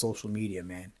together with social media,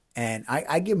 man. And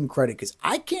I give him credit, because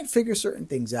I can't figure certain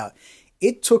things out.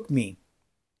 It took me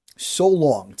so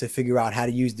long to figure out how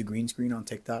to use the green screen on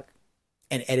TikTok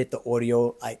and edit the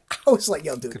audio. I was like,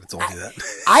 yo, dude,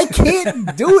 I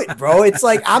can't do it, bro. It's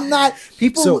like, I'm not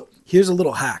people. So here's a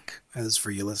little hack, as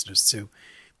for you listeners too.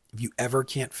 If you ever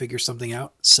can't figure something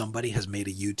out, somebody has made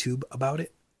a YouTube about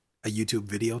it, a YouTube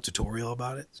video tutorial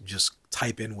about it. So just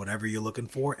type in whatever you're looking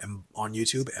for and on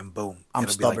YouTube, and boom. I'm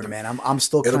stubborn, man. I'm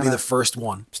still it'll be the first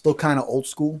one. Still kind of old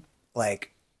school. Like,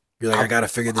 you're like, I got to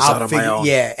figure this out on my own.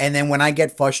 Yeah. And then when I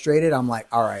get frustrated, I'm like,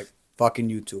 all right, fucking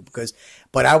YouTube.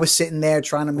 But I was sitting there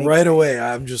trying to make... Right away,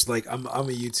 I'm just like, I'm a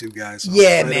YouTube guy. So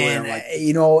yeah, man. Like,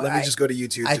 let me just go to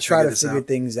YouTube I try to figure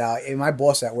things out. And my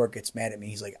boss at work gets mad at me.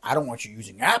 He's like, I don't want you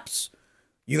using apps.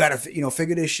 You got to,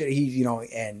 figure this shit.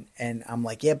 And I'm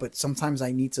like, yeah, but sometimes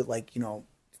I need to,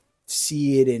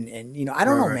 see it. And I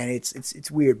don't know, man. It's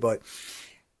weird, but...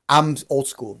 I'm old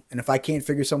school, and if I can't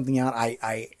figure something out, I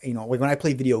like when I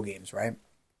play video games, right?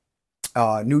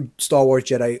 New Star Wars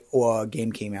Jedi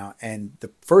game came out, and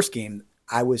the first game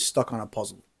I was stuck on a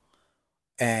puzzle,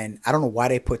 And I don't know why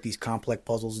they put these complex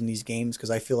puzzles in these games,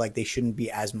 because I feel like they shouldn't be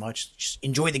as much. Just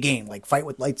enjoy the game, like fight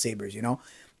with lightsabers, you know?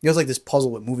 There's like this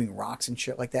puzzle with moving rocks and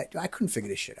shit like that. I couldn't figure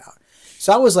this shit out.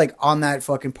 So I was like on that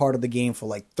fucking part of the game for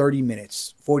like 30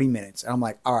 minutes, 40 minutes. And I'm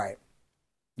like, all right,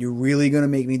 you're really going to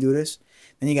make me do this?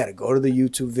 Then you got to go to the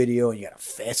YouTube video and you got to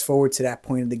fast forward to that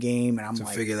point of the game. And I'm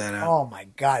like, figure that out. Oh my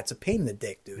God, it's a pain in the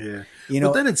dick, dude. Yeah. You know,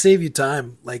 but then it saved you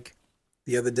time. Like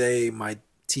the other day, my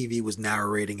TV was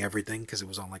narrating everything because it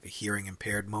was on like a hearing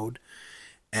impaired mode.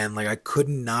 And like I could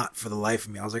not for the life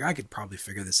of me. I was like, I could probably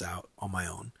figure this out on my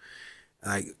own.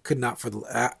 I could not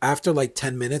after like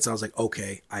 10 minutes, I was like,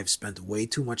 okay, I've spent way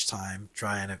too much time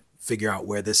trying to figure out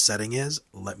where this setting is.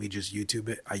 Let me just YouTube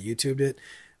it. I YouTubed it.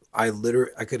 I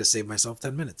could have saved myself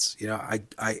 10 minutes. You know,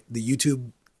 the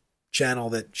YouTube channel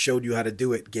that showed you how to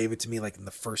do it gave it to me like in the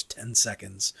first 10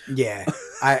 seconds. Yeah,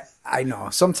 I know.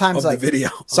 Sometimes like the video.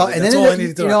 So like, and that's then all I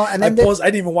needed to know. And then I paused. I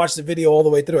didn't even watch the video all the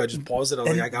way through. I just paused it. I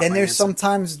was like, I got. Then my there's answer.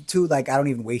 sometimes too, like I don't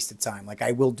even waste the time. Like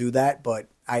I will do that, but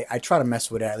I try to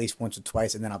mess with it at least once or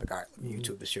twice, and then I'll be like, all right, let me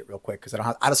YouTube this shit real quick, because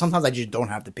sometimes I just don't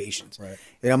have the patience. Right.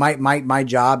 You know, my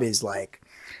job is like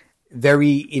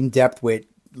very in depth with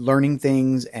learning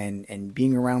things and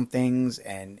being around things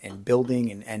and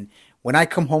building and when I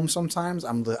come home sometimes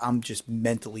I'm just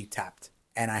mentally tapped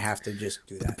and I have to just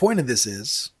do that. The point of this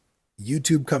is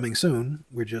YouTube coming soon.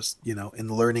 We're just, you know, in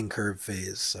the learning curve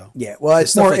phase. So yeah, well,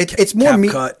 it's more like it's more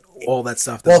CapCut, all that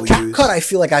stuff that we use. CapCut, I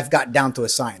feel like I've got down to a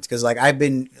science, because like I've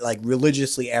been like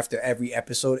religiously after every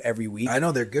episode every week. I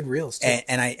know they're good reels too.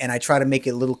 And I try to make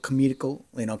it a little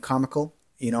comical,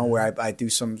 you know, where I do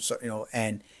some, you know,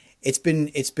 and it's been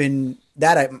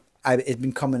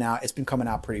coming out. It's been coming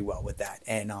out pretty well with that.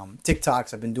 And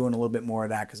TikToks, I've been doing a little bit more of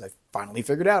that because I finally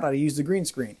figured out how to use the green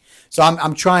screen. So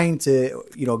I'm trying to,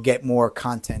 you know, get more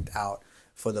content out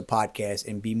for the podcast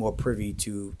and be more privy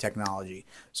to technology.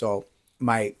 So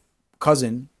my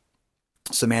cousin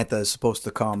Samantha is supposed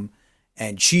to come,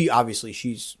 and she's,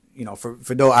 you know,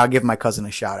 for though I'll give my cousin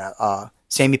a shout out.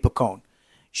 Sammy Pacone.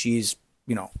 She's,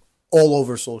 you know, all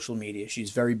over social media.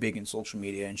 She's very big in social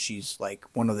media, and she's like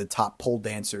one of the top pole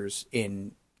dancers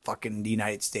in fucking the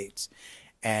United States.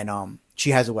 And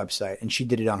she has a website, and she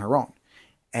did it on her own.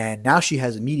 And now she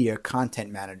has a media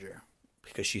content manager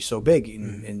because she's so big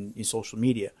in social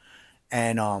media.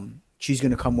 And she's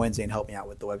gonna come Wednesday and help me out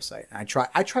with the website. And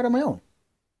I tried on my own,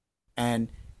 and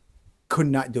could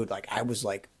not do it. Like I was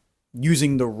like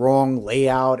using the wrong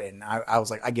layout, and I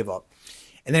was like, I give up.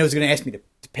 And then it was gonna ask me to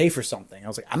pay for something. I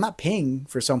was like, I'm not paying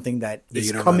for something that is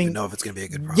you don't coming. even know if it's going to be a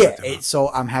good product. Yeah, so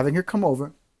I'm having her come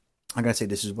over. I'm going to say,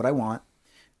 this is what I want.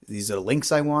 These are the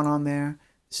links I want on there.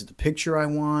 This is the picture I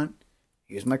want.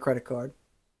 Here's my credit card.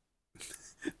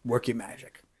 Work your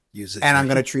magic. Use it. And I'm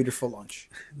going to treat her for lunch.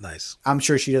 Nice. I'm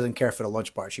sure she doesn't care for the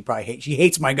lunch part. She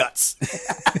hates my guts.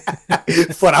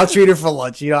 But I'll treat her for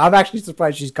lunch. You know, I'm actually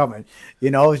surprised she's coming.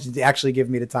 You know, she actually give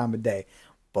me the time of day.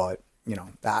 But you know,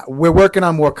 we're working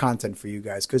on more content for you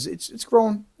guys, because it's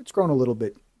grown a little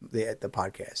bit, the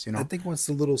podcast, you know. I think once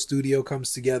the little studio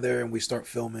comes together and we start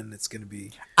filming, it's going to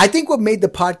be. I think what made the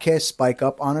podcast spike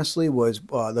up, honestly, was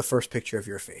the first picture of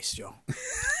your face, Joe.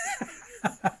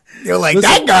 You're like,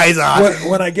 listen, that guy's on.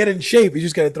 When I get in shape, you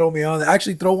just got to throw me on.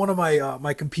 Actually, throw one of my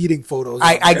my competing photos.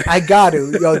 I got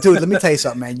to, yo, dude. Let me tell you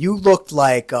something, man. You looked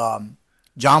like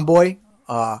John Boy.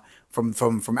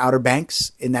 From Outer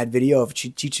Banks in that video of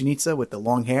Chichen Itza with the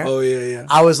long hair. Oh yeah.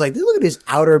 I was like, look at this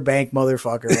Outer Bank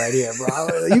motherfucker right here,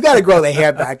 bro. You got to grow the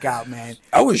hair back out, man.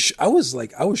 I was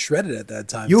shredded at that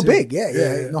time. You were big,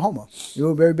 yeah. No homo. You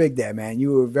were very big there, man.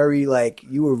 You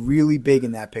were really big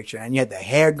in that picture, and you had the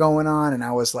hair going on, and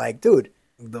I was like, dude.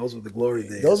 Those were the glory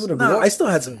days. I still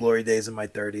had some glory days in my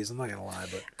 30s. I'm not gonna lie,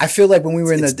 but I feel like when we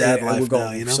were in the dad life, we're going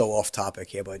now, you know? so off topic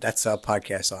here, but that's how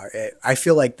podcasts are. I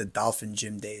feel like the Dolphin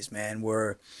Gym days, man,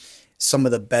 were some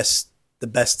of the best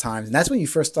times, and that's when you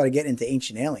first started getting into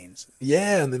Ancient Aliens.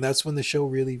 Yeah, and then that's when the show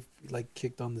really like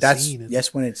kicked on the scene.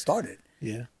 That's when it started.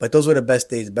 Yeah, but those were the best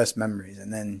days, the best memories,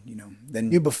 and then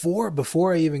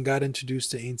before I even got introduced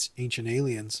to Ancient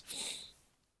Aliens,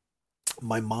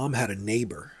 my mom had a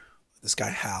neighbor. This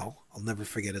guy Hal, I'll never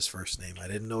forget his first name. I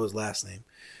didn't know his last name,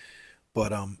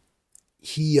 but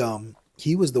he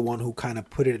was the one who kind of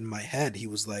put it in my head.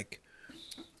 He's like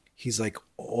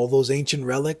all those ancient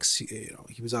relics. You know,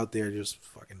 he was out there just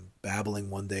fucking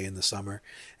babbling one day in the summer,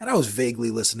 and I was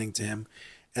vaguely listening to him,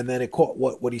 and then it caught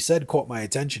what he said caught my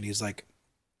attention. He's like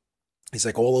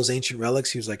all those ancient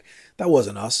relics. He was like, that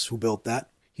wasn't us who built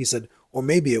that. He said, or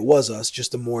maybe it was us,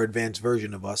 just a more advanced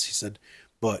version of us. He said,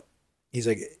 but he's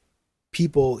like.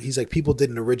 People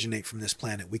didn't originate from this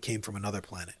planet. We came from another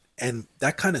planet. And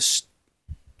that kind of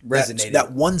Resonated.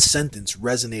 That one sentence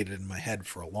resonated in my head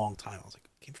for a long time. I was like,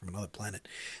 it came from another planet.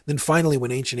 Then finally,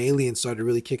 when Ancient Aliens started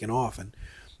really kicking off, and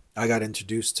I got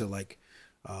introduced to like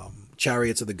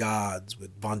Chariots of the Gods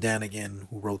with Von Daniken,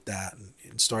 who wrote that,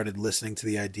 and started listening to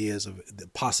the ideas of the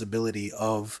possibility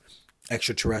of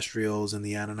extraterrestrials and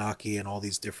the Anunnaki and all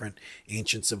these different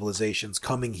ancient civilizations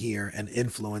coming here and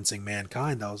influencing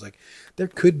mankind. I was like, there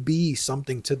could be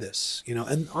something to this, you know,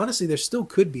 and honestly, there still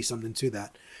could be something to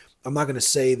that. I'm not going to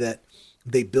say that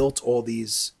they built all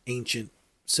these ancient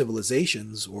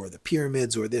civilizations or the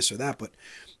pyramids or this or that, but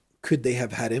could they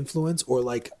have had influence? Or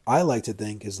like I like to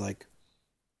think is like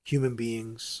human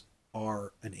beings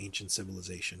are an ancient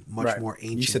civilization, much more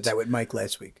ancient. You said that with Mike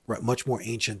last week. Right, much more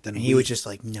ancient than and he was just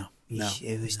like, no.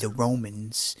 It was the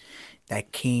Romans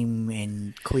that came,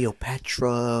 and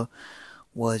Cleopatra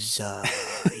was, how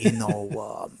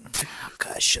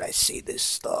should I say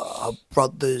this? Her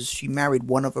brothers, she married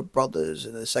one of her brothers,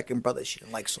 and the second brother she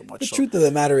didn't like so much. The truth of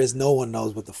the matter is, no one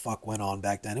knows what the fuck went on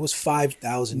back then. It was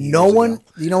 5,000 years No one, ago.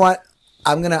 you know what?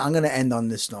 I'm gonna end on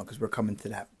this note because we're coming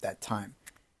to that time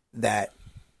that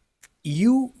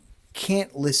you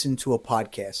can't listen to a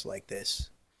podcast like this,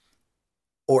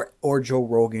 or Joe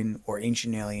Rogan, or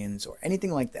Ancient Aliens, or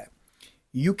anything like that.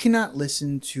 You cannot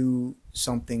listen to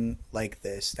something like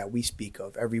this that we speak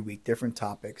of every week, different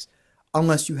topics,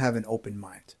 unless you have an open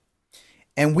mind.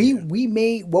 And we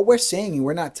may, what we're saying, and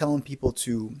we're not telling people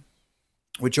to,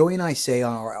 what Joey and I say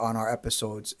on our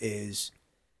episodes is,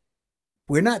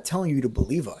 we're not telling you to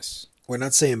believe us. We're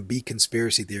not saying be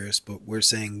conspiracy theorists, but we're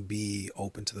saying be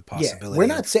open to the possibility. Yeah, we're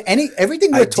not saying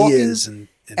everything we're talking, and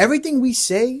everything we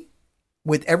say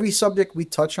with every subject we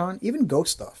touch on, even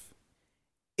ghost stuff,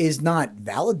 is not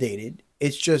validated.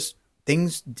 It's just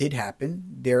things did happen.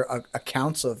 There are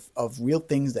accounts of real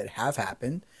things that have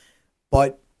happened,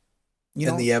 but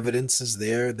and the evidence is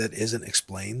there that isn't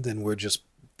explained, and we're just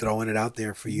throwing it out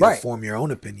there for you to form your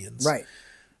own opinions. Right.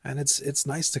 And it's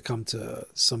nice to come to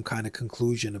some kind of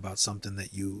conclusion about something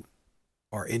that you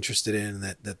are interested in,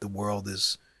 that the world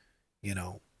is,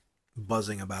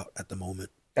 buzzing about at the moment.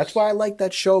 That's why I like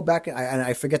that show back. And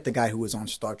I forget the guy who was on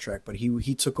Star Trek, but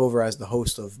he took over as the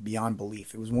host of Beyond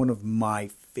Belief. It was one of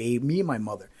my me and my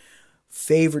mother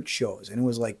favorite shows, and it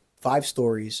was like 5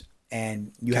 stories.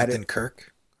 And you Captain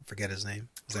Kirk, I forget his name.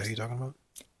 Is that who you're talking about?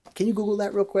 Can you Google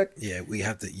that real quick? Yeah, we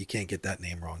have to. You can't get that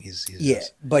name wrong. He's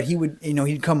but he would,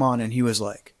 he'd come on and he was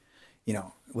like,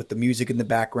 with the music in the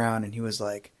background, and he was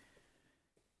like,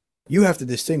 you have to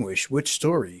distinguish which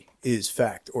story is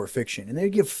fact or fiction. And they'd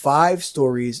give 5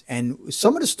 stories, and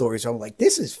some of the stories I'm like,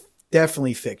 this is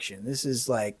definitely fiction. This is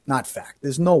like not fact.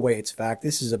 There's no way it's fact.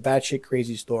 This is a batshit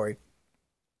crazy story.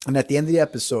 And at the end of the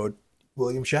episode,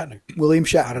 William Shatner.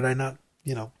 How did I not,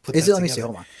 put is that it? Let me together? see.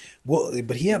 Hold on. Well,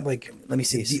 but he had like, let me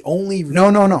see. The only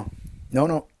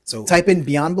no. So type in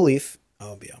Beyond Belief.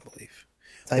 Oh, Beyond Belief.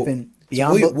 Type in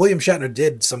Beyond. Belief. William Shatner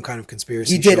did some kind of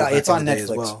conspiracy. He did. show back It's in on the day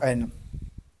Netflix. as well. And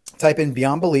type in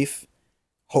Beyond Belief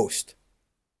host.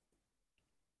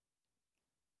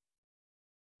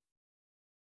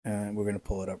 And we're gonna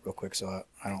pull it up real quick so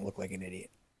I don't look like an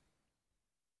idiot.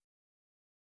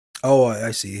 Oh, I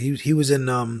see. He was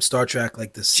in Star Trek,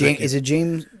 like the second. Is it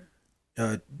James?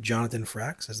 Jonathan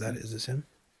Frakes? Is this him?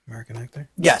 American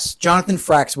actor? Yes, Jonathan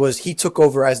Frakes he took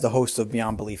over as the host of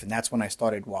Beyond Belief, and that's when I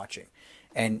started watching.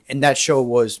 And that show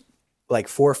was like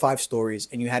 4 or 5 stories,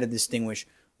 and you had to distinguish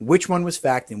which one was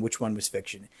fact and which one was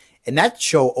fiction. And that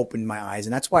show opened my eyes,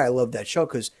 and that's why I love that show,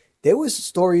 because there was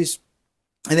stories,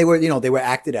 and they were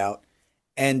acted out,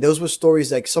 and those were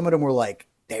stories like some of them were like,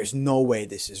 there's no way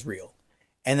this is real.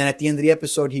 And then at the end of the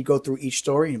episode, he'd go through each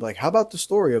story and he'd be like, how about the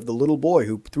story of the little boy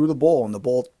who threw the ball and the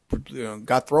ball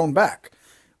got thrown back?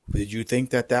 Did you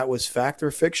think that was fact or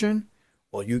fiction?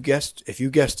 Well, if you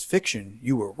guessed fiction,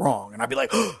 you were wrong. And I'd be like,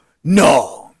 oh,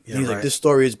 no. Yeah, he's right. like, this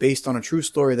story is based on a true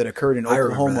story that occurred in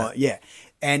Oklahoma. Yeah.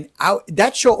 And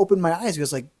that show opened my eyes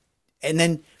because and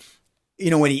then,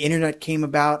 when the internet came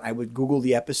about, I would Google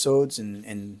the episodes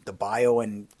and the bio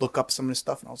and look up some of the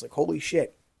stuff. And I was like, holy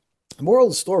shit. The moral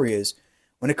of the story is,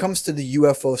 when it comes to the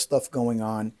UFO stuff going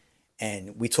on,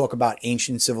 and we talk about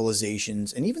ancient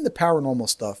civilizations and even the paranormal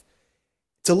stuff,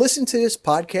 to listen to this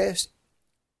podcast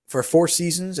for 4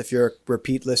 seasons, if you're a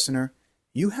repeat listener,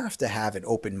 you have to have an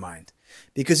open mind.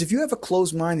 Because if you have a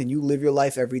closed mind and you live your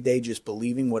life every day just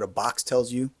believing what a box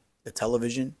tells you, the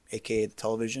television, aka the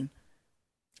television,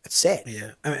 it's sad.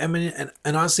 Yeah. I mean,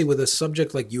 and honestly, with a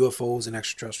subject like UFOs and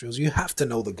extraterrestrials, you have to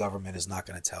know the government is not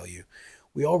going to tell you.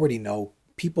 We already know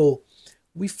people...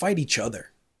 We fight each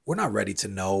other. We're not ready to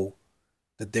know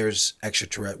that there's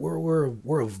extraterrestrials.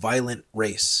 We're a violent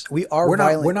race. We're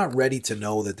violent. We're not ready to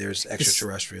know that there's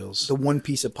extraterrestrials. The one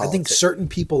piece of politics. I think certain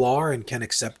people are and can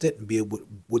accept it and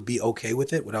would be okay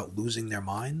with it without losing their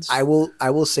minds. I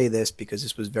will say this because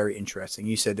this was very interesting.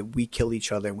 You said that we kill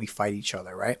each other and we fight each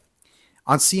other, right?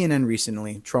 On CNN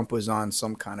recently, Trump was on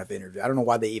some kind of interview. I don't know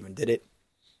why they even did it.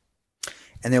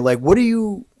 And they're like, who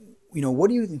do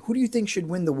you think should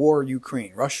win the war in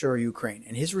Ukraine, Russia or Ukraine?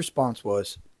 And his response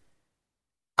was,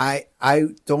 I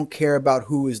don't care about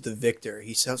who is the victor.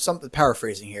 He said something,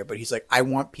 paraphrasing here, but he's like, I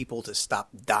want people to stop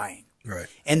dying. Right.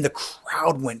 And the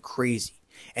crowd went crazy.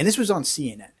 And this was on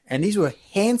CNN. And these were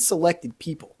hand-selected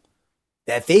people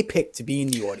that they picked to be in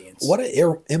the audience. What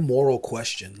an immoral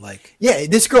question. Like, yeah,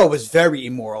 this girl was very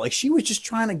immoral. Like, she was just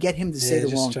trying to get him to say the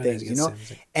wrong things, you know?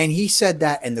 And he said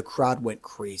that, and the crowd went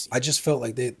crazy. I just felt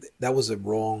like that was a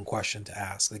wrong question to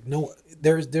ask. Like, no,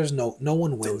 there's no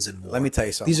one wins in war. Let me tell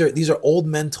you something. These are old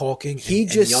men talking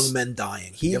and young men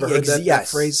dying. You ever heard that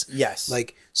phrase? Yes.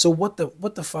 Like, so what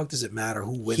the fuck does it matter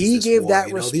who wins he this gave war?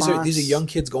 that response. These are young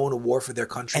kids going to war for their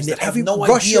countries and that have no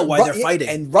idea why they're fighting.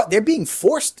 And they're being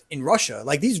forced in Russia.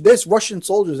 Like there's Russian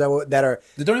soldiers that are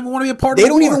they don't even want to be a part of the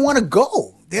war. They don't even want to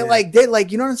go. They're like,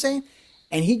 you know what I'm saying?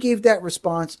 And he gave that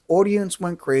response. Audience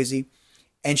went crazy.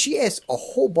 And she asked a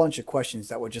whole bunch of questions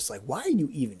that were just like, why are you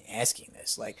even asking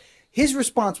this? Like, his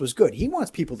response was good. He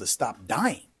wants people to stop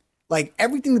dying. Like,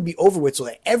 everything to be over with so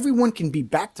that everyone can be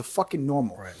back to fucking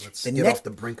normal. Right, let's get off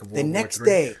the brink of World War III. The next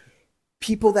day,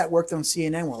 people that worked on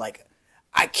CNN were like,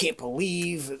 I can't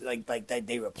believe, like that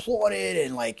they applauded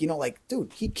and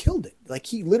dude, he killed it. Like,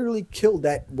 he literally killed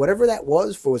that, whatever that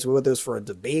was, whether it was for a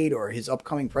debate or his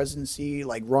upcoming presidency,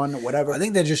 run or whatever. I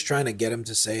think they're just trying to get him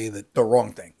to say that the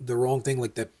wrong thing,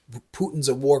 like that Putin's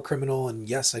a war criminal, and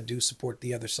yes, I do support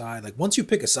the other side. Like, once you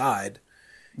pick a side,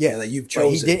 that you've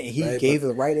chosen. He gave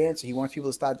the right answer. He wants people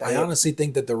to stop dying. I honestly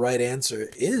think that the right answer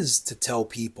is to tell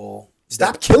people,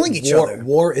 stop killing each other.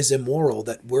 War is immoral.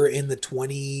 That we're in the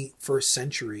 21st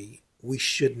century. We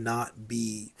should not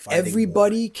be fighting.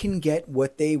 Everybody can get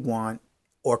what they want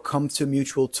or come to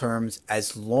mutual terms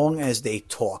as long as they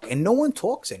talk. And no one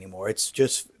talks anymore. It's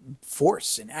just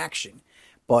force and action.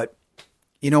 But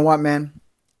you know what, man?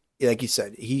 Like you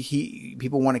said,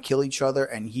 people want to kill each other,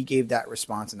 and he gave that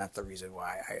response, and that's the reason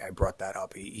why I brought that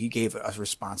up. He gave a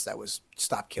response that was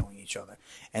stop killing each other,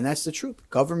 and that's the truth.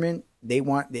 Government, they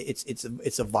want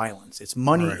it's a violence. It's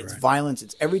money. Right, it's violence.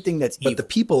 It's everything that's evil. But the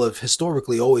people have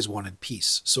historically always wanted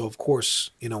peace. So of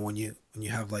course, when you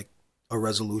have like a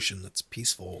resolution that's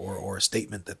peaceful or a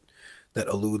statement that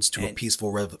alludes to a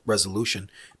peaceful resolution,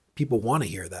 people want to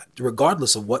hear that,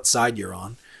 regardless of what side you're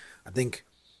on. I think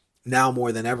now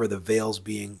more than ever, the veil's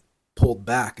being pulled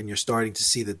back, and you're starting to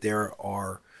see that there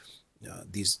are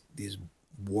these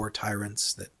war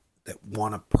tyrants that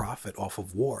want to profit off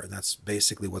of war, and that's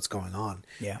basically what's going on.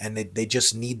 Yeah. And they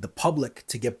just need the public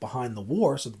to get behind the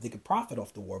war so that they can profit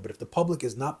off the war. But if the public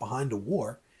is not behind a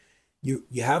war, you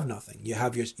have nothing. You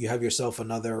have yourself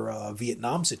another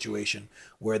Vietnam situation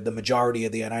where the majority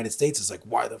of the United States is like,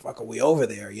 why the fuck are we over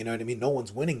there? You know what I mean? No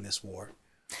one's winning this war.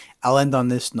 I'll end on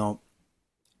this note.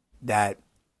 That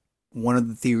one of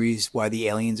the theories why the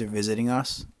aliens are visiting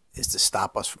us is to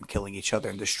stop us from killing each other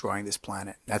and destroying this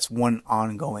planet. That's one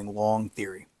ongoing long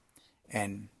theory.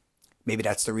 And maybe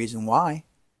that's the reason why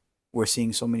we're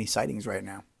seeing so many sightings right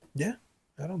now. Yeah,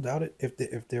 I don't doubt it.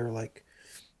 If they're like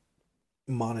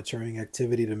monitoring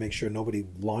activity to make sure nobody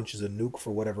launches a nuke for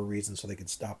whatever reason so they can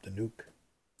stop the nuke.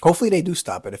 Hopefully they do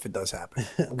stop it if it does happen.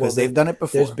 Because they've done it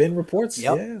before. There's been reports.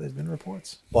 Yep. Yeah, there's been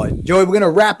reports. But, Joey, we're going to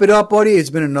wrap it up, buddy.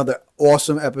 It's been another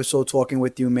awesome episode talking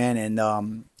with you, man. And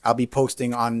I'll be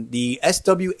posting on the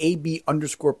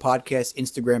SWAB_podcast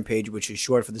Instagram page, which is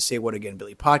short for the Say What Again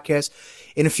Billy podcast,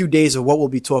 in a few days of what we'll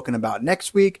be talking about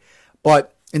next week.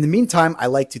 But in the meantime, I'd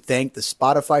like to thank the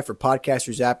Spotify for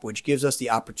Podcasters app, which gives us the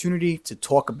opportunity to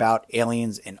talk about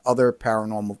aliens and other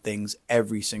paranormal things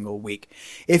every single week.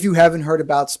 If you haven't heard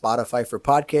about Spotify for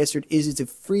Podcasters, it's a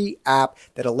free app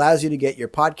that allows you to get your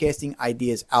podcasting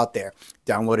ideas out there.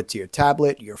 Download it to your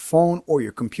tablet, your phone, or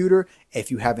your computer.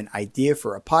 If you have an idea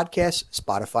for a podcast,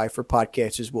 Spotify for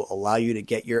Podcasters will allow you to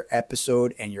get your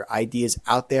episode and your ideas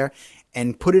out there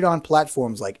and put it on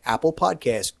platforms like Apple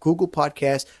Podcasts, Google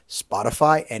Podcasts,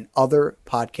 Spotify, and other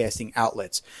podcasting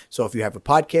outlets. So if you have a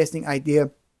podcasting idea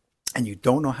and you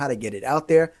don't know how to get it out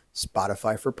there,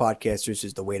 Spotify for Podcasters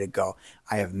is the way to go.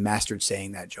 I have mastered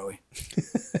saying that, Joey.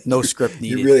 No script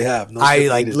needed. You really have.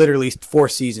 Literally 4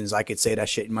 seasons, I could say that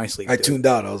shit in my sleep. I tuned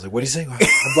out. I was like, what do you say? I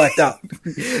blacked out.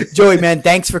 Joey, man,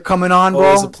 thanks for coming on, bro.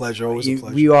 Always a pleasure. I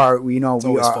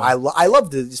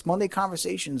love this Monday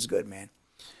conversation is good, man.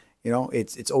 You know,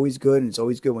 it's always good, and it's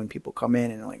always good when people come in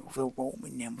and they're like, the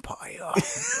Roman Empire.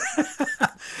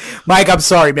 Mike, I'm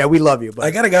sorry, man. We love you. But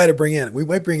I got a guy to bring in. We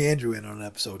might bring Andrew in on an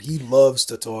episode. He loves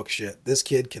to talk shit. This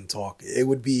kid can talk. It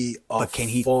would be a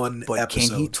fun episode.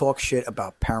 Can he talk shit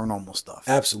about paranormal stuff?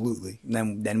 Absolutely.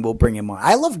 Then we'll bring him on.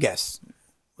 I love guests.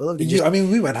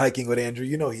 We went hiking with Andrew.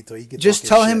 You know, he could just talk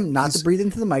tell his him shit. not to breathe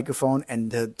into the microphone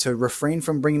and to refrain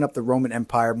from bringing up the Roman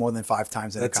Empire more than 5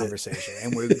 times in a conversation,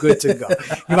 and we're good to go.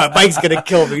 Mike's gonna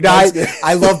kill me.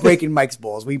 I love breaking Mike's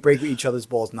balls. We break each other's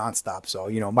balls nonstop.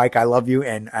 So Mike, I love you,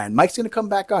 and Mike's gonna come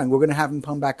back on. We're gonna have him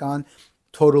come back on.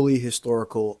 Totally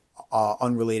historical.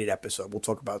 Unrelated episode. We'll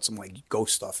talk about some like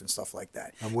ghost stuff and stuff like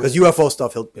that. Because UFO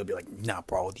stuff, he'll be like, nah,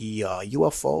 bro. The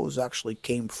UFOs actually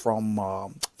came from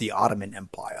the Ottoman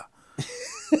Empire.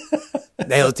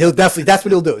 He'll definitely. That's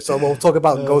what he'll do. So we'll talk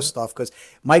about ghost stuff because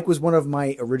Mike was one of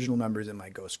my original members in my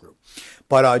ghost group.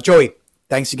 But Joey,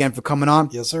 thanks again for coming on.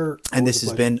 Yes, sir. And this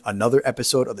has been another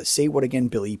episode of the Say What Again,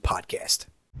 Billy podcast.